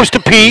 High post to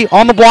P.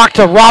 On the block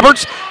to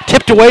Roberts.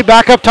 Tipped away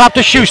back up top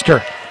to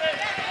Schuster.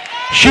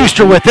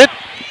 Schuster with it.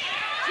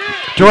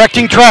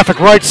 Directing traffic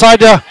right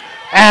side to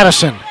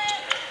Addison.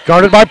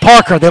 Guarded by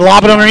Parker. They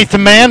lob it underneath the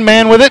man.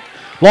 Man with it.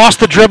 Lost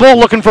the dribble.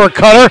 Looking for a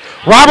cutter.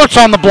 Roberts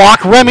on the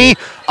block. Remy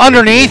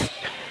underneath.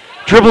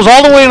 Dribbles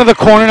all the way into the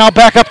corner. Now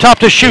back up top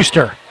to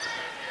Schuster.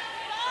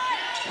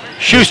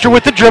 Schuster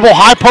with the dribble,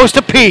 high post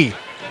to P.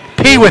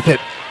 P with it.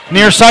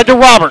 Near side to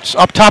Roberts.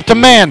 Up top to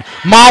Mann.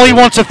 Molly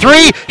wants a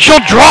three. She'll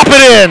drop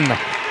it in.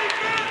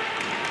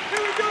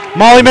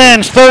 Molly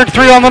Mann's third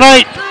three on the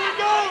night.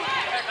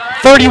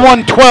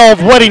 31-12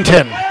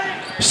 Weddington.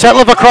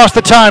 Setliff across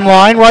the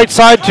timeline. Right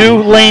side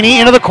to Laney.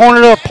 Into the corner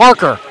to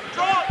Parker.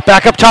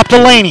 Back up top to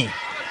Laney.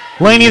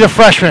 Laney the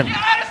freshman.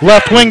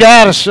 Left wing to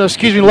Addison.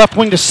 Left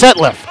wing to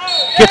Setliff.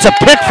 Gets a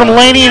pick from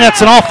Laney and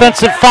it's an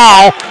offensive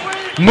foul.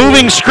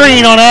 Moving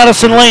screen on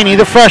Addison Laney,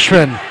 the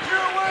freshman.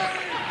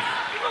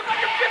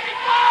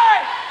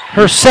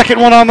 Her second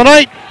one on the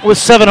night with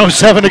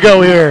 7:07 to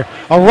go here.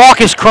 A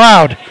raucous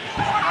crowd.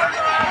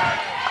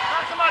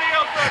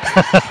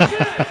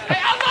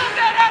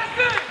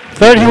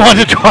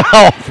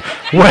 (31-12).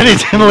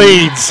 Weddington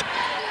leads.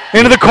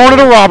 Into the corner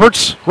to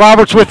Roberts.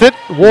 Roberts with it.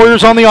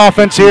 Warriors on the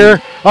offense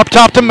here. Up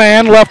top to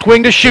Mann. Left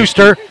wing to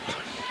Schuster.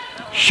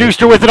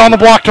 Schuster with it on the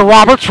block to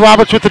Roberts.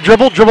 Roberts with the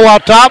dribble. Dribble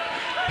out top.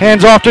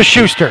 Hands off to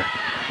Schuster.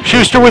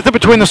 Schuster with it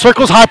between the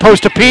circles. High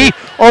post to P.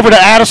 Over to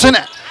Addison.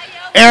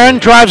 Aaron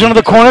drives into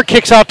the corner.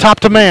 Kicks out top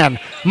to Mann.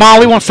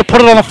 Molly wants to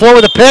put it on the floor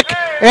with a pick.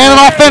 And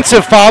an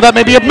offensive foul. That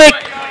may be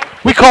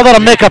we call that a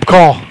makeup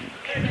call.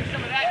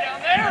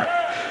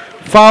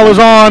 Foul is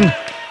on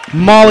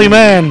Molly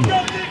Mann.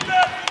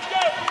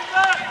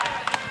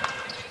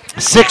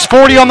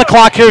 6:40 on the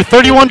clock here.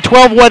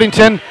 31-12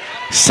 Weddington.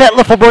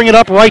 Setliff will bring it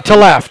up right to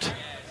left.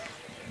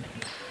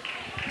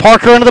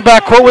 Parker into the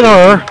backcourt with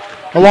her.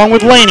 Along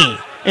with Laney.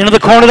 Into the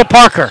corner to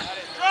Parker.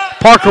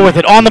 Parker with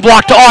it. On the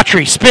block to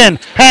Autry. Spin.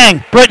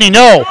 Hang. Brittany,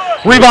 no.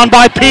 Rebound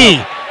by P.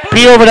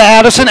 P over to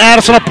Addison.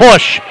 Addison a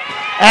push.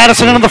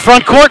 Addison into the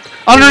front court.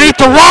 Underneath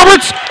to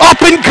Roberts.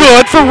 Up and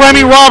good for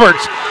Remy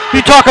Roberts.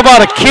 You talk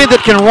about a kid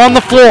that can run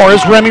the floor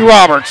is Remy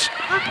Roberts.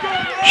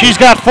 She's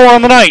got 4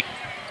 on the night.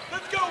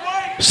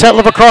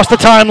 Setliff across the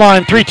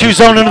timeline. 3-2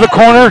 zone into the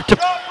corner to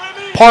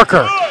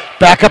Parker.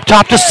 Back up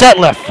top to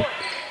Setliff.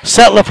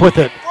 Setliff with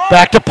it.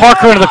 Back to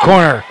Parker into the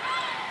corner.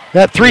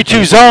 That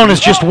 3-2 zone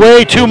is just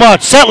way too much.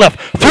 Setliff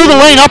through the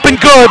lane, up and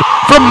good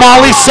from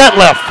Molly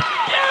Setliff.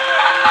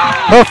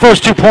 Her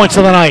first 2 points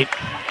of the night.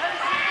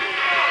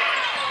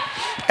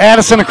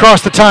 Addison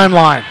across the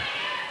timeline.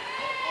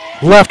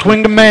 Left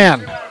wing to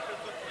Mann.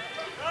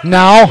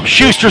 Now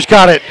Schuster's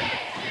got it.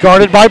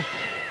 Guarded by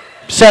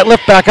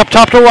Setliff. Back up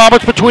top to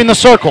Roberts between the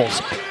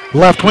circles.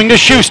 Left wing to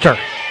Schuster.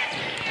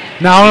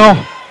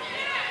 Now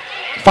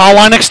foul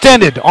line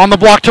extended. On the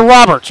block to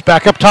Roberts.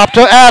 Back up top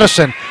to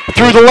Addison.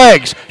 Through the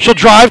legs. She'll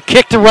drive.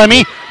 Kick to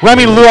Remy.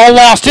 Remy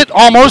lost it.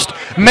 Almost.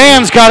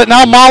 Mann's got it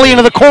now. Molly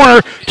into the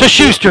corner to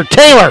Schuster.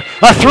 Taylor.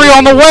 A three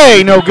on the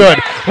way. No good.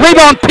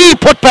 Rebound P.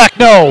 Put back.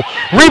 No.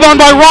 Rebound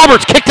by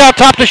Roberts. Kicked out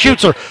top to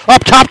Schuster.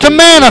 Up top to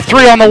Mann. A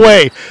three on the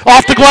way.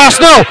 Off the glass.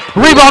 No.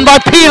 Rebound by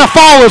P. And a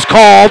foul is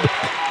called.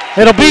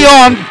 It'll be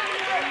on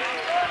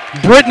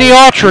Brittany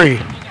Autry.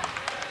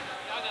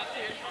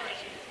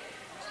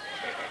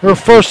 Her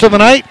first of the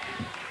night.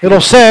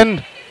 It'll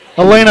send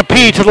Elena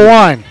P. to the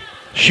line.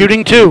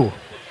 Shooting 2.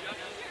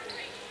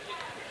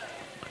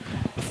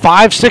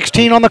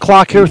 5:16 on the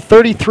clock here.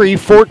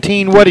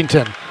 33-14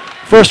 Weddington.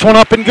 First one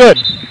up and good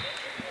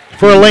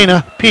for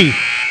Elena P.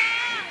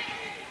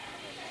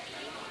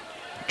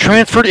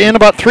 Transferred in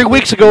about 3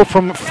 weeks ago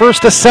from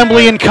First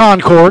Assembly in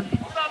Concord.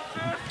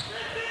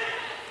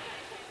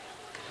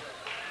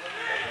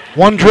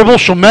 One dribble,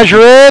 she'll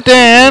measure it,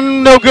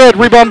 and no good.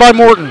 Rebound by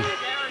Morton.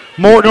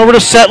 Morton over to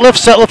Setliff.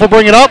 Setliff will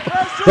bring it up.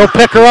 They'll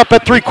pick her up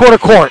at three-quarter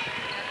court.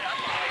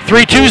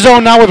 3-2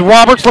 zone now with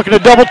Roberts looking to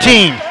double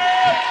team.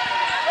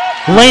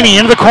 Laney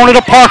into the corner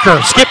to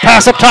Parker. Skip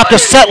pass up top to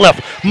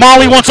Setliff.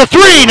 Molly wants a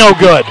three, no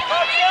good.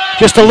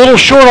 Just a little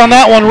short on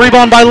that one.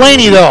 Rebound by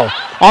Laney though.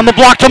 On the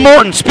block to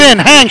Morton. Spin,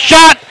 hang,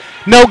 shot.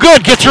 No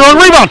good. Gets her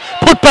own rebound.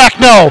 Put back,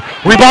 no.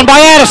 Rebound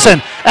by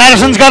Addison.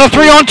 Addison's got a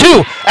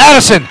 3-on-2.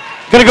 Addison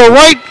gonna go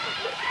right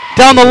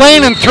down the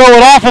lane and throw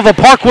it off of a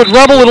Parkwood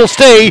Rebel. It'll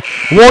stay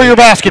Warrior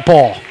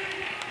basketball.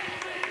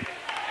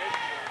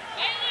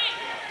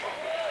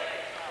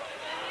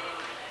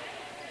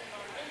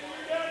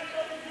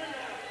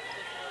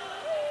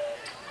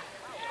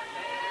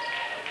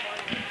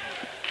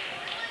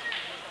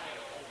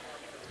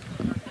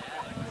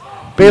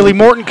 Bailey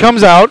Morton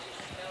comes out.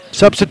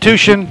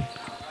 Substitution.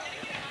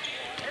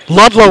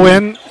 Ludlow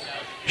in.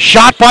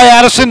 Shot by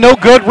Addison, no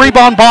good.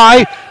 Rebound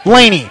by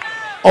Laney.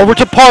 Over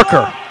to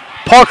Parker.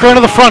 Parker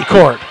into the front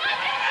court.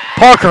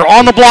 Parker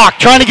on the block,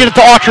 trying to get it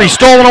to Autry.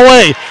 Stolen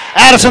away.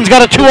 Addison's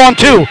got a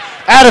 2-on-2.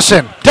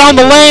 Addison down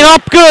the lane,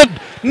 up, good.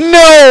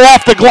 No,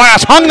 off the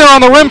glass. Hung there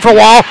on the rim for a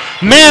while.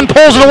 Man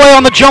pulls it away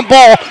on the jump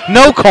ball.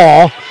 No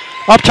call.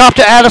 Up top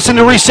to Addison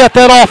to reset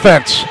that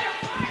offense.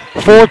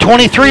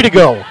 4:23 to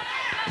go.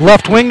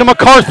 Left wing to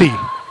McCarthy.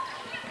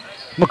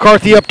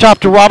 McCarthy up top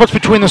to Roberts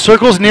between the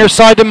circles. Near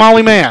side to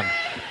Molly Mann.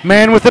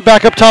 Mann with it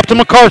back up top to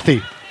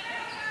McCarthy.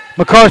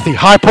 McCarthy,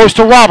 high post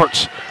to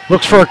Roberts.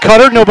 Looks for a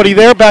cutter, nobody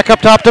there. Back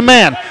up top to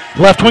Mann.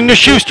 Left wing to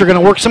Schuster, going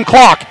to work some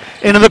clock.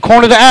 Into the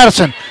corner to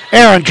Addison.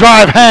 Aaron,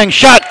 drive, hang,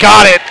 shot,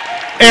 got it.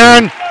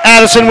 Aaron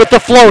Addison with the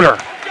floater.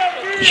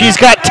 She's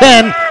got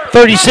 10,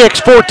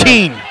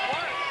 36-14.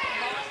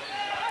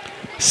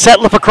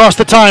 Setliff across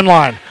the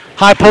timeline.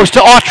 High post to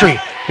Autry.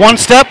 One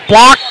step,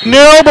 block,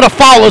 no, but a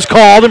foul is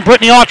called, and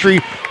Brittany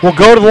Autry will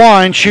go to the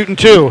line, shooting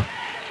 2.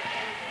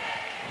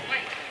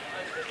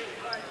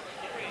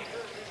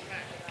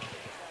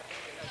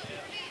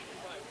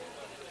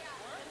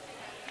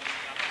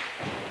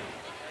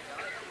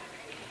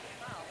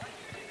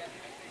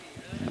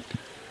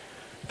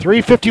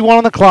 .351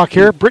 on the clock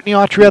here. Brittany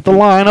Autry at the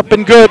line. Up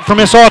and good for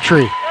Miss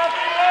Autry.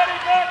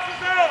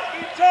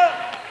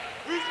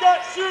 Who's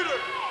got shooter?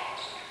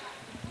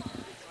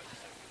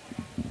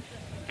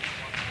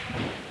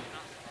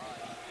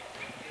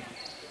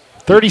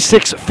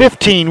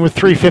 .36-15 with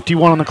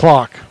 3:51 on the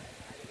clock.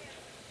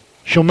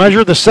 She'll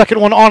measure the second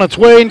one on its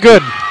way and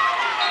good.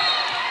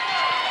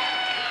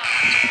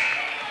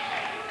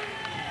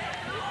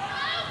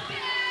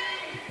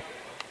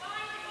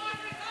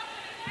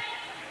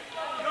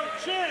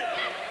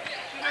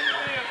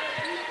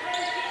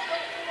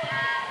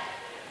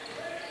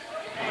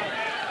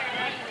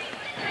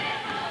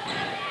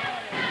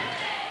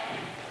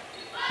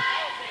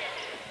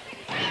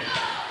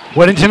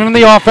 Weddington in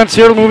the offense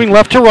here, moving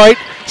left to right.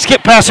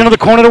 Skip pass into the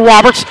corner to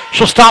Roberts.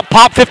 She'll stop,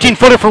 pop,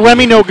 15-footer for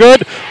Remy, no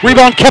good.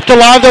 Rebound kept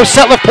alive though.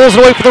 Setliff pulls it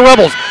away for the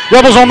Rebels.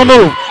 Rebels on the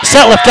move.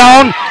 Setliff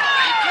down,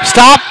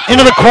 stop,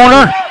 into the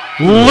corner.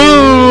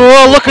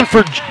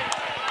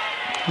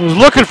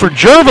 Looking for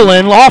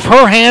Jervelin off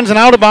her hands and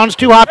out of bounds,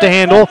 too hot to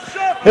handle.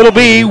 It'll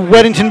be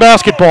Weddington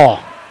basketball.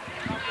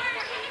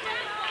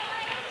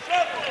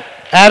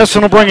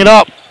 Addison will bring it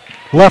up,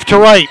 left to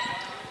right.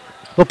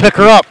 They'll pick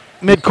her up.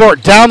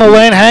 Midcourt, down the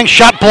lane, hang,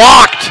 shot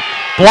blocked.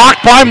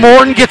 Blocked by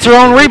Morton, gets her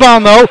own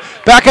rebound though.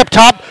 Back up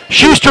top,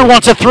 Schuster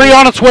wants a 3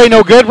 on its way,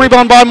 no good.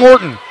 Rebound by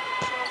Morton.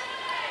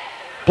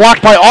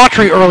 Blocked by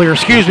Autry earlier,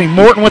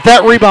 Morton with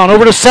that rebound,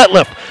 over to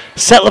Setliff.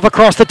 Setliff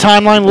across the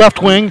timeline,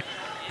 left wing.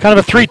 Kind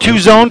of a 3-2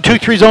 zone,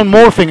 2-3 zone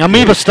morphing,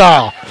 amoeba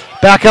style.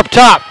 Back up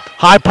top,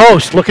 high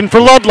post, looking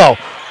for Ludlow.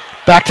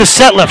 Back to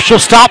Setliff, she'll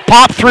stop,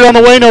 pop, 3 on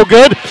the way, no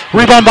good.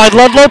 Rebound by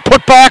Ludlow,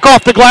 put back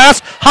off the glass.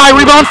 High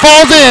rebound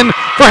falls in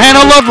for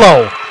Hannah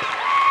Ludlow.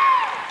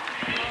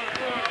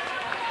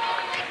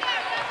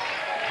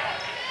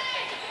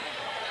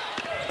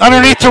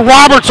 Underneath to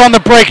Roberts on the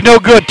break, no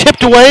good.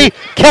 Tipped away,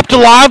 kept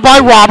alive by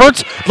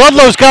Roberts.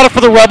 Ludlow's got it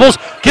for the Rebels.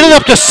 Get it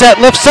up to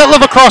Setliff.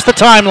 Setliff across the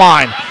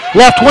timeline.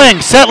 Left wing,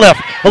 Setliff.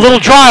 A little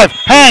drive,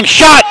 hang,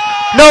 shot.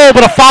 No,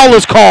 but a foul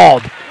is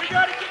called.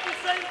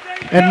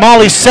 And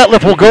Molly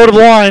Setliff will go to the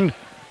line.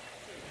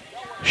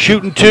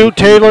 Shooting 2,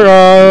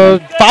 Taylor,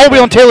 foul will be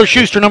on Taylor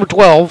Schuster, number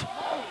 12.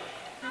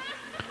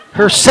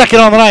 Her second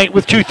on the night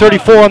with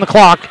 2:34 on the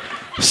clock.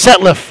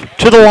 Setliff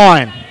to the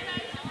line.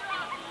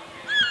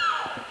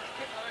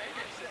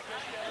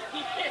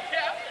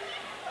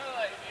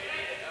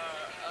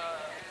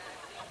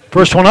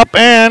 First one up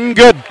and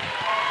good.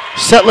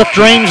 Setliff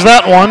drains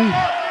that one.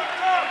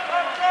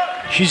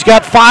 She's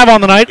got 5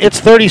 on the night. It's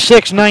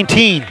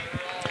 36-19.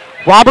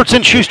 Roberts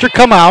and Schuster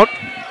come out.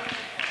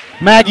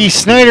 Maggie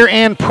Snyder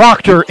and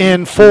Proctor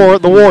in for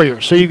the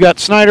Warriors. So you've got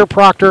Snyder,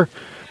 Proctor,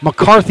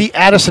 McCarthy,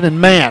 Addison,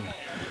 and Mann.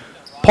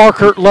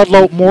 Parker,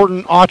 Ludlow,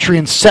 Morton, Autry,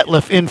 and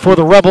Setliff in for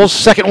the Rebels.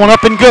 Second one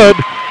up and good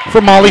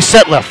for Molly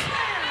Setliff.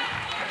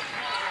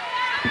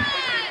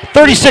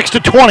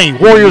 36-20,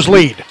 Warriors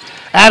lead.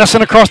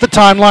 Addison across the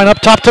timeline,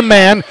 up top to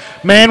Mann.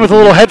 Mann with a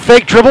little head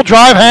fake, dribble,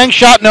 drive, hang,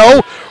 shot,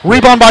 no.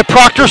 Rebound by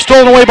Proctor,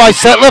 stolen away by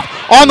Setliff.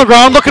 On the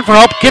ground, looking for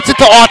help, gets it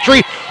to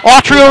Autry.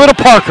 Autry over to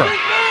Parker.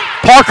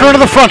 Parker into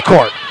the front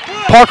court.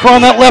 Parker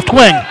on that left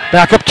wing.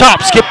 Back up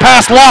top, skip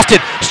pass, lost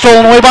it.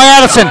 Stolen away by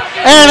Addison.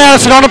 Aaron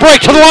Addison on a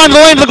break, to the line,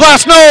 to the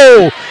glass,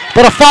 no.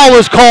 But a foul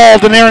is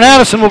called, and Aaron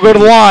Addison will go to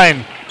the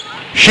line.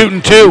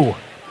 Shooting 2.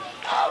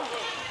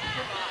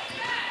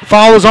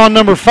 Foul is on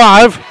number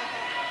 5.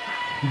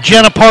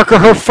 Jenna Parker,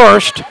 her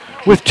first,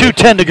 with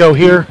 2:10 to go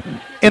here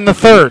in the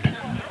third.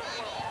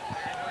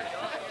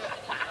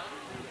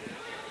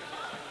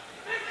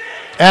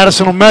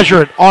 Addison will measure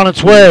it on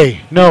its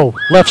way. No.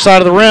 Left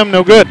side of the rim,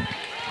 no good.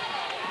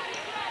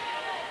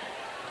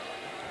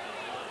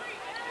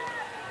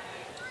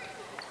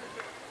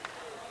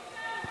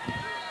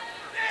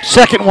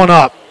 Second one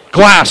up.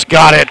 Glass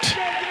got it.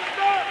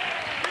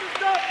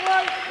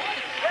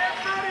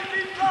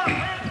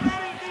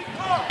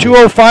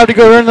 2:05 to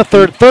go here in the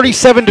third.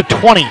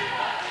 37-20.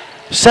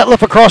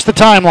 Setliff across the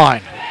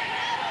timeline.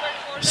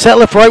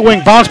 Setliff right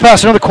wing. Bounce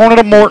pass into the corner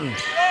to Morton.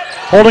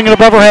 Holding it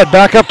above her head.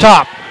 Back up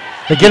top.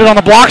 They get it on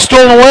the block.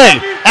 Stolen away.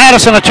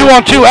 Addison, a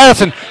 2-on-2.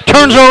 Addison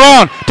turns her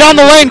around. Down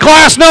the lane.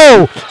 Glass,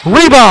 no.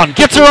 Rebound.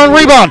 Gets her own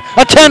rebound.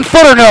 A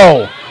 10-footer,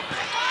 no.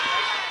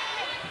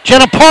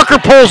 Jenna Parker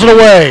pulls it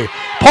away.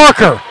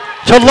 Parker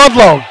to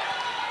Ludlow.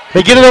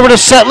 They get it over to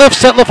Setliff.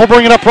 Setliff will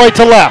bring it up right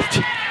to left.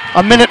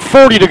 A minute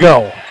 40 to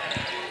go.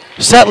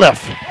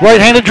 Setliff,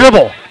 right-handed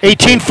dribble.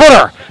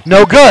 18-footer.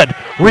 No good.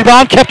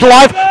 Rebound kept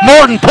alive.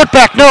 Morton, put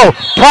back, no.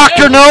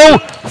 Proctor, no.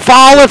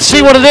 Foul, let's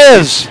see what it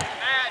is.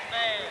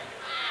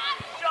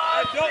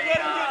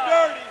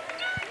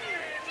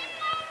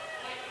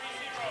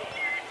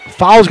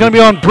 Foul's going to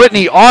be on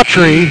Brittany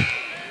Autry.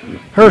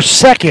 Her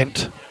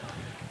second.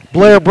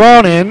 Blair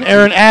Brown in,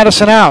 Aaron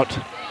Addison out.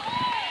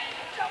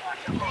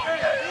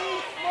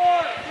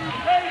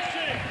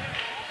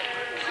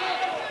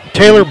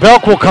 Taylor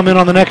Belk will come in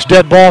on the next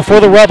dead ball for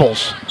the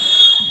Rebels.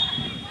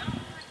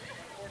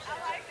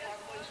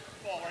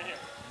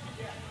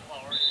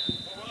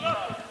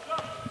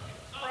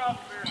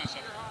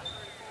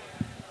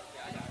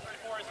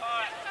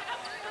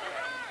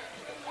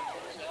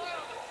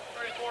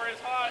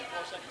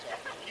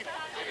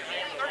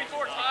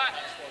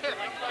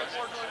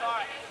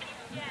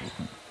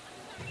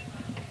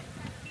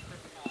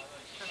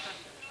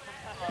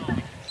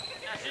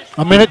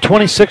 A minute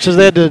 26 as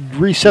they had to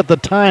reset the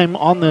time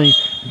on the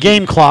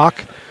game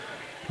clock.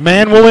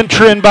 Mann will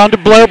enter inbound to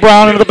Blair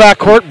Brown into the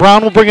backcourt.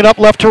 Brown will bring it up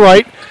left to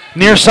right.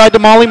 Near side to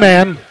Molly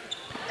Mann.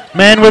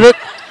 Mann with it.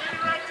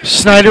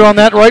 Snyder on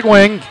that right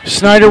wing.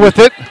 Snyder with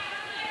it.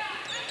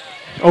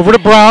 Over to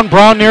Brown.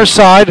 Brown near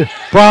side.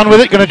 Brown with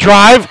it. Going to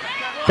drive.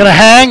 Going to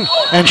hang.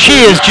 And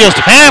she is just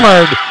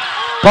hammered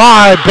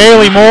by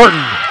Bailey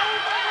Morton.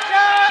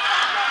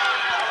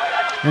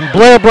 And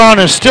Blair Brown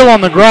is still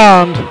on the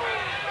ground.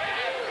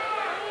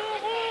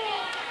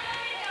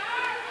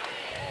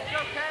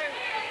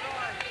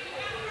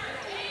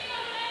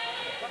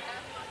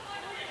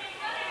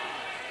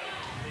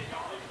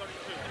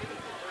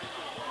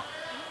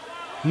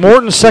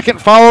 Morton's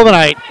second foul of the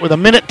night with a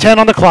minute 10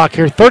 on the clock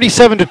here,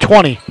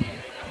 37-20.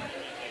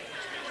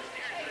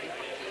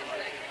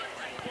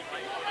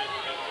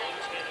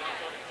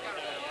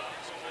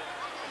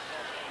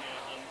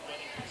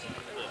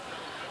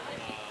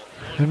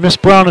 And Miss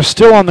Brown is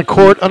still on the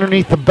court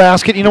underneath the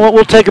basket. You know what?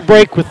 We'll take a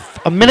break with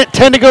a minute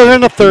 10 to go here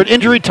in the third.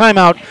 Injury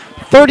timeout,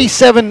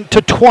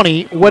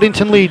 37-20.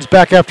 Weddington leads.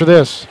 Back after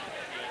this.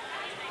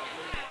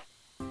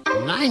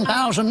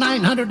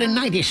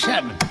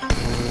 9,997.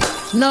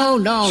 No.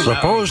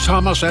 Suppose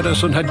Thomas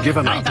Edison had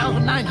given up.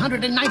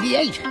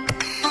 9,998.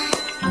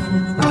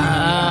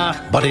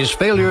 But his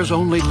failures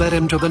only led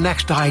him to the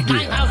next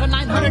idea.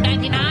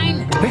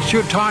 9,999.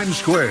 Picture Times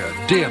Square,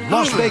 dim,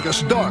 Las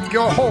Vegas dark,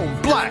 your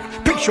home black.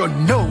 Picture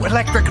no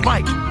electric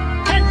light.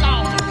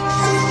 10,000.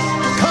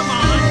 Come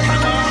on.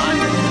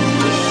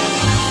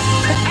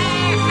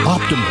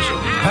 Optimism.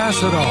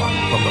 Pass it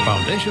on from the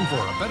Foundation for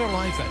a Better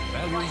Life at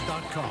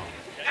values.com.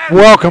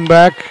 Welcome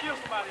back.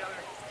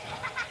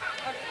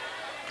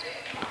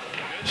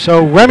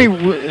 So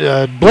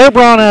Blair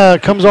Brown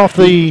comes off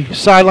the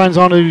sidelines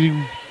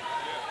onto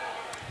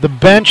the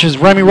bench as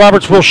Remy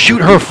Roberts will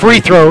shoot her free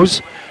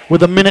throws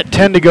with a minute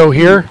 10 to go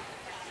here.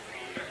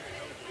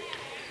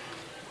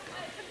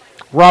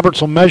 Roberts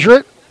will measure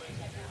it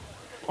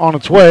on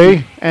its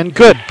way and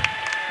good.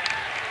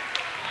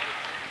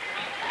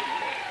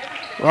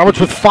 Roberts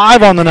with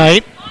 5 on the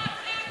night.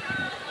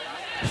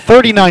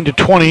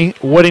 39-20,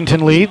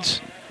 Weddington leads.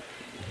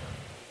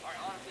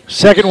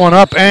 Second one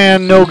up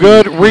and no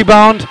good.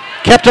 Rebound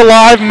kept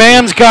alive.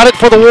 Mann's got it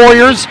for the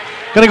Warriors.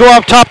 Going to go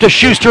up top to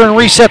Schuster and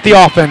reset the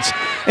offense.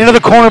 Into the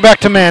corner back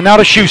to Mann. Now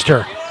to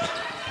Schuster.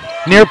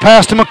 Near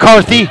pass to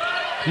McCarthy.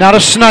 Now to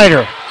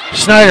Snyder.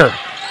 Snyder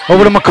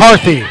over to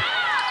McCarthy.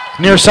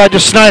 Near side to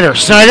Snyder.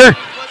 Snyder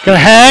going to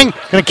hang.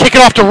 Going to kick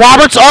it off to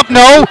Roberts. Up,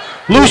 no.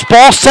 Loose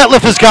ball.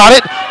 Setliff has got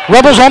it.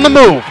 Rebels on the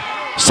move.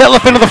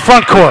 Setliff into the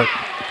front court.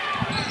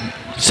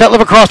 Setliff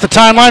across the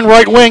timeline.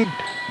 Right wing.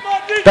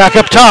 Back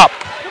up top.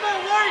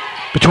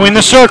 Between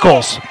the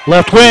circles.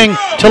 Left wing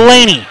to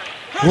Laney.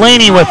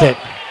 Laney with it.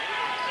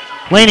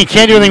 Laney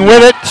can't do anything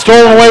with it.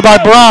 Stolen away by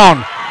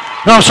Brown.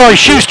 No, I'm sorry,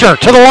 Schuster.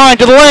 To the line,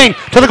 to the lane,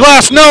 to the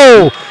glass.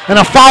 No! And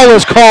a foul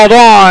is called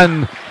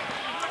on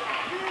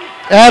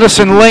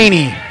Addison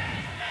Laney.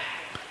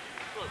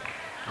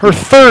 Her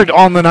third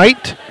on the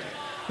night.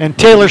 And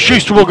Taylor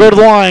Schuster will go to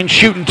the line,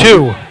 shooting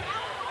 2.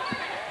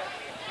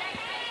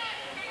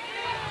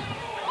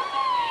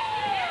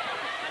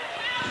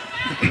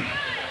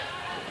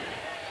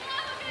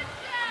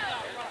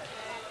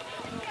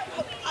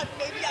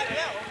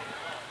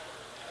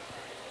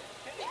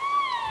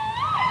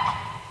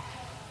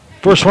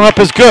 First one up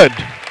is good.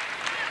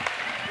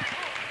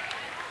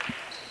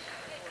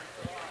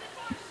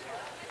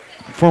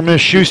 For Miss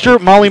Schuster,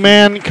 Molly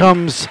Mann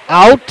comes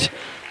out.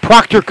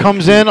 Proctor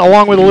comes in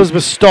along with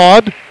Elizabeth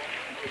Staud.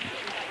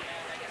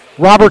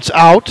 Roberts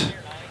out.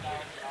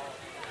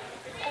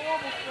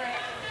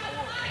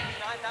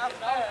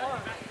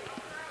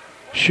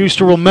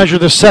 Schuster will measure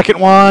the second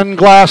one.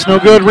 Glass, no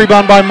good.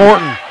 Rebound by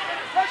Morton.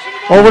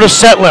 Over to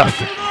Setliff.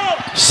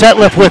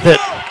 Setliff with it.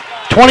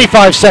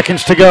 25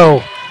 seconds to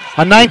go.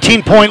 A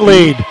 19-point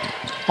lead.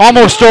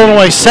 Almost stolen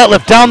away.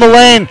 Setliff down the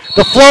lane.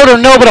 The floater,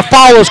 no, but a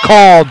foul is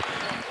called.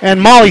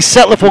 And Molly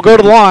Setliff will go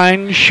to the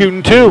line,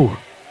 shooting 2.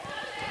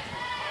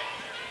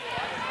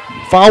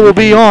 Foul will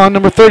be on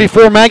number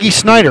 34, Maggie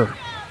Snyder.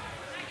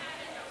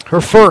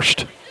 Her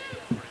first.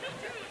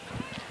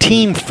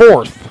 Team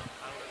 4th.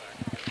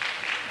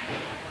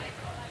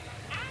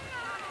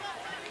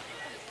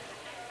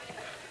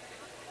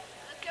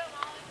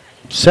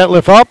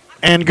 Setliff up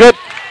and good.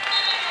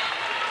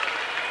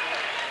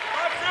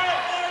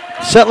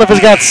 Setliff has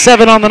got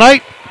 7 on the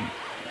night.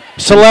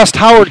 Celeste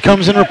Howard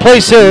comes and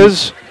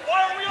replaces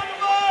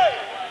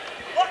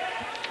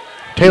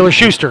Taylor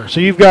Schuster. So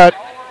you've got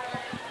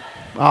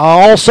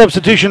all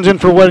substitutions in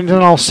for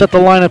Weddington. I'll set the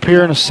lineup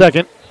here in a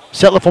second.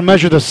 Setliff will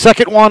measure the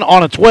second one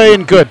on its way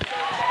and good.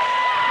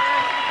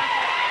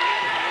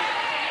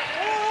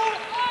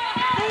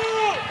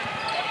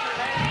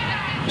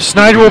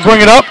 Snyder will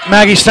bring it up.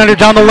 Maggie Snyder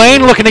down the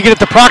lane, looking to get it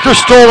to Proctor.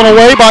 Stolen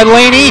away by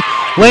Laney.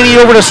 Laney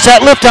over to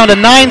Setliff, down to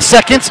 9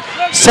 seconds.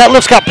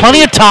 Setliff's got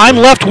plenty of time,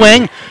 left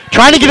wing.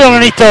 Trying to get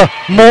underneath to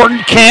Morton,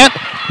 can't.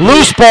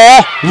 Loose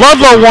ball,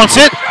 Ludlow wants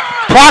it.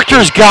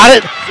 Proctor's got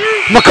it.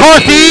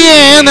 McCarthy,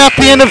 and at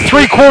the end of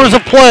 3 quarters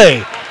of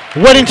play.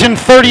 Weddington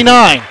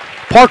 39.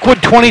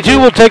 Parkwood 22.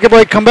 We'll take a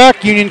break, come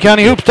back.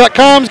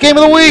 UnionCountyHoops.com's Game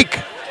of the Week.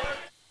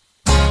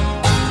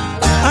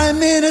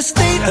 I'm in a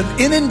state of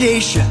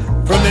inundation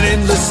from an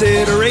endless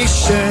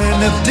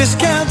iteration of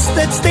discounts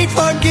that State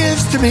Farm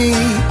gives to me.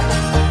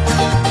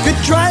 Good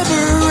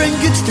driver and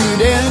good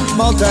student,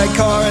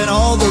 multi-car and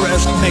all the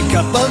rest make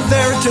up a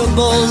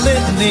veritable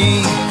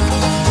litany.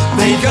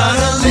 They got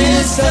a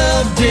list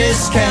of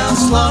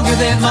discounts longer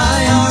than my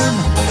arm.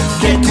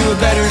 Get to a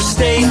better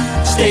state,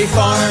 State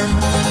Farm.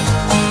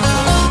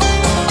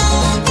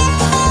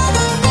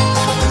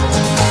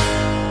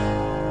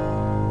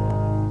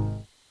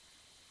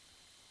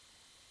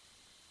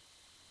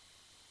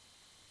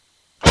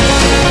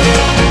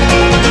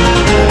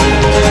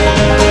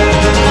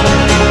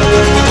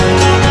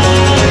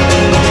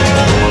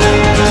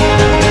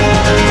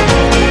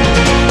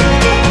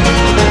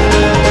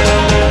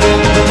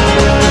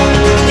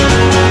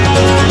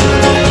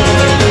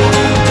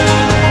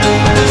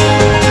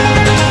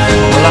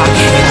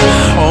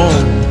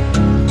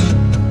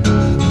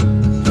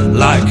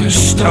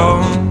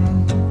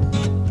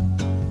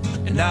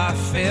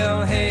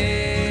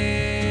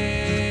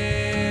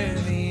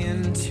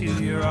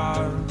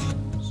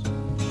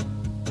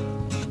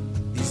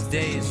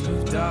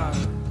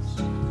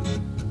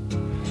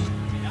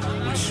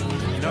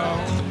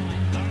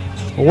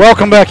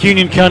 Welcome back,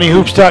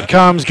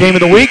 UnionCountyHoops.com's Game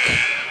of the Week.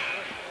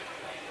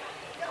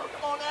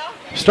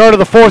 Start of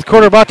the 4th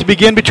quarter about to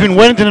begin between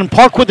Weddington and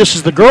Parkwood. This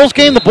is the girls'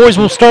 game. The boys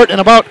will start in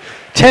about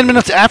 10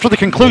 minutes after the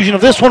conclusion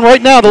of this one.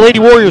 Right now, the Lady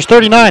Warriors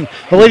 39,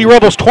 the Lady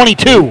Rebels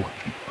 22.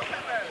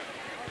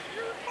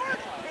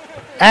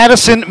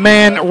 Addison,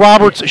 Mann,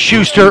 Roberts,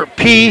 Schuster,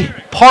 P,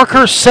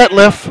 Parker,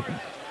 Setliff,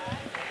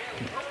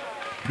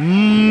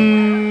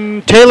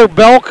 Taylor,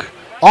 Belk,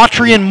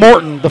 Autry, and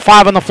Morton, the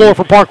 5 on the floor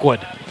for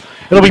Parkwood.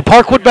 It'll be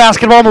Parkwood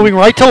basketball moving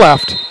right to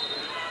left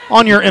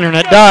on your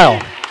internet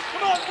dial.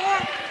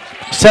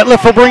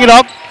 Setliff will bring it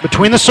up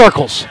between the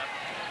circles.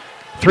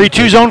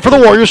 3-2 zone for the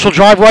Warriors. She'll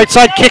drive right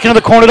side, kick into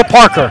the corner to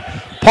Parker.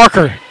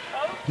 Parker,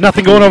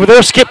 nothing going over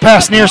there. Skip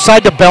pass near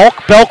side to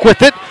Belk. Belk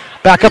with it.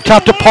 Back up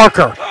top to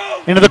Parker.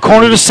 Into the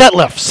corner to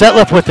Setliff.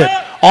 Setliff with it.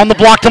 On the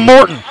block to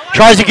Morton.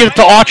 Tries to get it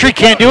to Autry.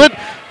 Can't do it.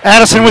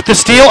 Addison with the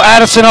steal.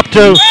 Addison up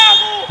to...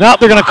 Now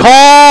they're going to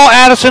call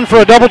Addison for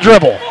a double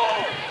dribble.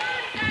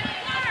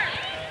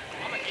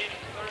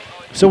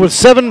 So with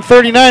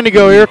 7:39 to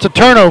go here, it's a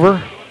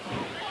turnover.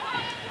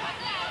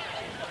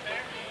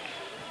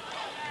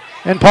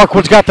 And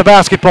Parkwood's got the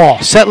basketball.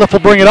 Setliff will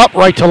bring it up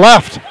right to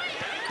left.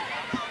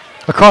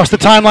 Across the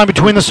timeline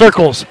between the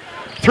circles.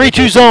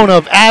 3-2 zone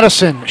of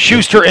Addison,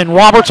 Schuster, and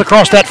Roberts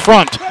across that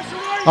front.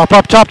 Up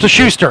top to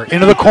Schuster.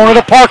 Into the corner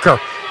to Parker.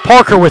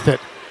 Parker with it.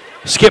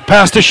 Skip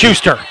pass to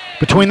Schuster.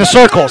 Between the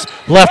circles.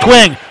 Left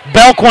wing.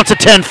 Belk wants a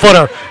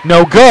 10-footer.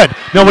 No good.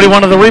 Nobody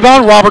wanted the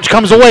rebound. Roberts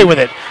comes away with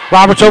it.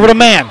 Roberts over to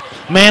Mann.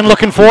 Mann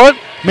looking for it.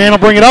 Mann will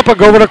bring it up and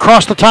go over to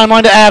across the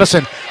timeline to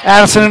Addison.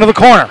 Addison into the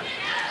corner.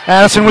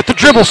 Addison with the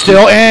dribble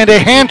still, and a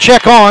hand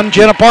check on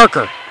Jenna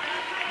Parker.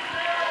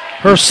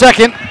 Her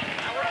second,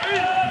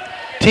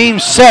 team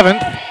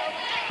 7th.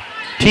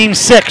 Team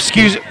 6,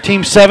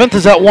 team 7th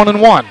is at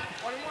 1-1.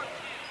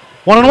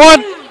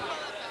 1-1.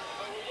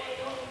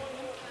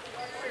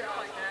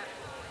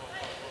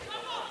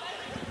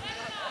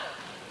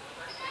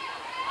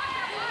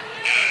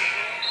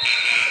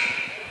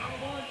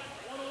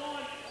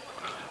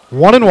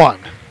 One and one.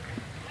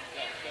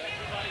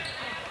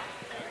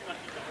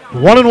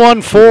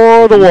 1-1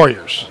 for the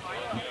Warriors.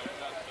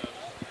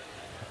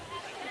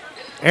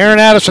 Aaron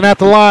Addison at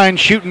the line,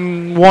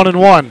 shooting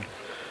 1-1.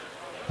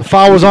 The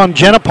foul was on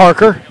Jenna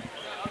Parker.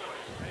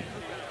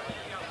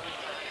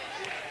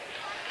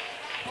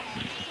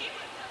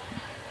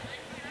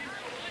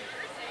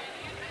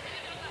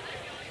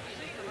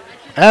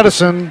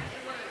 Addison,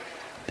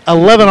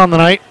 11 on the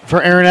night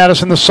for Aaron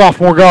Addison, the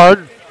sophomore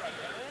guard.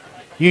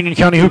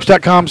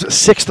 UnionCountyHoops.com's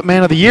 6th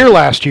man of the year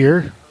last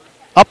year.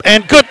 Up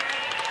and good.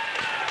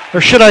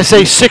 Or should I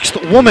say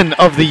 6th woman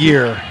of the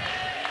year.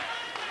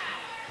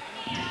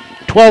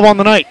 12 on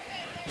the night.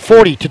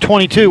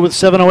 40-22 with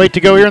 7:08 to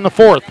go here in the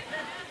fourth.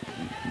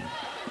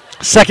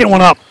 Second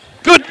one up.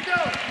 Good.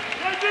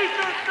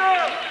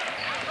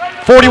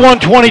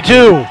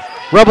 41-22.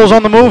 Rebels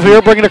on the move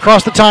here, bring it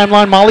across the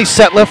timeline. Molly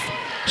Setliff,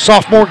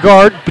 sophomore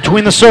guard,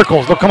 between the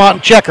circles. They'll come out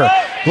and check her.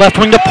 Left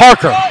wing to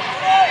Parker.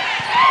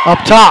 Up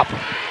top.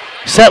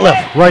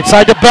 Setliff, right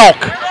side to Belk.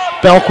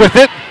 Belk with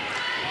it.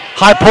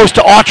 High post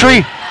to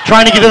Autry.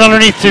 Trying to get it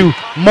underneath to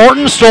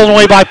Morton. Stolen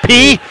away by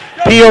P.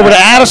 P over to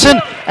Addison.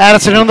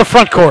 Addison into the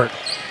front court.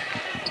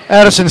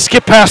 Addison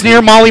skip pass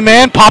near Molly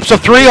Mann. Pops a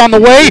three on the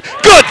way.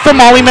 Good for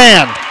Molly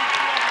Mann.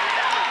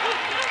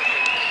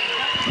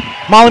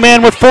 Molly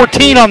Mann with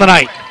 14 on the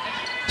night.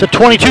 It's a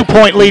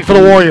 22-point lead for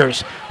the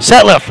Warriors.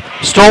 Setliff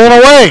stolen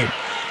away.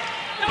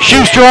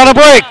 Schuster on a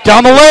break.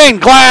 Down the lane.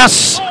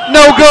 Glass.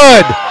 No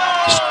good.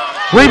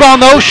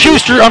 Rebound though.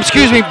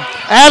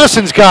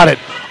 Addison's got it.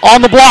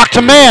 On the block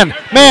to Mann.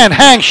 Mann,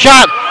 hang,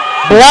 shot.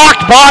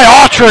 Blocked by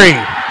Autry.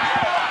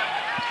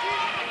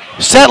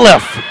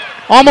 Setliff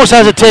almost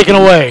has it taken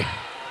away.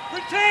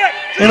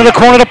 Into the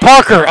corner to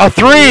Parker. A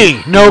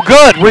three. No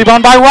good.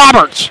 Rebound by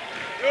Roberts.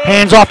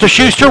 Hands off to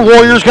Schuster.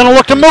 Warriors going to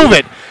look to move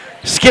it.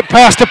 Skip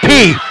pass to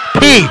P.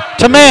 P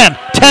to Mann.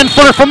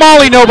 10-footer for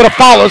Molly. No, but a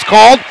foul is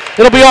called.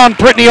 It'll be on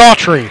Brittany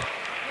Autry.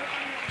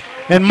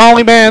 And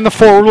Molly Mann, the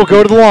forward, will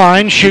go to the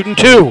line, shooting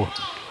two.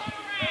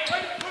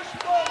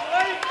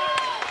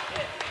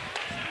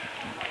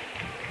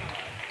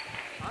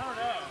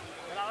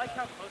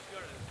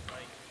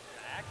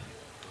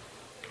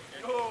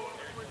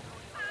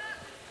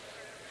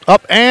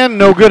 Up and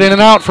no good. In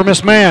and out for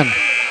Miss Mann.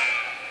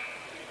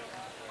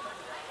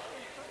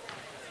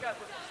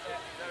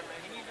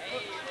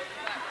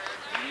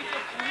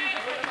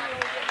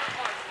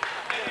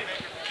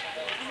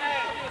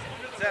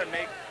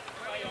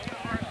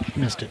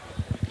 Missed it.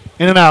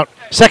 In and out.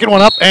 Second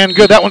one up and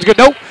good. That one's good.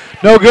 Nope.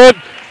 No good.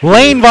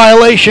 Lane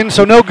violation,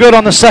 so no good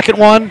on the second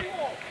one.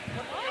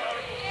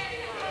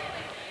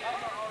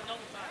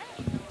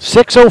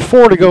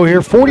 6:04 to go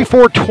here.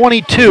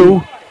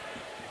 44-22.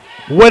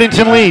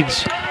 Weddington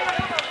leads.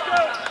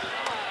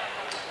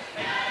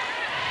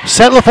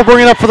 Setliff will bring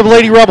it up for the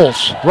Lady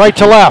Rebels. Right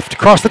to left.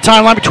 Across the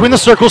timeline between the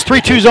circles.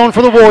 3-2 zone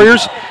for the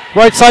Warriors.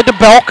 Right side to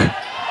Belk.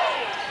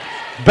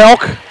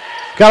 Belk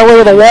got away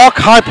with a walk.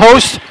 High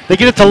post. They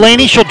get it to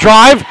Laney. She'll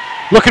drive.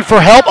 Looking for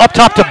help. Up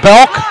top to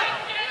Belk.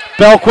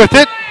 Belk with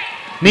it.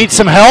 Needs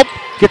some help.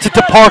 Gets it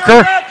to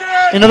Parker.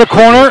 Into the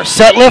corner.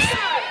 Setliff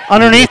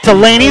underneath to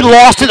Laney.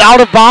 Lost it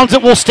out of bounds.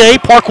 It will stay.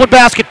 Parkwood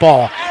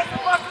basketball.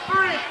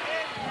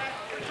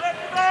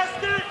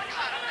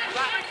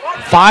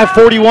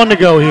 5:41 to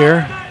go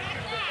here.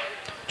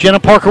 Jenna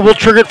Parker will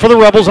trigger it for the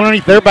Rebels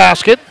underneath their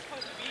basket.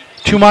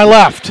 To my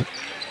left.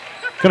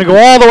 Going to go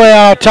all the way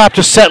out top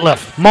to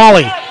Setliff.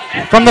 Molly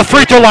from the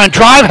free throw line.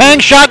 Drive, hang,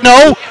 shot,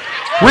 no.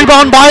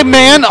 Rebound by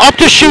Mann. Up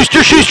to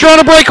Schuster. Schuster on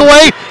a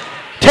breakaway.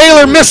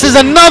 Taylor misses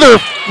another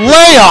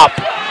layup.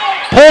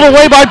 Pulled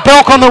away by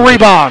Belk on the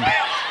rebound.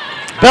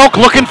 Belk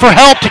looking for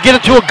help to get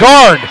it to a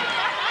guard.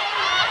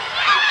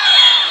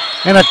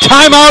 And a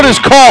timeout is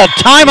called.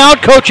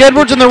 Timeout, Coach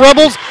Edwards and the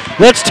Rebels.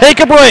 Let's take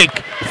a break.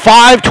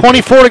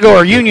 5:24 to go.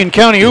 Our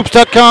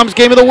UnionCountyHoops.com's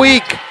Game of the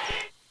Week.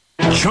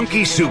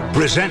 Chunky Soup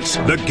presents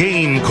the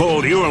game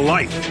called Your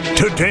Life.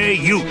 Today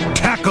you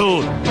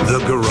tackle the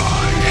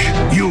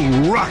garage. You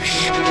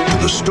rush to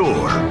the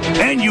store,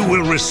 and you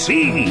will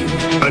receive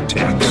a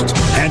text.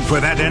 And for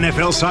that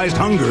NFL-sized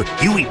hunger,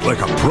 you eat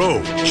like a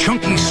pro.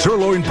 Chunky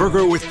sirloin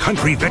burger with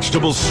country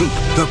vegetable soup.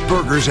 The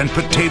burgers and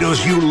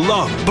potatoes you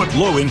love, but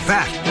low in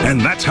fat. And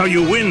that's how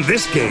you win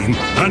this game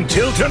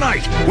until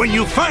tonight, when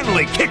you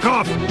finally kick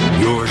off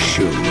your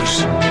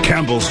shoes.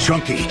 Campbell's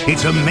Chunky.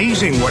 It's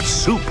amazing what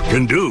soup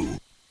can do.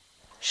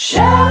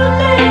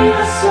 Chardonnay,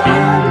 the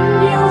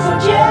sun, you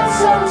forget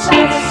sometimes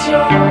it's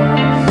yours.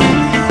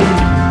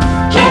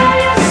 Can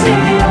you see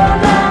you're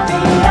not the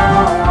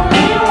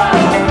only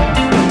one?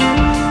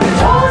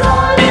 Doors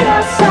on it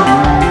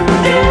outside,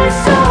 feelings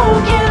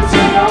soak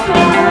into your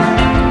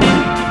mind.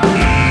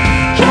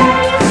 Can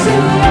you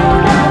see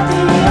you're not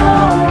the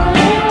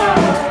only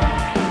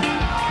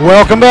one?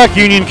 Welcome back,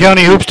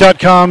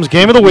 UnionCountyHoops.com's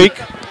Game of the Week.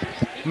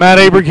 Matt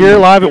Aberg here,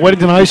 live at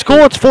Weddington High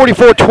School. It's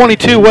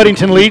 44-22.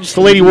 Weddington leads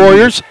the Lady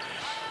Warriors.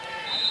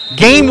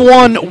 Game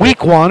one,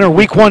 week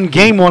one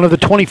game one of the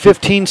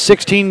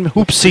 2015-16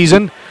 hoop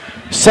season.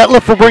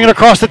 Setliff will bring it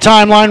across the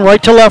timeline,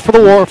 right to left for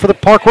the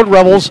Parkwood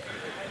Rebels.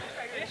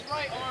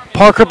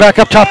 Parker back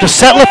up top to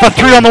Setliff. A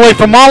three on the way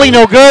for Molly,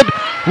 no good.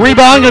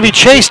 Rebound going to be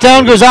chased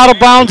down, goes out of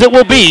bounds. It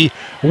will be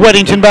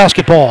Weddington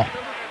basketball.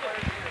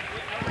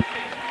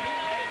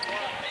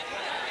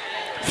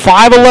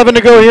 5:11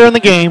 to go here in the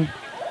game.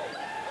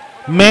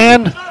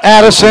 Mann,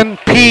 Addison,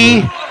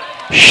 P,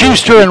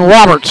 Schuster, and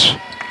Roberts.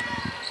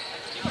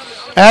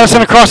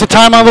 Addison across the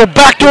timeline, a little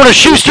backdoor to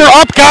Schuster,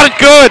 up, got it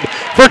good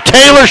for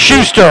Taylor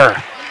Schuster.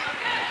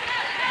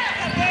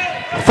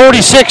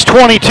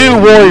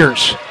 46-22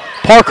 Warriors.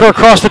 Parker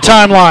across the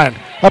timeline,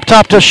 up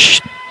top to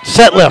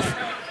Setliff.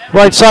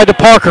 Right side to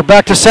Parker,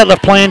 back to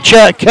Setliff playing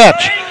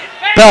catch.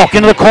 Belk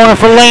into the corner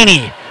for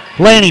Laney.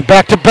 Laney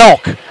back to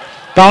Belk.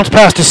 Bounce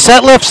pass to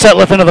Setliff.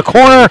 Setliff into the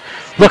corner,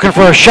 looking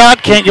for a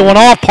shot, can't get one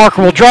off.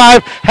 Parker will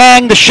drive,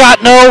 hang the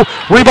shot, no.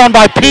 Rebound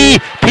by P.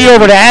 P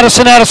over to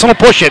Addison. Addison will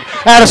push it.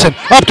 Addison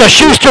up to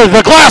Schuster.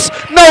 The glass,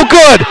 no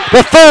good.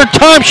 The third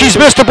time she's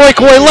missed a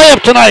breakaway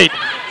layup tonight.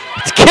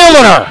 It's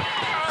killing her.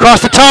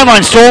 Across the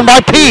timeline, stolen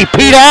by P.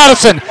 P to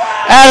Addison.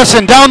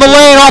 Addison down the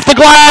lane, off the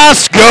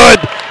glass. Good.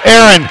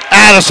 Aaron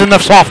Addison, the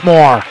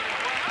sophomore.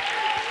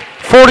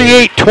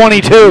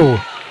 48-22.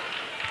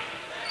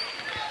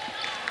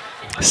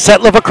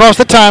 Setliff across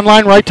the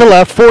timeline, right to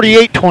left,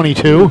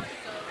 48-22.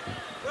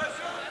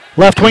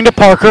 Left wing to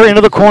Parker,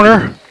 into the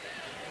corner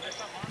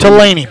to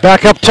Laney.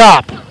 Back up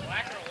top.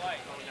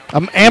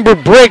 Amber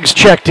Briggs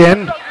checked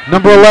in.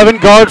 Number 11,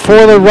 guard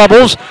for the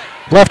Rebels.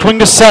 Left wing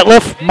to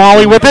Setliff.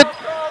 Molly with it.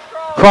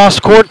 Cross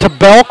court to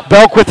Belk.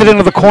 Belk with it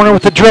into the corner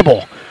with the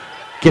dribble.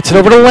 Gets it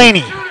over to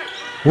Laney.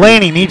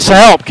 Laney needs some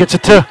help. Gets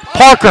it to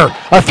Parker.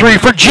 A three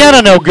for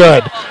Jenna, no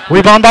good.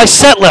 Rebound by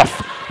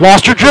Setliff.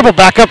 Lost her dribble,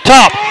 back up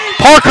top.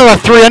 Parker a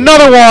three,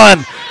 another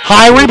one.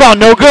 High rebound,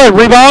 no good.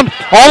 Rebound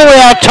all the way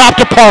out top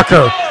to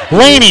Parker.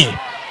 Laney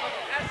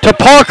to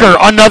Parker,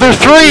 another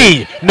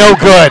three, no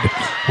good.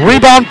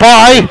 Rebound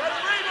by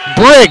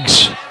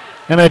Briggs.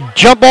 And a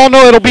jump ball,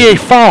 no, it'll be a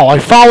foul. A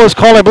foul is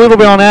called, I believe it'll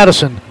be on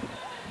Addison.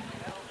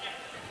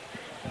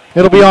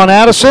 It'll be on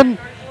Addison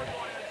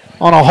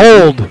on a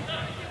hold.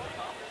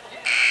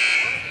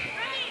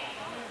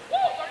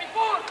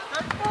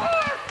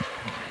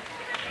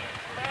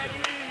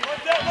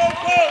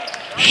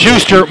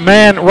 Schuster,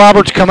 man,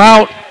 Roberts come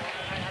out.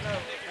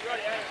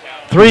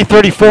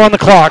 3:34 on the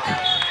clock.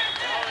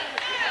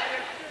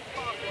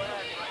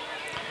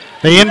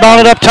 They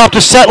inbound it up top to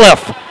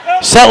Setliff.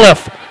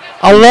 Setliff,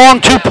 a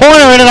long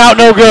two-pointer in and out,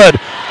 no good.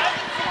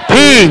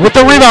 P with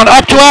the rebound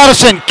up to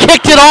Addison.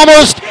 Kicked it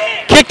almost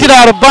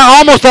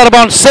out of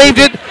bounds, saved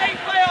it.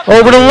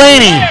 Over to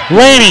Laney.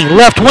 Laney,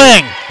 left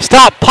wing.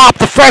 Stop, pop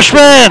the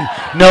freshman.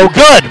 No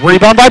good.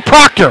 Rebound by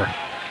Proctor.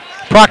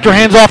 Proctor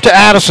hands off to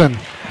Addison.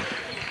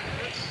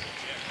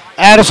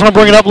 Addison will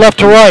bring it up left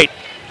to right.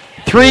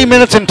 3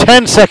 minutes and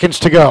 10 seconds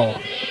to go.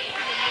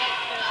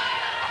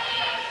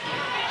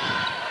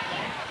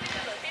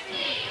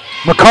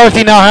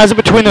 McCarthy now has it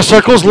between the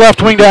circles.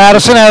 Left wing to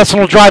Addison. Addison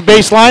will drive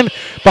baseline.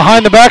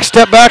 Behind the back.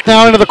 Step back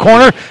now into the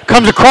corner.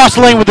 Comes across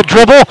the lane with the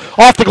dribble.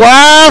 Off the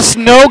glass.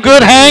 No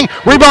good. Hang.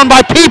 Rebound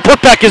by P.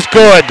 Putback is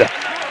good.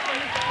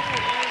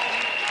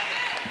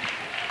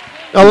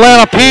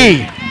 Atlanta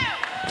P.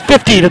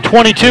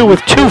 50-22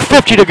 with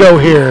 2:50 to go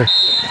here.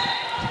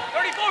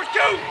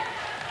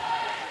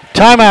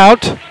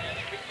 Timeout.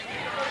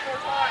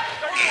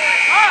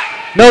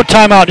 No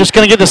timeout. Just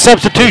going to get the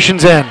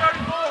substitutions in.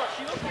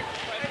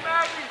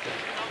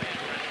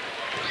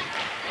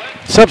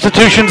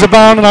 Substitutions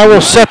abound, and I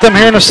will set them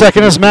here in a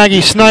second as Maggie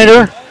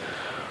Snyder,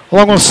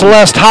 along with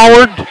Celeste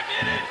Howard,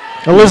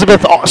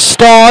 Elizabeth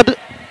Staud,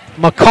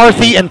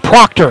 McCarthy, and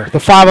Proctor,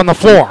 the five on the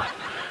floor.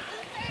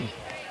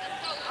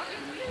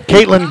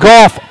 Caitlin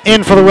Goff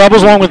in for the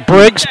Rebels, along with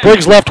Briggs.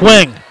 Briggs left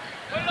wing.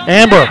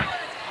 Amber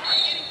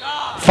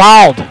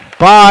fouled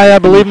by, I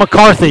believe,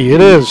 McCarthy.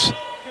 It is.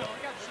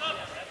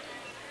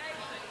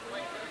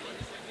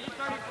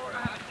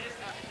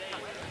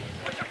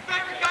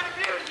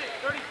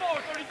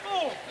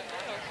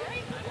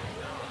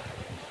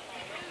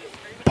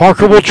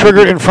 Parker will trigger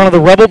it in front of the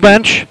Rebel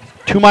bench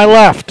to my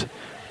left.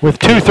 With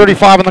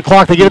 2:35 on the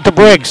clock, they get it to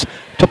Briggs.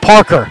 To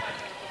Parker.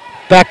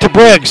 Back to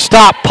Briggs.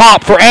 Stop,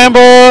 pop for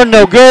Amber.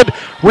 No good.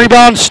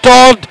 Rebound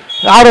stalled.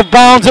 Out of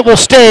bounds. It will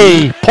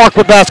stay.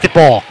 Parkwood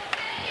basketball.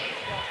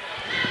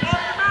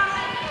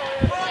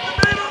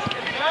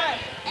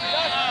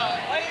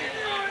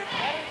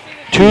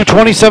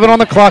 .227 on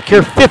the clock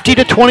here.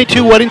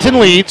 50-22 Weddington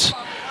leads.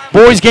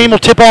 Boys game will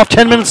tip off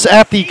 10 minutes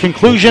at the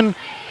conclusion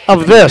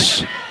of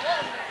this.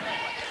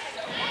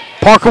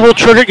 Parker will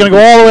trigger it, going to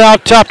go all the way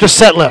out top to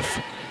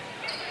Setliff.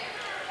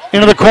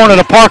 Into the corner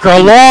to Parker, a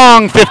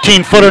long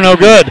 15-footer, no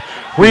good.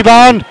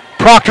 Rebound,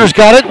 Proctor's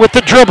got it with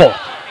the dribble.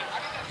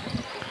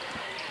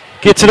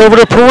 Gets it over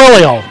to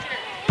Perillo.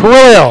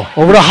 Perillo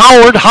over to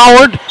Howard,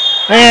 Howard,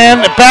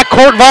 and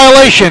backcourt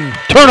violation.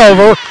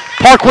 Turnover,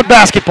 Parkwood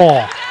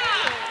basketball.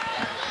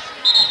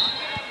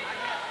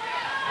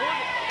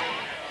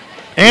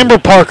 Amber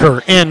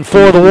Parker in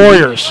for the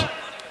Warriors.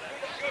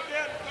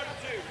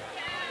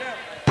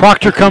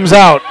 Proctor comes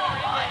out.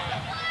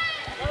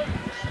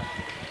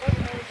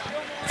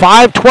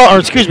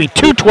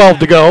 2:12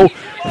 to go.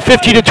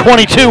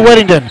 50-22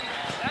 Weddington.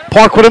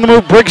 Parkwood in the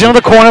move. Briggs into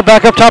the corner.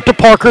 Back up top to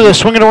Parker. They're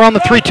swinging around the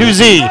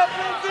 3-2-Z.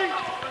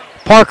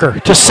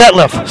 Parker to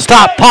Setliff.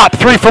 Stop. Pop.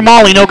 Three for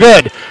Molly. No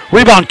good.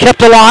 Rebound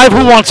kept alive.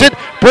 Who wants it?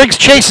 Briggs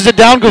chases it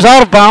down. Goes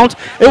out of bounds.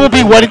 It will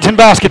be Weddington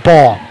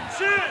basketball.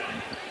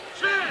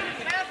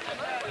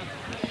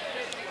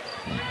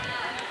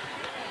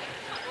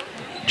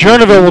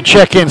 Jerneville will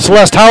check in.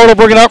 Celeste Howard will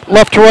bring it up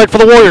left to right for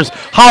the Warriors.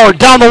 Howard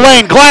down the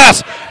lane.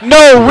 Glass.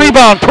 No.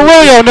 Rebound.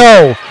 Perillo,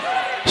 no.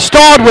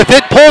 Stalled with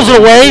it. Pulls it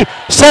away.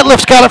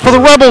 Setliff's got it for the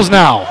Rebels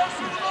now.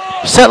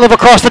 Setliff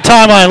across the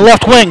timeline.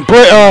 Left wing.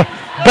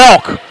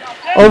 Belk.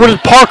 Over to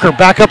Parker.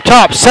 Back up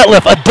top.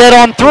 Setliff. A dead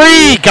on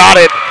three. Got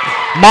it.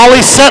 Molly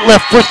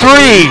Setliff for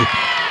three.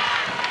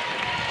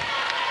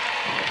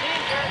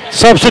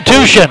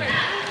 Substitution.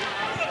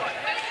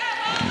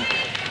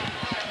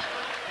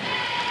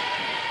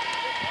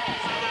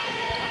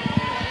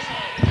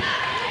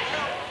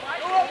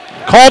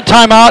 Called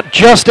timeout,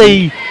 just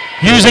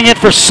using it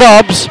for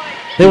subs.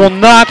 They will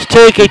not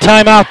take a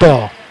timeout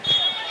though.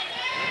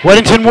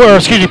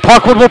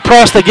 Parkwood will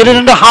press. They get it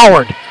into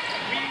Howard.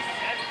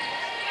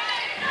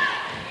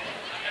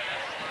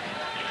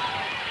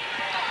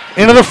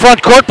 Into the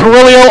front court.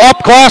 Perillo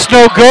up, Glass,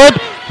 no good.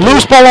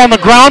 Loose ball on the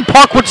ground.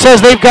 Parkwood says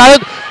they've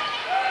got it.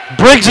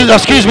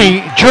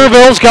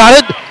 Jerneville's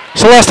got it.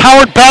 Celeste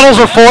Howard battles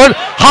her for it.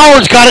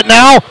 Howard's got it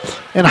now.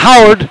 And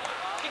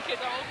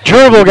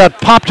Jerneville got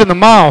popped in the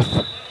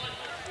mouth.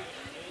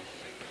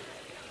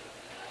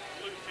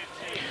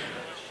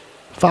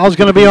 Foul's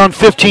going to be on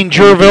 15,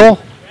 Jerneville.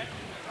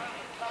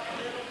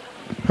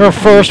 Her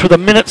first with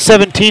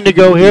 1:17 to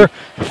go here.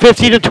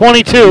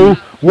 50-22,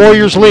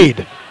 Warriors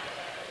lead.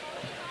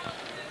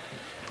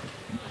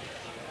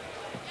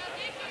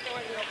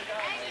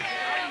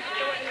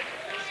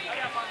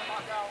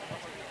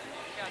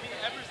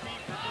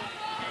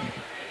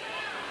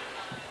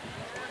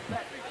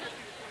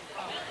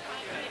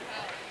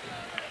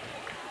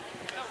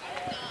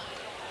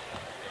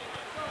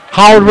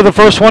 Howard with the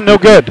first one, no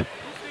good.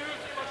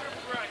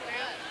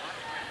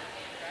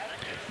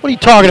 What are you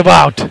talking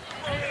about?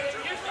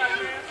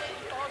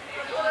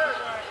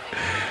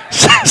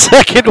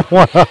 Second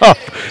one up.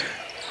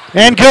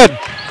 And good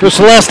for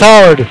Celeste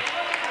Howard.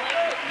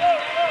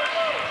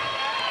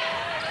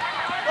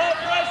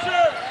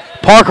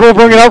 Parker will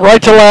bring it out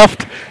right to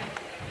left.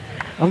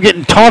 I'm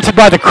getting taunted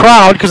by the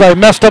crowd because I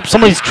messed up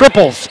somebody's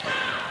triples.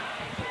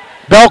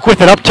 Belk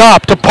with it up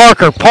top to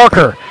Parker.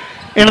 Parker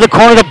into the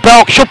corner to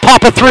Belk. She'll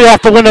pop a three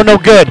off the window, no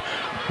good.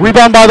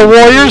 Rebound by the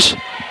Warriors.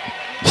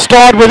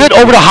 Stalled with it,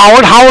 over to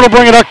Howard. Howard will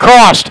bring it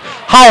across.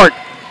 Howard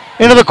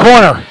into the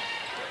corner.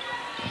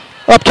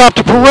 Up top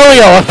to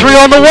Perillo. A three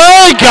on the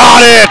way.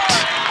 Got it!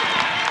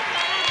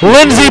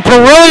 Lindsay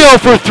Perillo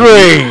for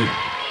three.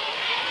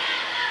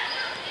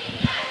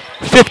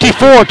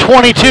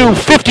 54-22,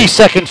 50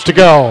 seconds to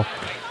go.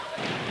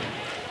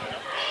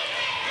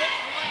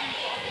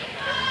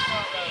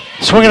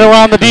 Swinging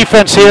around the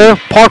defense here.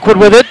 Parkwood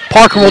with it.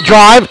 Parker will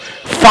drive.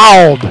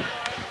 Fouled.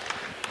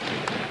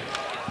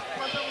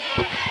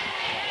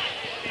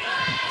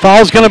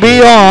 Foul's going to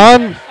be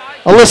on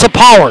Alyssa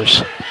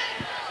Powers.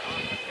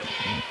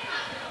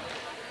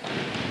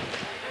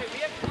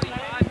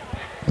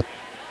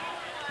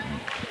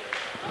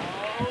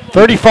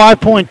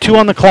 .2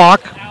 on the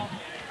clock.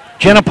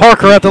 Jenna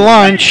Parker at the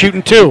line,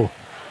 shooting two.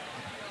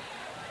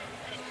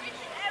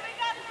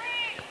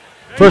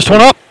 First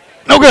one up,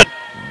 no good.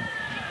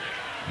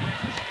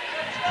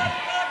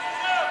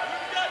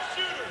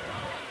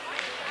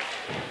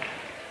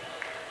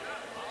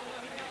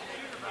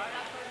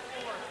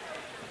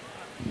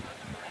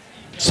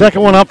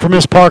 Second one up for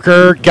Miss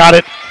Parker, got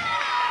it.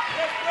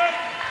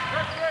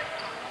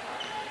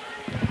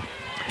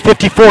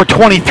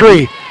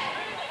 54-23.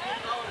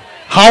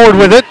 Howard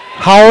with it.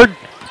 Howard,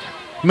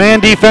 man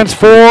defense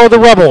for the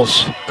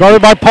Rebels.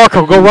 Guarded by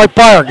Parker, go right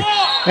by her.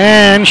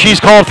 And she's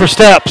called for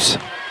steps.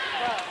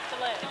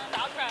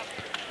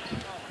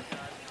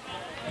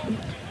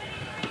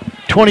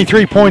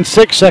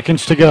 .6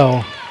 seconds to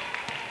go.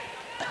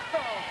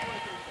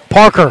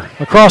 Parker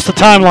across the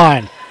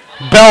timeline.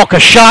 Belk, a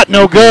shot,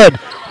 no good.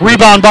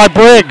 Rebound by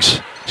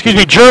Briggs.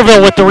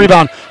 Jerneville with the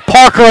rebound.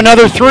 Parker,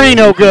 another three,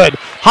 no good.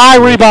 High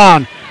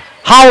rebound.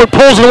 Howard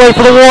pulls it away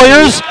for the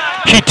Warriors.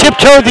 She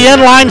tiptoed the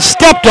end line,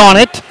 stepped on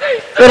it.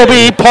 It'll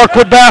be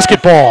Parkwood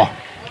basketball.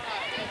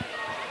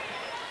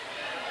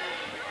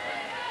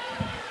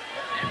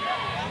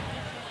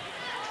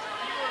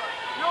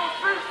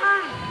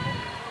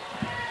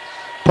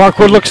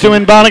 Parkwood looks to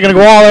inbound it, going to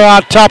go all the way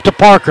out top to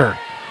Parker.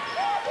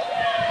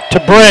 To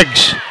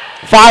Briggs.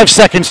 5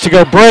 seconds to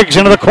go. Briggs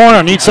into the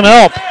corner, needs some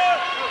help.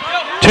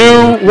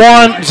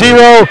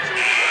 2-1-0.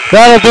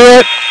 That'll do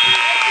it.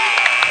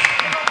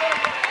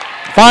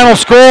 Final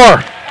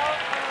score.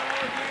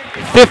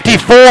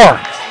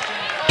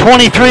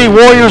 54-23,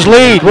 Warriors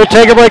lead. We'll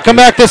take a break, come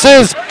back. This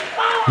is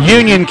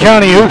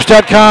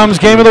UnionCountyHoops.com's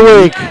Game of the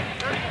Week.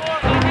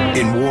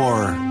 In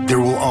war, there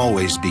will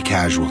always be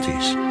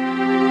casualties.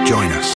 Join us